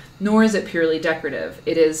covering, nor is it purely decorative.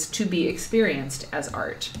 It is to be experienced as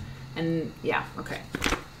art. And yeah, okay.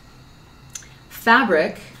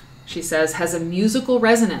 Fabric, she says, has a musical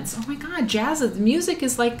resonance. Oh my God, jazz, music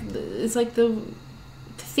is like the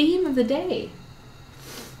theme of the day.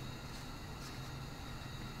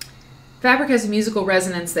 Fabric has a musical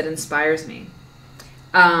resonance that inspires me.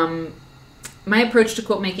 My approach to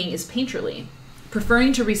quilt making is painterly.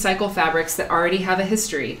 Preferring to recycle fabrics that already have a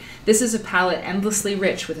history, this is a palette endlessly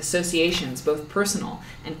rich with associations, both personal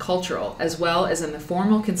and cultural, as well as in the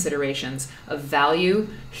formal considerations of value,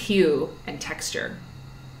 hue, and texture.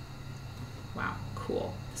 Wow,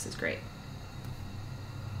 cool. This is great.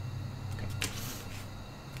 Okay.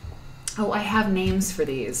 Oh, I have names for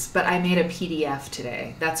these, but I made a PDF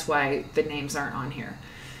today. That's why the names aren't on here.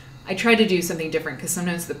 I tried to do something different because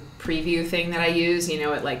sometimes the preview thing that I use, you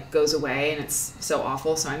know, it like goes away and it's so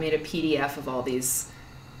awful. So I made a PDF of all these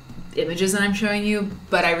images that I'm showing you,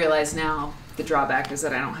 but I realize now the drawback is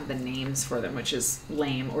that I don't have the names for them, which is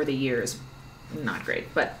lame, or the years, not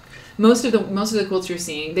great. But most of the quilts you're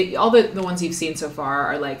seeing, all the ones you've seen so far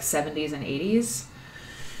are like 70s and 80s.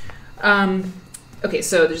 Okay,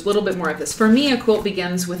 so there's a little bit more of this. For me, a quilt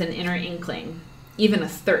begins with an inner inkling, even a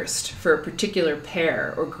thirst for a particular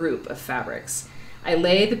pair or group of fabrics. I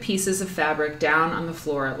lay the pieces of fabric down on the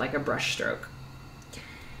floor like a brush stroke.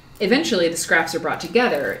 Eventually, the scraps are brought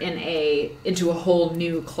together into a whole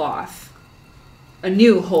new cloth. A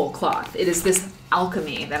new whole cloth. It is this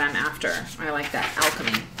alchemy that I'm after. I like that,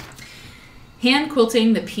 alchemy. Hand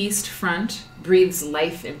quilting the pieced front breathes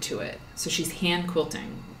life into it. So she's hand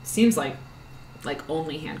quilting. Seems like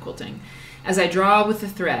only hand quilting. As I draw with the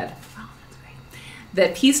thread,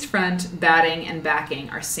 the pieced front, batting, and backing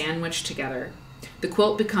are sandwiched together. The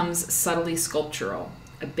quilt becomes subtly sculptural,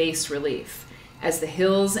 a bas relief, as the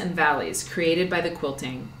hills and valleys created by the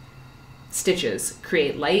quilting stitches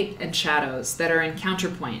create light and shadows that are in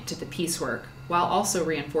counterpoint to the piecework while also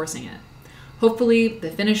reinforcing it. Hopefully,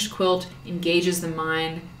 the finished quilt engages the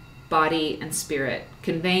mind, body, and spirit,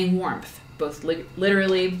 conveying warmth, both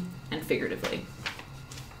literally and figuratively.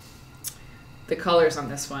 The colors on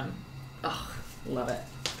this one, ugh. Love it.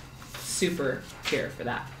 Super here for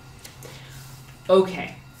that.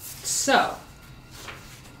 Okay, so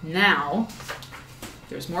now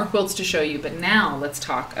there's more quilts to show you, but now let's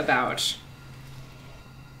talk about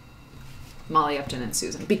Molly Upton and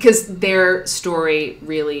Susan, because their story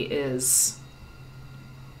really is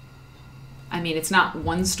I mean, it's not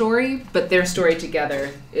one story, but their story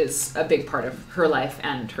together is a big part of her life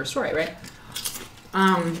and her story, right?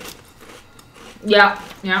 Yeah.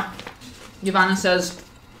 Ivana says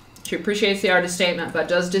she appreciates the artist statement, but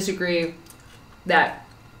does disagree that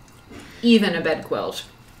even a bed quilt,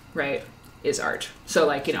 right, is art. So,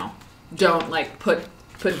 like, you know, don't, like, put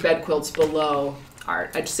bed quilts below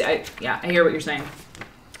art. I hear what you're saying.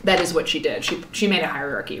 That is what she did. She made a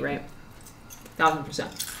hierarchy, right?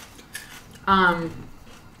 1000%.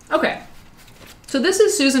 Okay. So this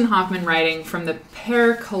is Susan Hoffman writing from the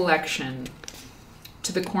Pear Collection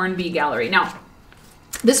to the Cornby Gallery. Now,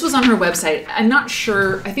 this was on her website. I'm not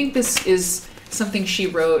sure. I think this is something she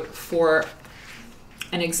wrote for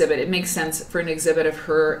an exhibit. It makes sense for an exhibit of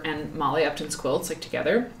her and Molly Upton's quilts, like,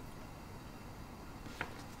 together,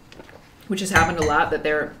 which has happened a lot, that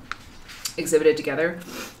they're exhibited together.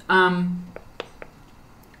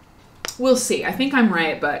 We'll see. I think I'm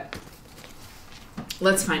right, but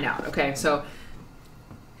let's find out. Okay, so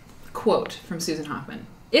quote from Susan Hoffman.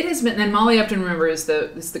 It has been, and Molly Upton, remember, is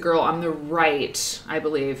the girl on the right, I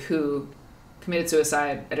believe, who committed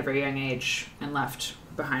suicide at a very young age and left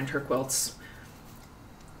behind her quilts.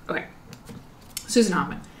 Okay, Susan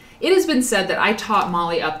Hoffman. It has been said that I taught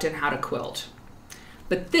Molly Upton how to quilt,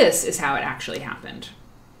 but this is how it actually happened.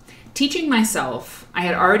 Teaching myself, I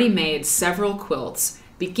had already made several quilts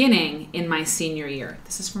beginning in my senior year.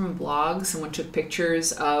 This is from a blog. Someone took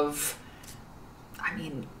pictures of, I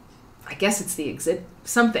mean, I guess it's the exhibit,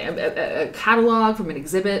 something, a catalog from an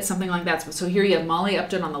exhibit, something like that. So here you have Molly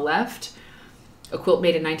Upton on the left, a quilt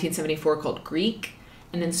made in 1974 called Greek,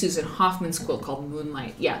 and then Susan Hoffman's quilt called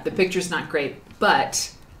Moonlight. Yeah, the picture's not great,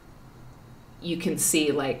 but you can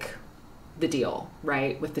see, like, the deal,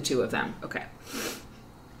 right, with the two of them. Okay.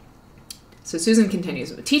 So Susan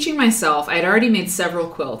continues, teaching myself, I had already made several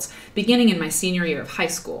quilts, beginning in my senior year of high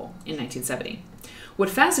school in 1970. What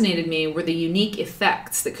fascinated me were the unique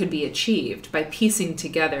effects that could be achieved by piecing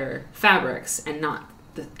together fabrics and not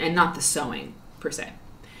the sewing, per se.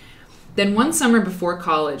 Then one summer before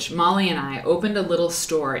college, Molly and I opened a little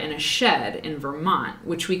store in a shed in Vermont,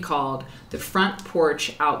 which we called the Front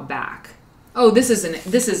Porch Out Back. Oh, this is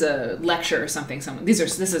a lecture or something. This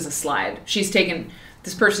is a slide.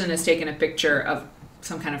 This person has taken a picture of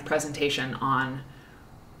some kind of presentation on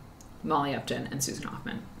Molly Upton and Susan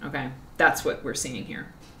Hoffman. Okay, that's what we're seeing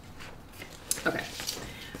here. Okay.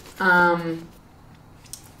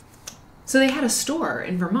 So they had a store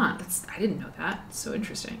in Vermont. I didn't know that. It's so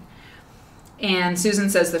interesting. And Susan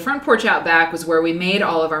says, the Front Porch Out Back was where we made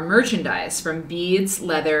all of our merchandise from beads,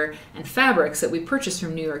 leather, and fabrics that we purchased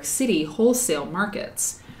from New York City wholesale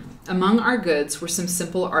markets. Among our goods were some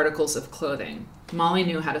simple articles of clothing. Molly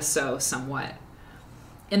knew how to sew somewhat.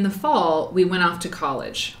 In the fall, we went off to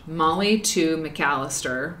college. Molly to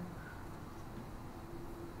McAllister.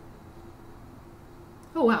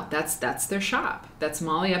 Oh, wow, that's their shop. That's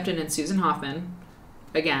Molly Upton and Susan Hoffman.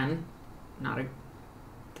 Again, not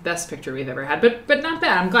the best picture we've ever had, but not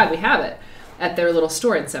bad. I'm glad we have it at their little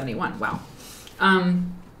store in 71. Wow.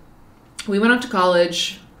 We went off to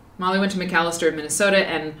college. Molly went to McAllister in Minnesota,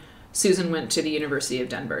 and Susan went to the University of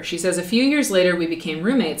Denver. She says, a few years later, we became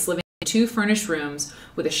roommates, living in 2 furnished rooms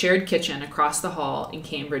with a shared kitchen across the hall in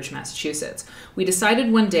Cambridge, Massachusetts. We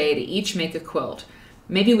decided one day to each make a quilt.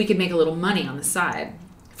 Maybe we could make a little money on the side.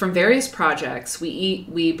 From various projects,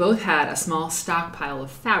 we both had a small stockpile of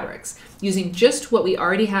fabrics. Using just what we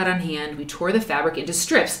already had on hand, we tore the fabric into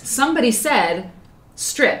strips. Somebody said,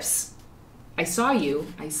 strips. I saw you.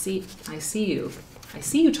 I see you. I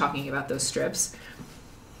see you talking about those strips.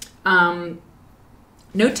 No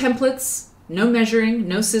templates, no measuring,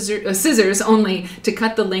 no scissors only to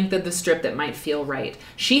cut the length of the strip that might feel right.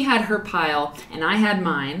 She had her pile and I had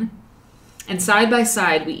mine, and side by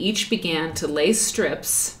side we each began to lay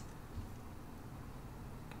strips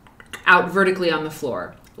out vertically on the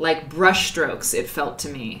floor, like brush strokes, it felt to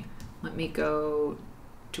me. Let me go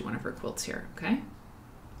to one of her quilts here, okay?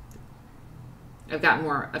 I've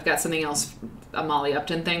got something else, a Molly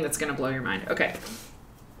Upton thing that's gonna blow your mind. Okay.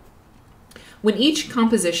 When each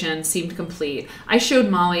composition seemed complete, I showed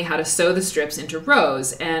Molly how to sew the strips into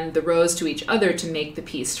rows and the rows to each other to make the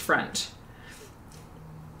pieced front.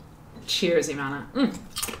 Cheers, Ivana.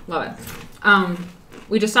 Love it.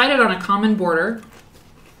 We decided on a common border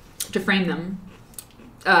to frame them,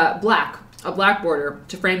 a black border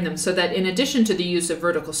to frame them, so that in addition to the use of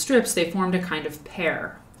vertical strips, they formed a kind of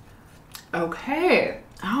pair. Okay.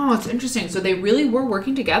 Oh, it's interesting. So they really were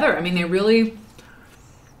working together. I mean, they really...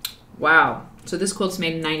 Wow. So this quilt's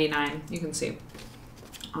made in 99. You can see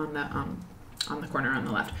on the corner on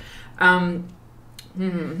the left.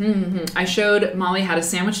 I showed Molly how to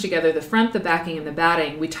sandwich together the front, the backing, and the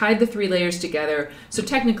batting. We tied the 3 layers together, so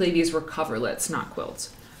technically these were coverlets, not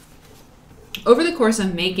quilts. Over the course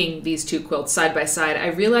of making these 2 quilts side by side, I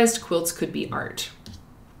realized quilts could be art.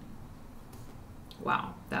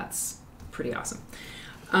 Wow, that's pretty awesome.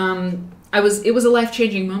 It was a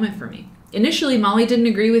life-changing moment for me. Initially, Molly didn't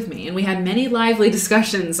agree with me, and we had many lively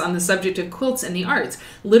discussions on the subject of quilts and the arts,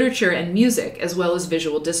 literature and music, as well as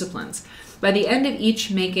visual disciplines. By the end of each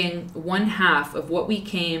making one half of what we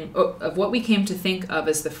came to think of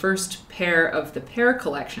as the first pair of the Pair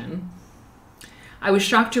collection, I was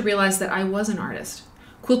shocked to realize that I was an artist.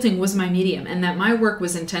 Quilting was my medium, and that my work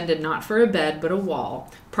was intended not for a bed but a wall,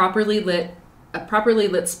 properly lit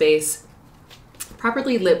with a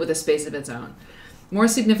space of its own. More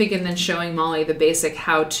significant than showing Molly the basic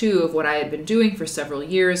how-to of what I had been doing for several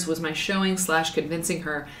years was my showing/convincing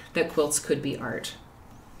her that quilts could be art.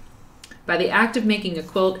 By the act of making a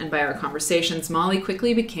quilt and by our conversations, Molly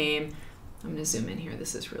quickly became, I'm going to zoom in here,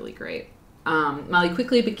 this is really great. Molly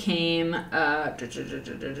quickly became as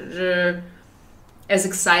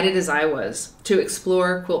excited as I was to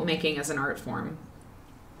explore quilt making as an art form.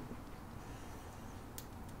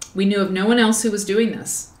 We knew of no one else who was doing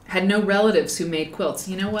this. Had no relatives who made quilts.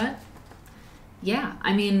 You know what? Yeah,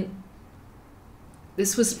 I mean,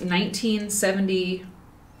 this was 1970,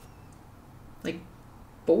 like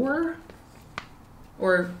 4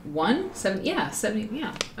 or 1? 70, yeah, 70,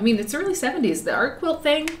 yeah. I mean, it's early 70s. The art quilt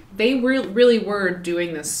thing, they really were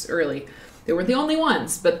doing this early. They weren't the only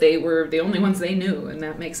ones, but they were the only ones they knew, and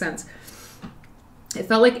that makes sense. It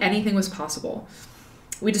felt like anything was possible.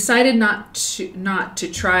 We decided not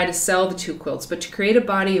to try to sell the 2 quilts, but to create a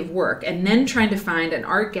body of work, and then trying to find an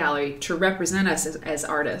art gallery to represent us as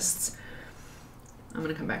artists. I'm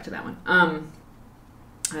going to come back to that one.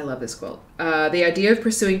 I love this quilt. The idea of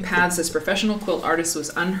pursuing paths as professional quilt artists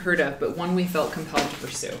was unheard of, but one we felt compelled to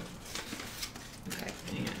pursue. Okay,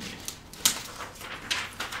 hang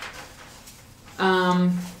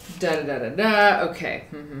on. Okay.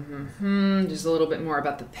 Just a little bit more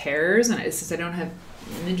about the pairs, and since I don't have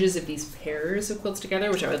images of these pairs of quilts together,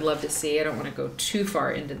 which I would love to see, I don't want to go too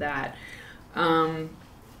far into that. Molly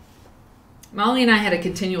and I had a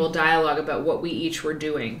continual dialogue about what we each were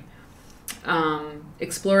doing,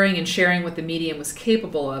 exploring and sharing what the medium was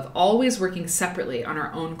capable of, always working separately on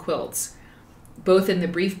our own quilts, both in the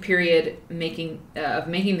brief period of making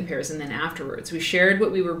the pairs and then afterwards. We shared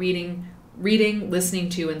what we were reading, listening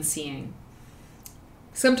to, and seeing.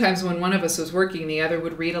 Sometimes when one of us was working, the other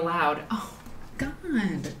would read aloud. Oh,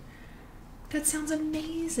 God, that sounds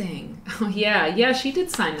amazing. Oh, yeah, she did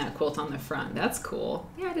sign that quilt on the front. That's cool.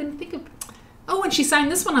 Yeah, I didn't think of... Oh, and she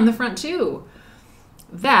signed this one on the front, too.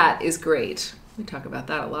 That is great. We talk about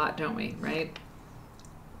that a lot, don't we, right?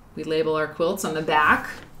 We label our quilts on the back.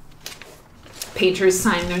 Painters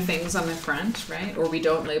sign their things on the front, right? Or we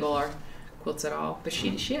don't label our quilts at all. But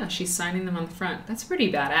she's signing them on the front. That's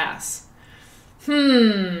pretty badass.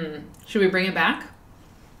 Should we bring it back?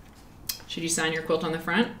 Should you sign your quilt on the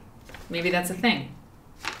front? Maybe that's a thing.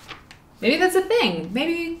 Maybe that's a thing.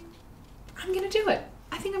 Maybe I'm going to do it.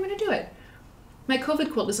 I think I'm going to do it. My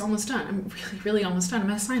COVID quilt is almost done. I'm really almost done. I'm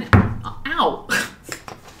going to sign it. Ow.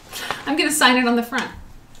 I'm going to sign it on the front.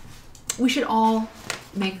 We should all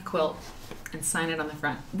make a quilt and sign it on the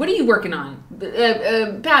front. What are you working on?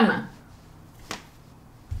 Padma.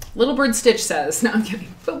 Little Bird Stitch says. No, I'm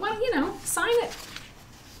kidding. But why, sign it.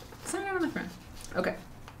 Sign it on the front. Okay.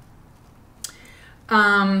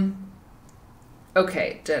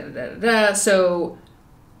 Okay. So,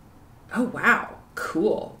 oh, wow.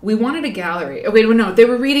 Cool. We wanted a gallery. Oh, wait, no, they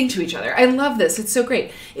were reading to each other. I love this. It's so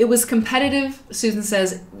great. It was competitive, Susan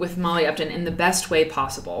says, with Molly Upton in the best way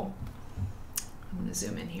possible. I'm going to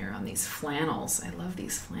zoom in here on these flannels. I love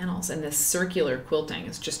these flannels. And this circular quilting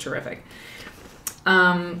is just terrific.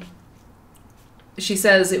 She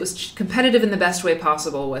says it was competitive in the best way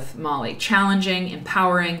possible with Molly. Challenging,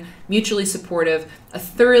 empowering, mutually supportive, a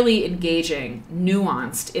thoroughly engaging,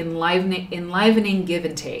 nuanced, enlivening give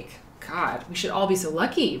and take. God, we should all be so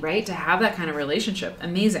lucky, right, to have that kind of relationship.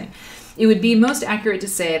 Amazing. It would be most accurate to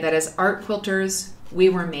say that as art quilters, we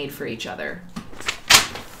were made for each other.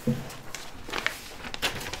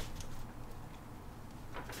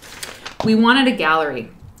 We wanted a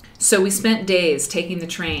gallery, so we spent days taking the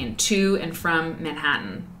train to and from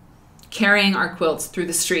Manhattan, carrying our quilts through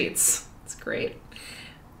the streets. It's great.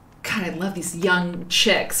 God, I love these young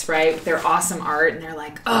chicks, right? Their awesome art, and they're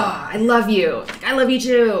like, oh, I love you. I love you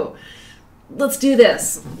too. Let's do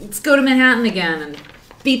this. Let's go to Manhattan again and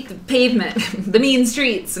beat the pavement, the mean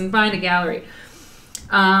streets, and find a gallery.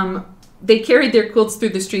 They carried their quilts through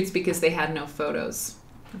the streets because they had no photos.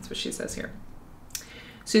 That's what she says here.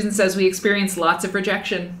 Susan says, we experienced lots of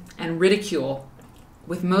rejection and ridicule,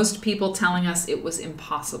 with most people telling us it was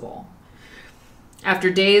impossible.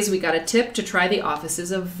 After days, we got a tip to try the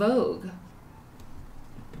offices of Vogue.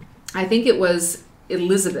 I think it was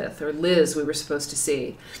Elizabeth or Liz we were supposed to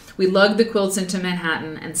see. We lugged the quilts into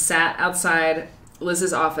Manhattan and sat outside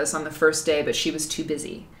Liz's office on the first day, but she was too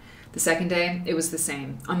busy. The second day, it was the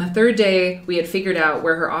same. On the third day, we had figured out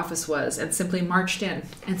where her office was and simply marched in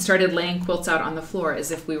and started laying quilts out on the floor as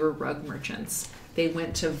if we were rug merchants. They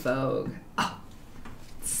went to Vogue. Oh,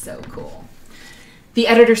 so cool. The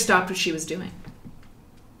editor stopped what she was doing.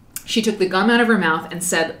 She took the gum out of her mouth and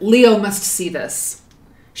said, Leo must see this.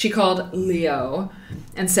 She called Leo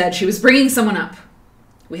and said she was bringing someone up.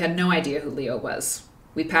 We had no idea who Leo was.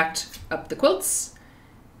 We packed up the quilts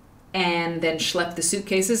and then schlepped the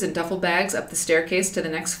suitcases and duffel bags up the staircase to the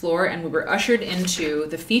next floor, and we were ushered into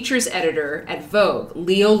the features editor at Vogue,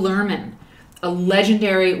 Leo Lerman, a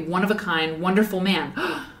legendary, one-of-a-kind, wonderful man.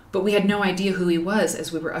 But we had no idea who he was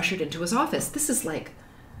as we were ushered into his office. This is like,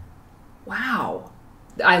 wow.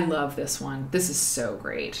 I love this one. This is so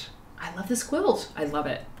great. I love this quilt. I love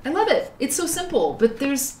it. I love it. It's so simple, but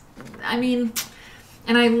there's, I mean,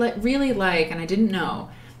 and I really like, and I didn't know,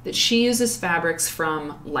 that she uses fabrics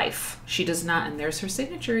from Life. She does not, and there's her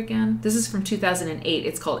signature again. This is from 2008.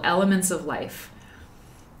 It's called Elements of Life.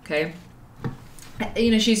 Okay. You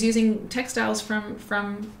know, she's using textiles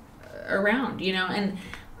from around, you know, and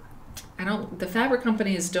the fabric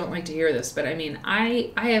companies don't like to hear this, but I mean,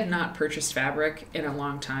 I have not purchased fabric in a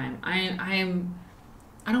long time.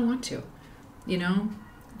 I don't want to, you know,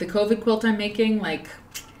 the COVID quilt I'm making, like,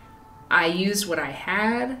 I used what I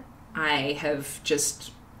had. I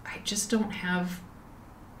just don't have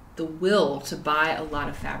the will to buy a lot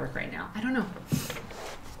of fabric right now. I don't know.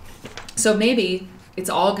 So maybe it's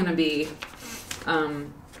all going to be,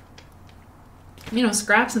 you know,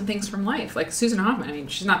 scraps and things from Life. Like Susan Hoffman, I mean,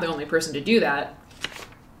 she's not the only person to do that,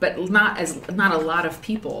 but not a lot of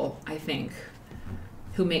people, I think,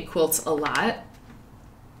 who make quilts a lot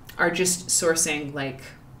are just sourcing like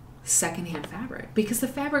secondhand fabric, because the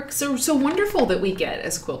fabric's so wonderful that we get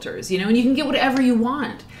as quilters, you know, and you can get whatever you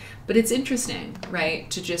want. But it's interesting,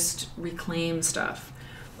 right, to just reclaim stuff.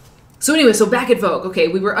 So anyway, so back at Vogue, okay,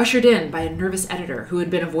 we were ushered in by a nervous editor who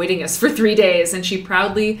had been avoiding us for 3 days, and she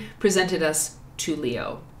proudly presented us to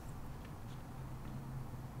Leo.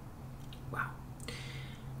 Wow.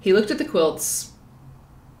 He looked at the quilts.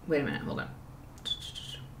 Wait a minute, hold on.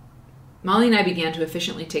 Molly and I began to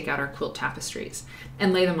efficiently take out our quilt tapestries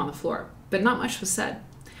and lay them on the floor, but not much was said.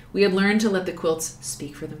 We had learned to let the quilts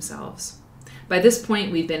speak for themselves. By this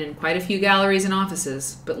point, we'd been in quite a few galleries and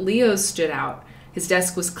offices, but Leo's stood out. His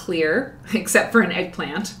desk was clear, except for an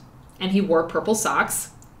eggplant, and he wore purple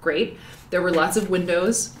socks. Great. There were lots of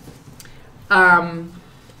windows.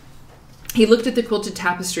 He looked at the quilted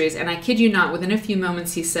tapestries, and I kid you not, within a few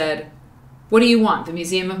moments he said, "What do you want, the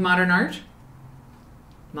Museum of Modern Art?"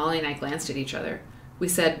 Molly and I glanced at each other. We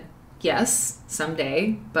said, yes,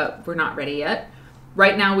 someday, but we're not ready yet.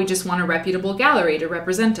 Right now, we just want a reputable gallery to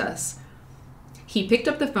represent us. He picked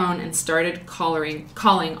up the phone and started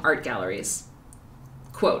calling art galleries.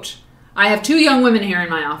 Quote, I have 2 young women here in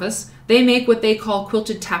my office. They make what they call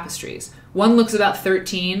quilted tapestries. One looks about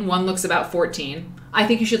 13, one looks about 14. I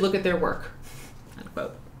think you should look at their work.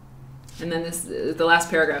 Unquote. And then the last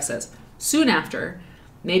paragraph says, soon after,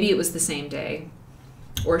 maybe it was the same day,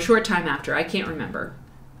 or a short time after, I can't remember.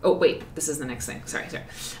 Oh, wait, this is the next thing. Sorry.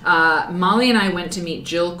 Molly and I went to meet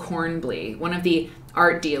Jill Cornbly, one of the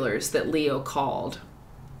art dealers that Leo called.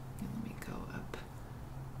 Let me go up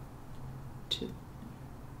to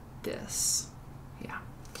this. Yeah.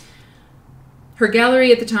 Her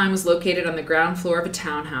gallery at the time was located on the ground floor of a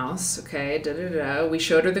townhouse. Okay, We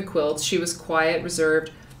showed her the quilts. She was quiet,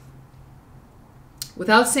 reserved.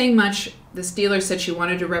 Without saying much, this dealer said she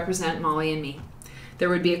wanted to represent Molly and me. There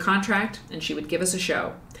would be a contract, and she would give us a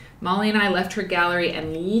show. Molly and I left her gallery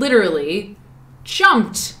and literally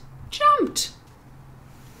jumped,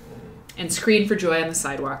 and screamed for joy on the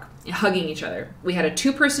sidewalk, hugging each other. We had a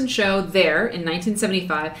 2-person show there in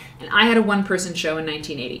 1975, and I had a 1-person show in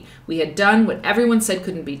 1980. We had done what everyone said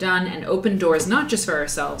couldn't be done and opened doors not just for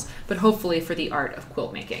ourselves, but hopefully for the art of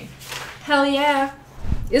quilt making. Hell yeah.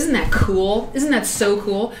 Isn't that cool? Isn't that so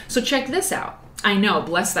cool? So check this out. I know,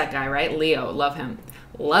 bless that guy, right? Leo, love him.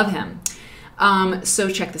 Love him. So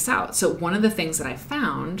check this out. So one of the things that I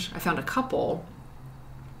found a couple.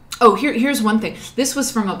 Oh, here's one thing. This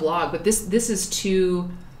was from a blog, but this is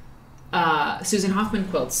 2 Susan Hoffman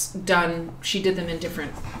quilts done. She did them in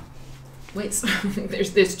different wait, so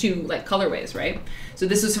there's two like colorways, right? So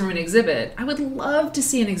this is from an exhibit. I would love to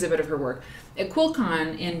see an exhibit of her work at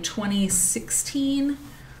QuiltCon in 2016,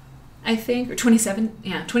 I think, or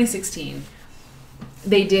 2016.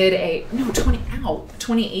 They did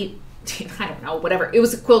 2018. I don't know, whatever. It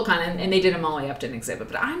was a QuiltCon, and they did a Molly Upton exhibit.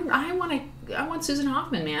 But I want Susan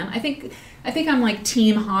Hoffman, man. I think I'm like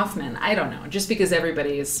Team Hoffman. I don't know, just because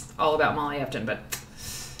everybody is all about Molly Upton, but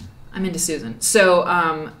I'm into Susan.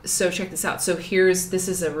 So so check this out. So this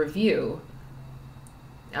is a review.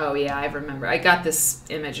 Oh yeah, I remember. I got this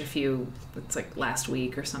image it's like last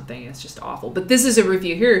week or something. It's just awful. But this is a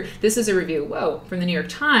review here. This is a review, from the New York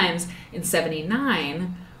Times in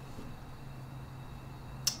 '79.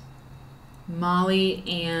 Molly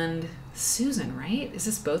and Susan, right? Is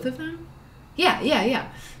this both of them? Yeah.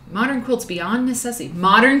 Modern quilts beyond necessity.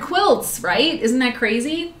 Modern quilts, right? Isn't that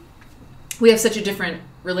crazy? We have such a different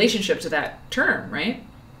relationship to that term, right?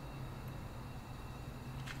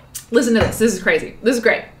 Listen to this. This is crazy. This is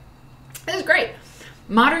great. This is great.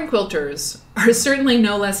 Modern quilters are certainly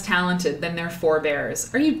no less talented than their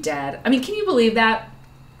forebears. Are you dead? I mean, can you believe that?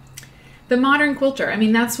 The modern quilter. I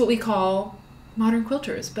mean, that's what we call modern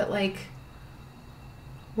quilters. But like,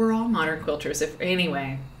 we're all modern quilters.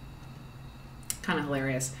 Anyway, kind of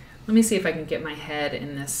hilarious. Let me see if I can get my head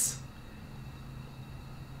in this.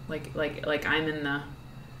 Like I'm in the.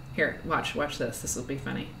 Here, watch this. This will be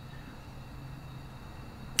funny.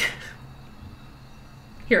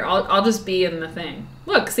 Here, I'll just be in the thing.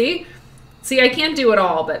 Look, see, I can't do it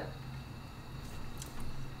all, but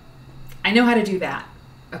I know how to do that.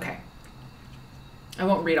 Okay. I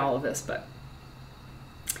won't read all of this, but.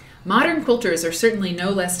 Modern quilters are certainly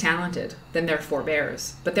no less talented than their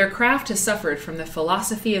forebears, but their craft has suffered from the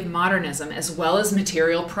philosophy of modernism as well as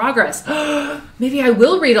material progress. Maybe I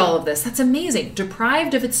will read all of this. That's amazing.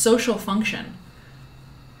 Deprived of its social function.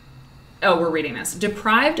 Oh, we're reading this.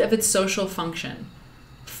 Deprived of its social function,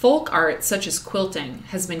 folk art such as quilting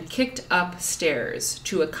has been kicked upstairs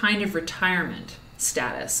to a kind of retirement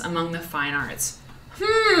status among the fine arts.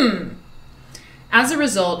 As a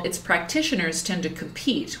result, its practitioners tend to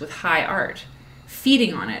compete with high art,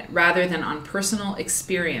 feeding on it rather than on personal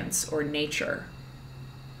experience or nature.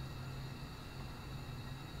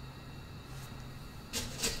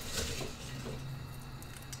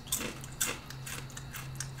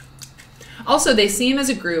 Also, they seem as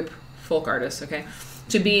a group, folk artists, okay,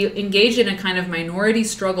 to be engaged in a kind of minority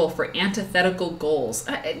struggle for antithetical goals.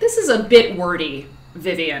 This is a bit wordy,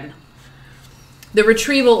 Vivian. The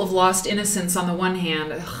retrieval of lost innocence on the one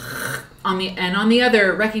hand, on the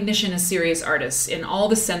other, recognition as serious artists in all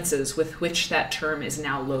the senses with which that term is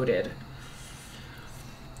now loaded.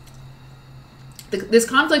 This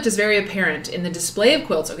conflict is very apparent in the display of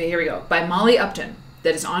quilts, okay, here we go, by Molly Upton,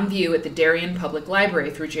 that is on view at the Darien Public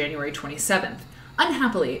Library through January 27th.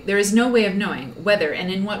 Unhappily, there is no way of knowing whether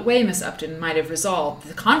and in what way Miss Upton might have resolved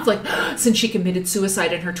the conflict since she committed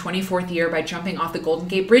suicide in her 24th year by jumping off the Golden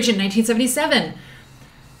Gate Bridge in 1977.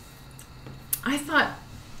 I thought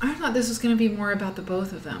this was going to be more about the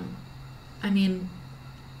both of them. I mean,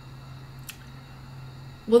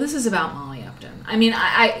 well, this is about Molly Upton. I mean,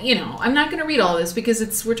 I'm not going to read all this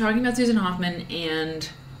because we're talking about Susan Hoffman, and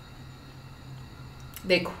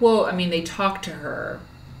they talk to her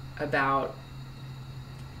about.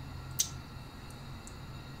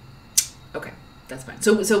 Okay, that's fine.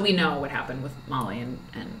 So we know what happened with Molly and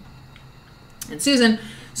Susan.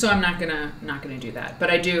 So I'm not gonna do that. But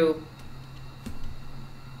I do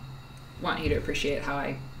want you to appreciate how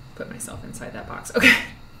I put myself inside that box. Okay.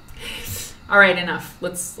 All right, enough.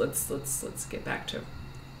 Let's get back to.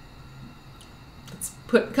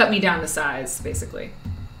 Cut me down to size, basically.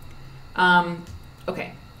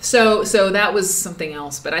 Okay. So that was something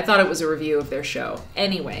else, but I thought it was a review of their show.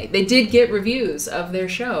 Anyway, they did get reviews of their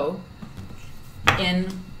show in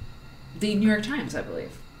the New York Times, I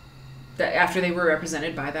believe, that after they were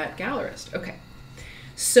represented by that gallerist. Okay.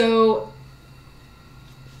 So,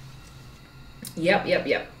 yep.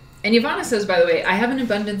 And Ivana says, by the way, I have an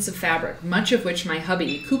abundance of fabric, much of which my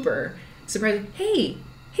hubby, Cooper, surprised. Hey,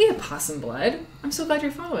 Opossum Blood. I'm so glad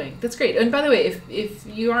you're following. That's great. And by the way, if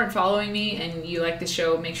you aren't following me and you like the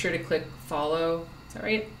show, make sure to click follow. Is that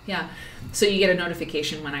right? Yeah. So you get a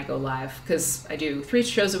notification when I go live, because I do 3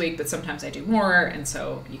 shows a week, but sometimes I do more, and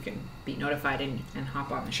so you can be notified and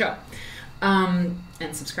hop on the show. And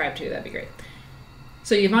subscribe to, that'd be great.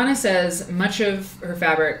 So Ivana says much of her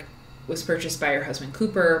fabric was purchased by her husband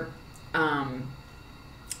Cooper.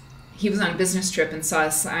 He was on a business trip and saw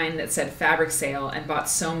a sign that said fabric sale and bought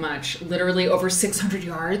so much, literally over 600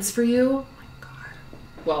 yards for you. Oh my God.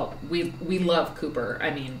 Well, we love Cooper. I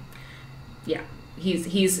mean, yeah,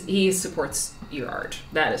 he supports your art.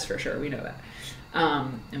 That is for sure. We know that.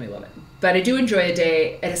 And we love it. But I do enjoy a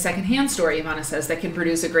day at a secondhand store, Ivana says, that can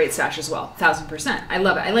produce a great stash as well. 1000%. I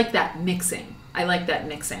love it. I like that mixing.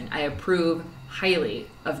 I approve highly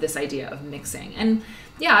of this idea of mixing. And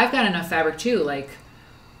yeah, I've got enough fabric too. Like,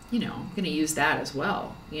 you know, I'm going to use that as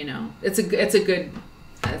well. You know, it's a good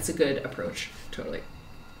approach. Totally.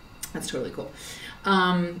 That's totally cool.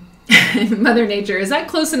 Mother Nature, is that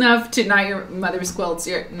close enough to not your mother's quilts,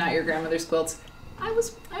 not your grandmother's quilts?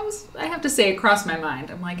 I have to say, it crossed my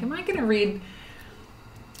mind. I'm like, am I gonna read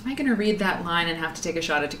that line and have to take a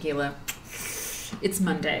shot of tequila? It's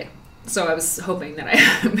Monday, so I was hoping that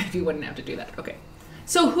I maybe wouldn't have to do that. Okay,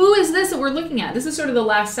 so who is this that we're looking at? This is sort of the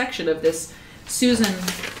last section of this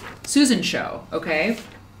Susan show. Okay,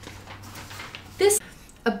 this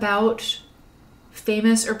about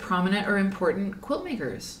famous or prominent or important quilt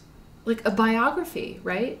makers, like a biography,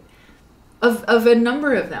 right? Of a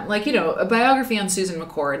number of them. Like, you know, a biography on Susan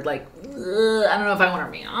McCord, like, I don't know if I want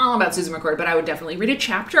to read all about Susan McCord, but I would definitely read a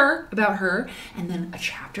chapter about her, and then a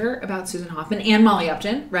chapter about Susan Hoffman and Molly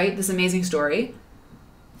Upton, right? This amazing story.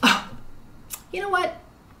 Oh, you know what?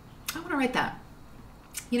 I want to write that.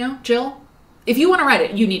 You know, Jill, if you want to write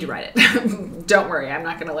it, you need to write it. Don't worry, I'm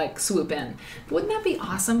not going to, like, swoop in. But wouldn't that be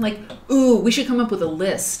awesome? Like, ooh, we should come up with a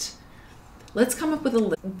list. Let's come up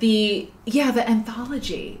with the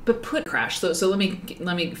anthology, but crash. So let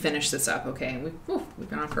me finish this up, okay? We've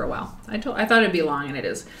been on for a while. I thought it'd be long, and it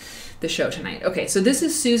is. The show tonight. Okay, so this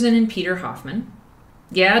is Susan and Peter Hoffman.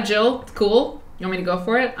 Yeah, Jill, cool. You want me to go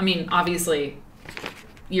for it? I mean, obviously,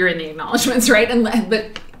 you're in the acknowledgments, right?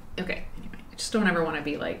 But okay. Anyway, I just don't ever want to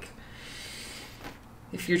be like,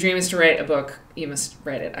 if your dream is to write a book, you must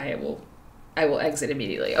write it. I will exit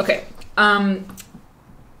immediately. Okay.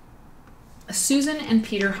 Susan and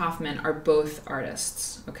Peter Hoffman are both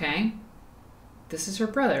artists, okay? This is her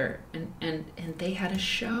brother, and they had a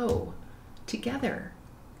show together.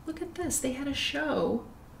 Look at this. They had a show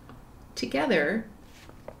together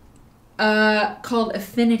called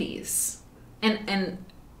Affinities. And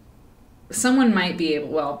someone might be able,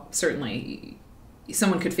 well, certainly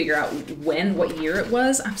someone could figure out what year it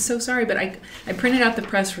was. I'm so sorry, but I printed out the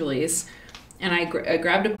press release, and I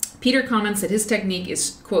grabbed a... Peter comments that his technique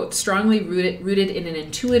is, quote, strongly rooted in an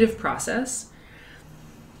intuitive process.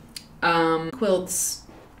 Quilts,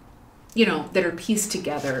 you know, that are pieced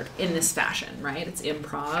together in this fashion, right? It's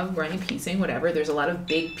improv, right? Piecing, whatever. There's a lot of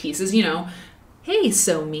big pieces, you know. Hey,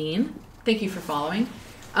 So Mean. Thank you for following.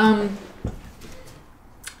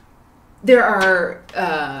 There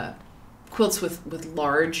are quilts with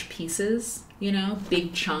large pieces, you know,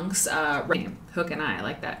 big chunks. Hook and I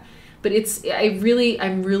like that. But I'm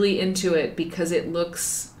really into it because it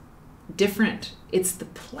looks different. It's the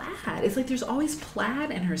plaid. It's like there's always plaid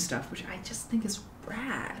in her stuff, which I just think is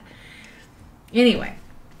rad. Anyway.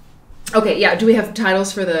 Okay, yeah, do we have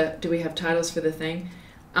titles for the thing?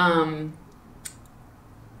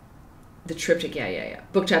 The triptych, yeah.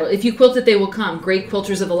 Book title. If you quilt it, they will come. Great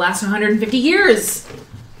quilters of the last 150 years.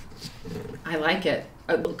 I like it.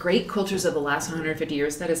 Great quilters of the last 150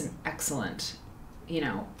 years. That is an excellent, you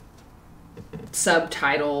know,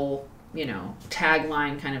 subtitle, you know,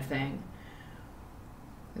 tagline kind of thing.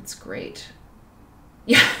 It's great.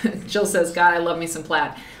 Yeah, Jill says, God, I love me some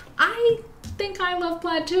plaid. I think I love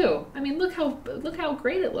plaid too. I mean, look how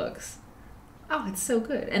great it looks. Oh, it's so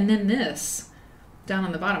good. And then this down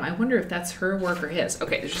on the bottom, I wonder if that's her work or his.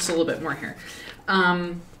 Okay, there's just a little bit more here.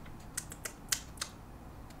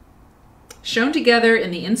 Shown together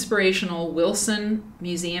in the inspirational Wilson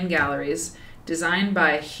Museum galleries, designed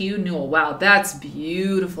by Hugh Newell. Wow, that's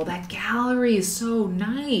beautiful. That gallery is so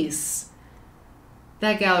nice.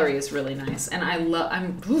 That gallery is really nice. And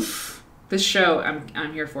this show,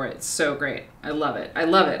 I'm here for it. It's so great. I love it. I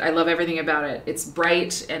love everything about it. It's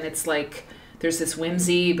bright, and it's like, there's this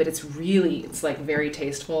whimsy, but it's like very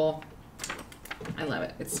tasteful. I love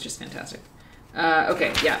it. It's just fantastic.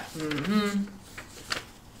 Okay, yeah.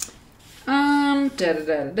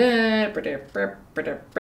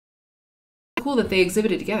 Cool that they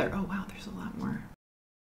exhibited together. Oh wow, there's a lot more.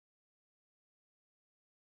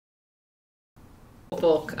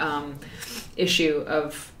 Bulk issue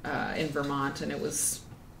of in Vermont, and it was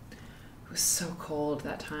so cold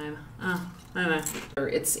that time. Oh, I don't know.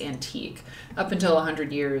 It's antique. Up until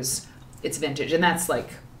 100 years, it's vintage, and that's like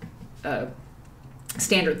a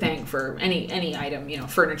standard thing for any item, you know,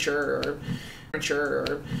 furniture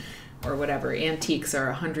or whatever. Antiques are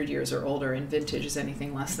 100 years or older, and vintage is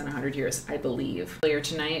anything less than 100 years, I believe. Earlier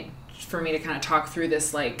tonight, for me to kind of talk through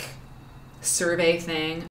this like survey thing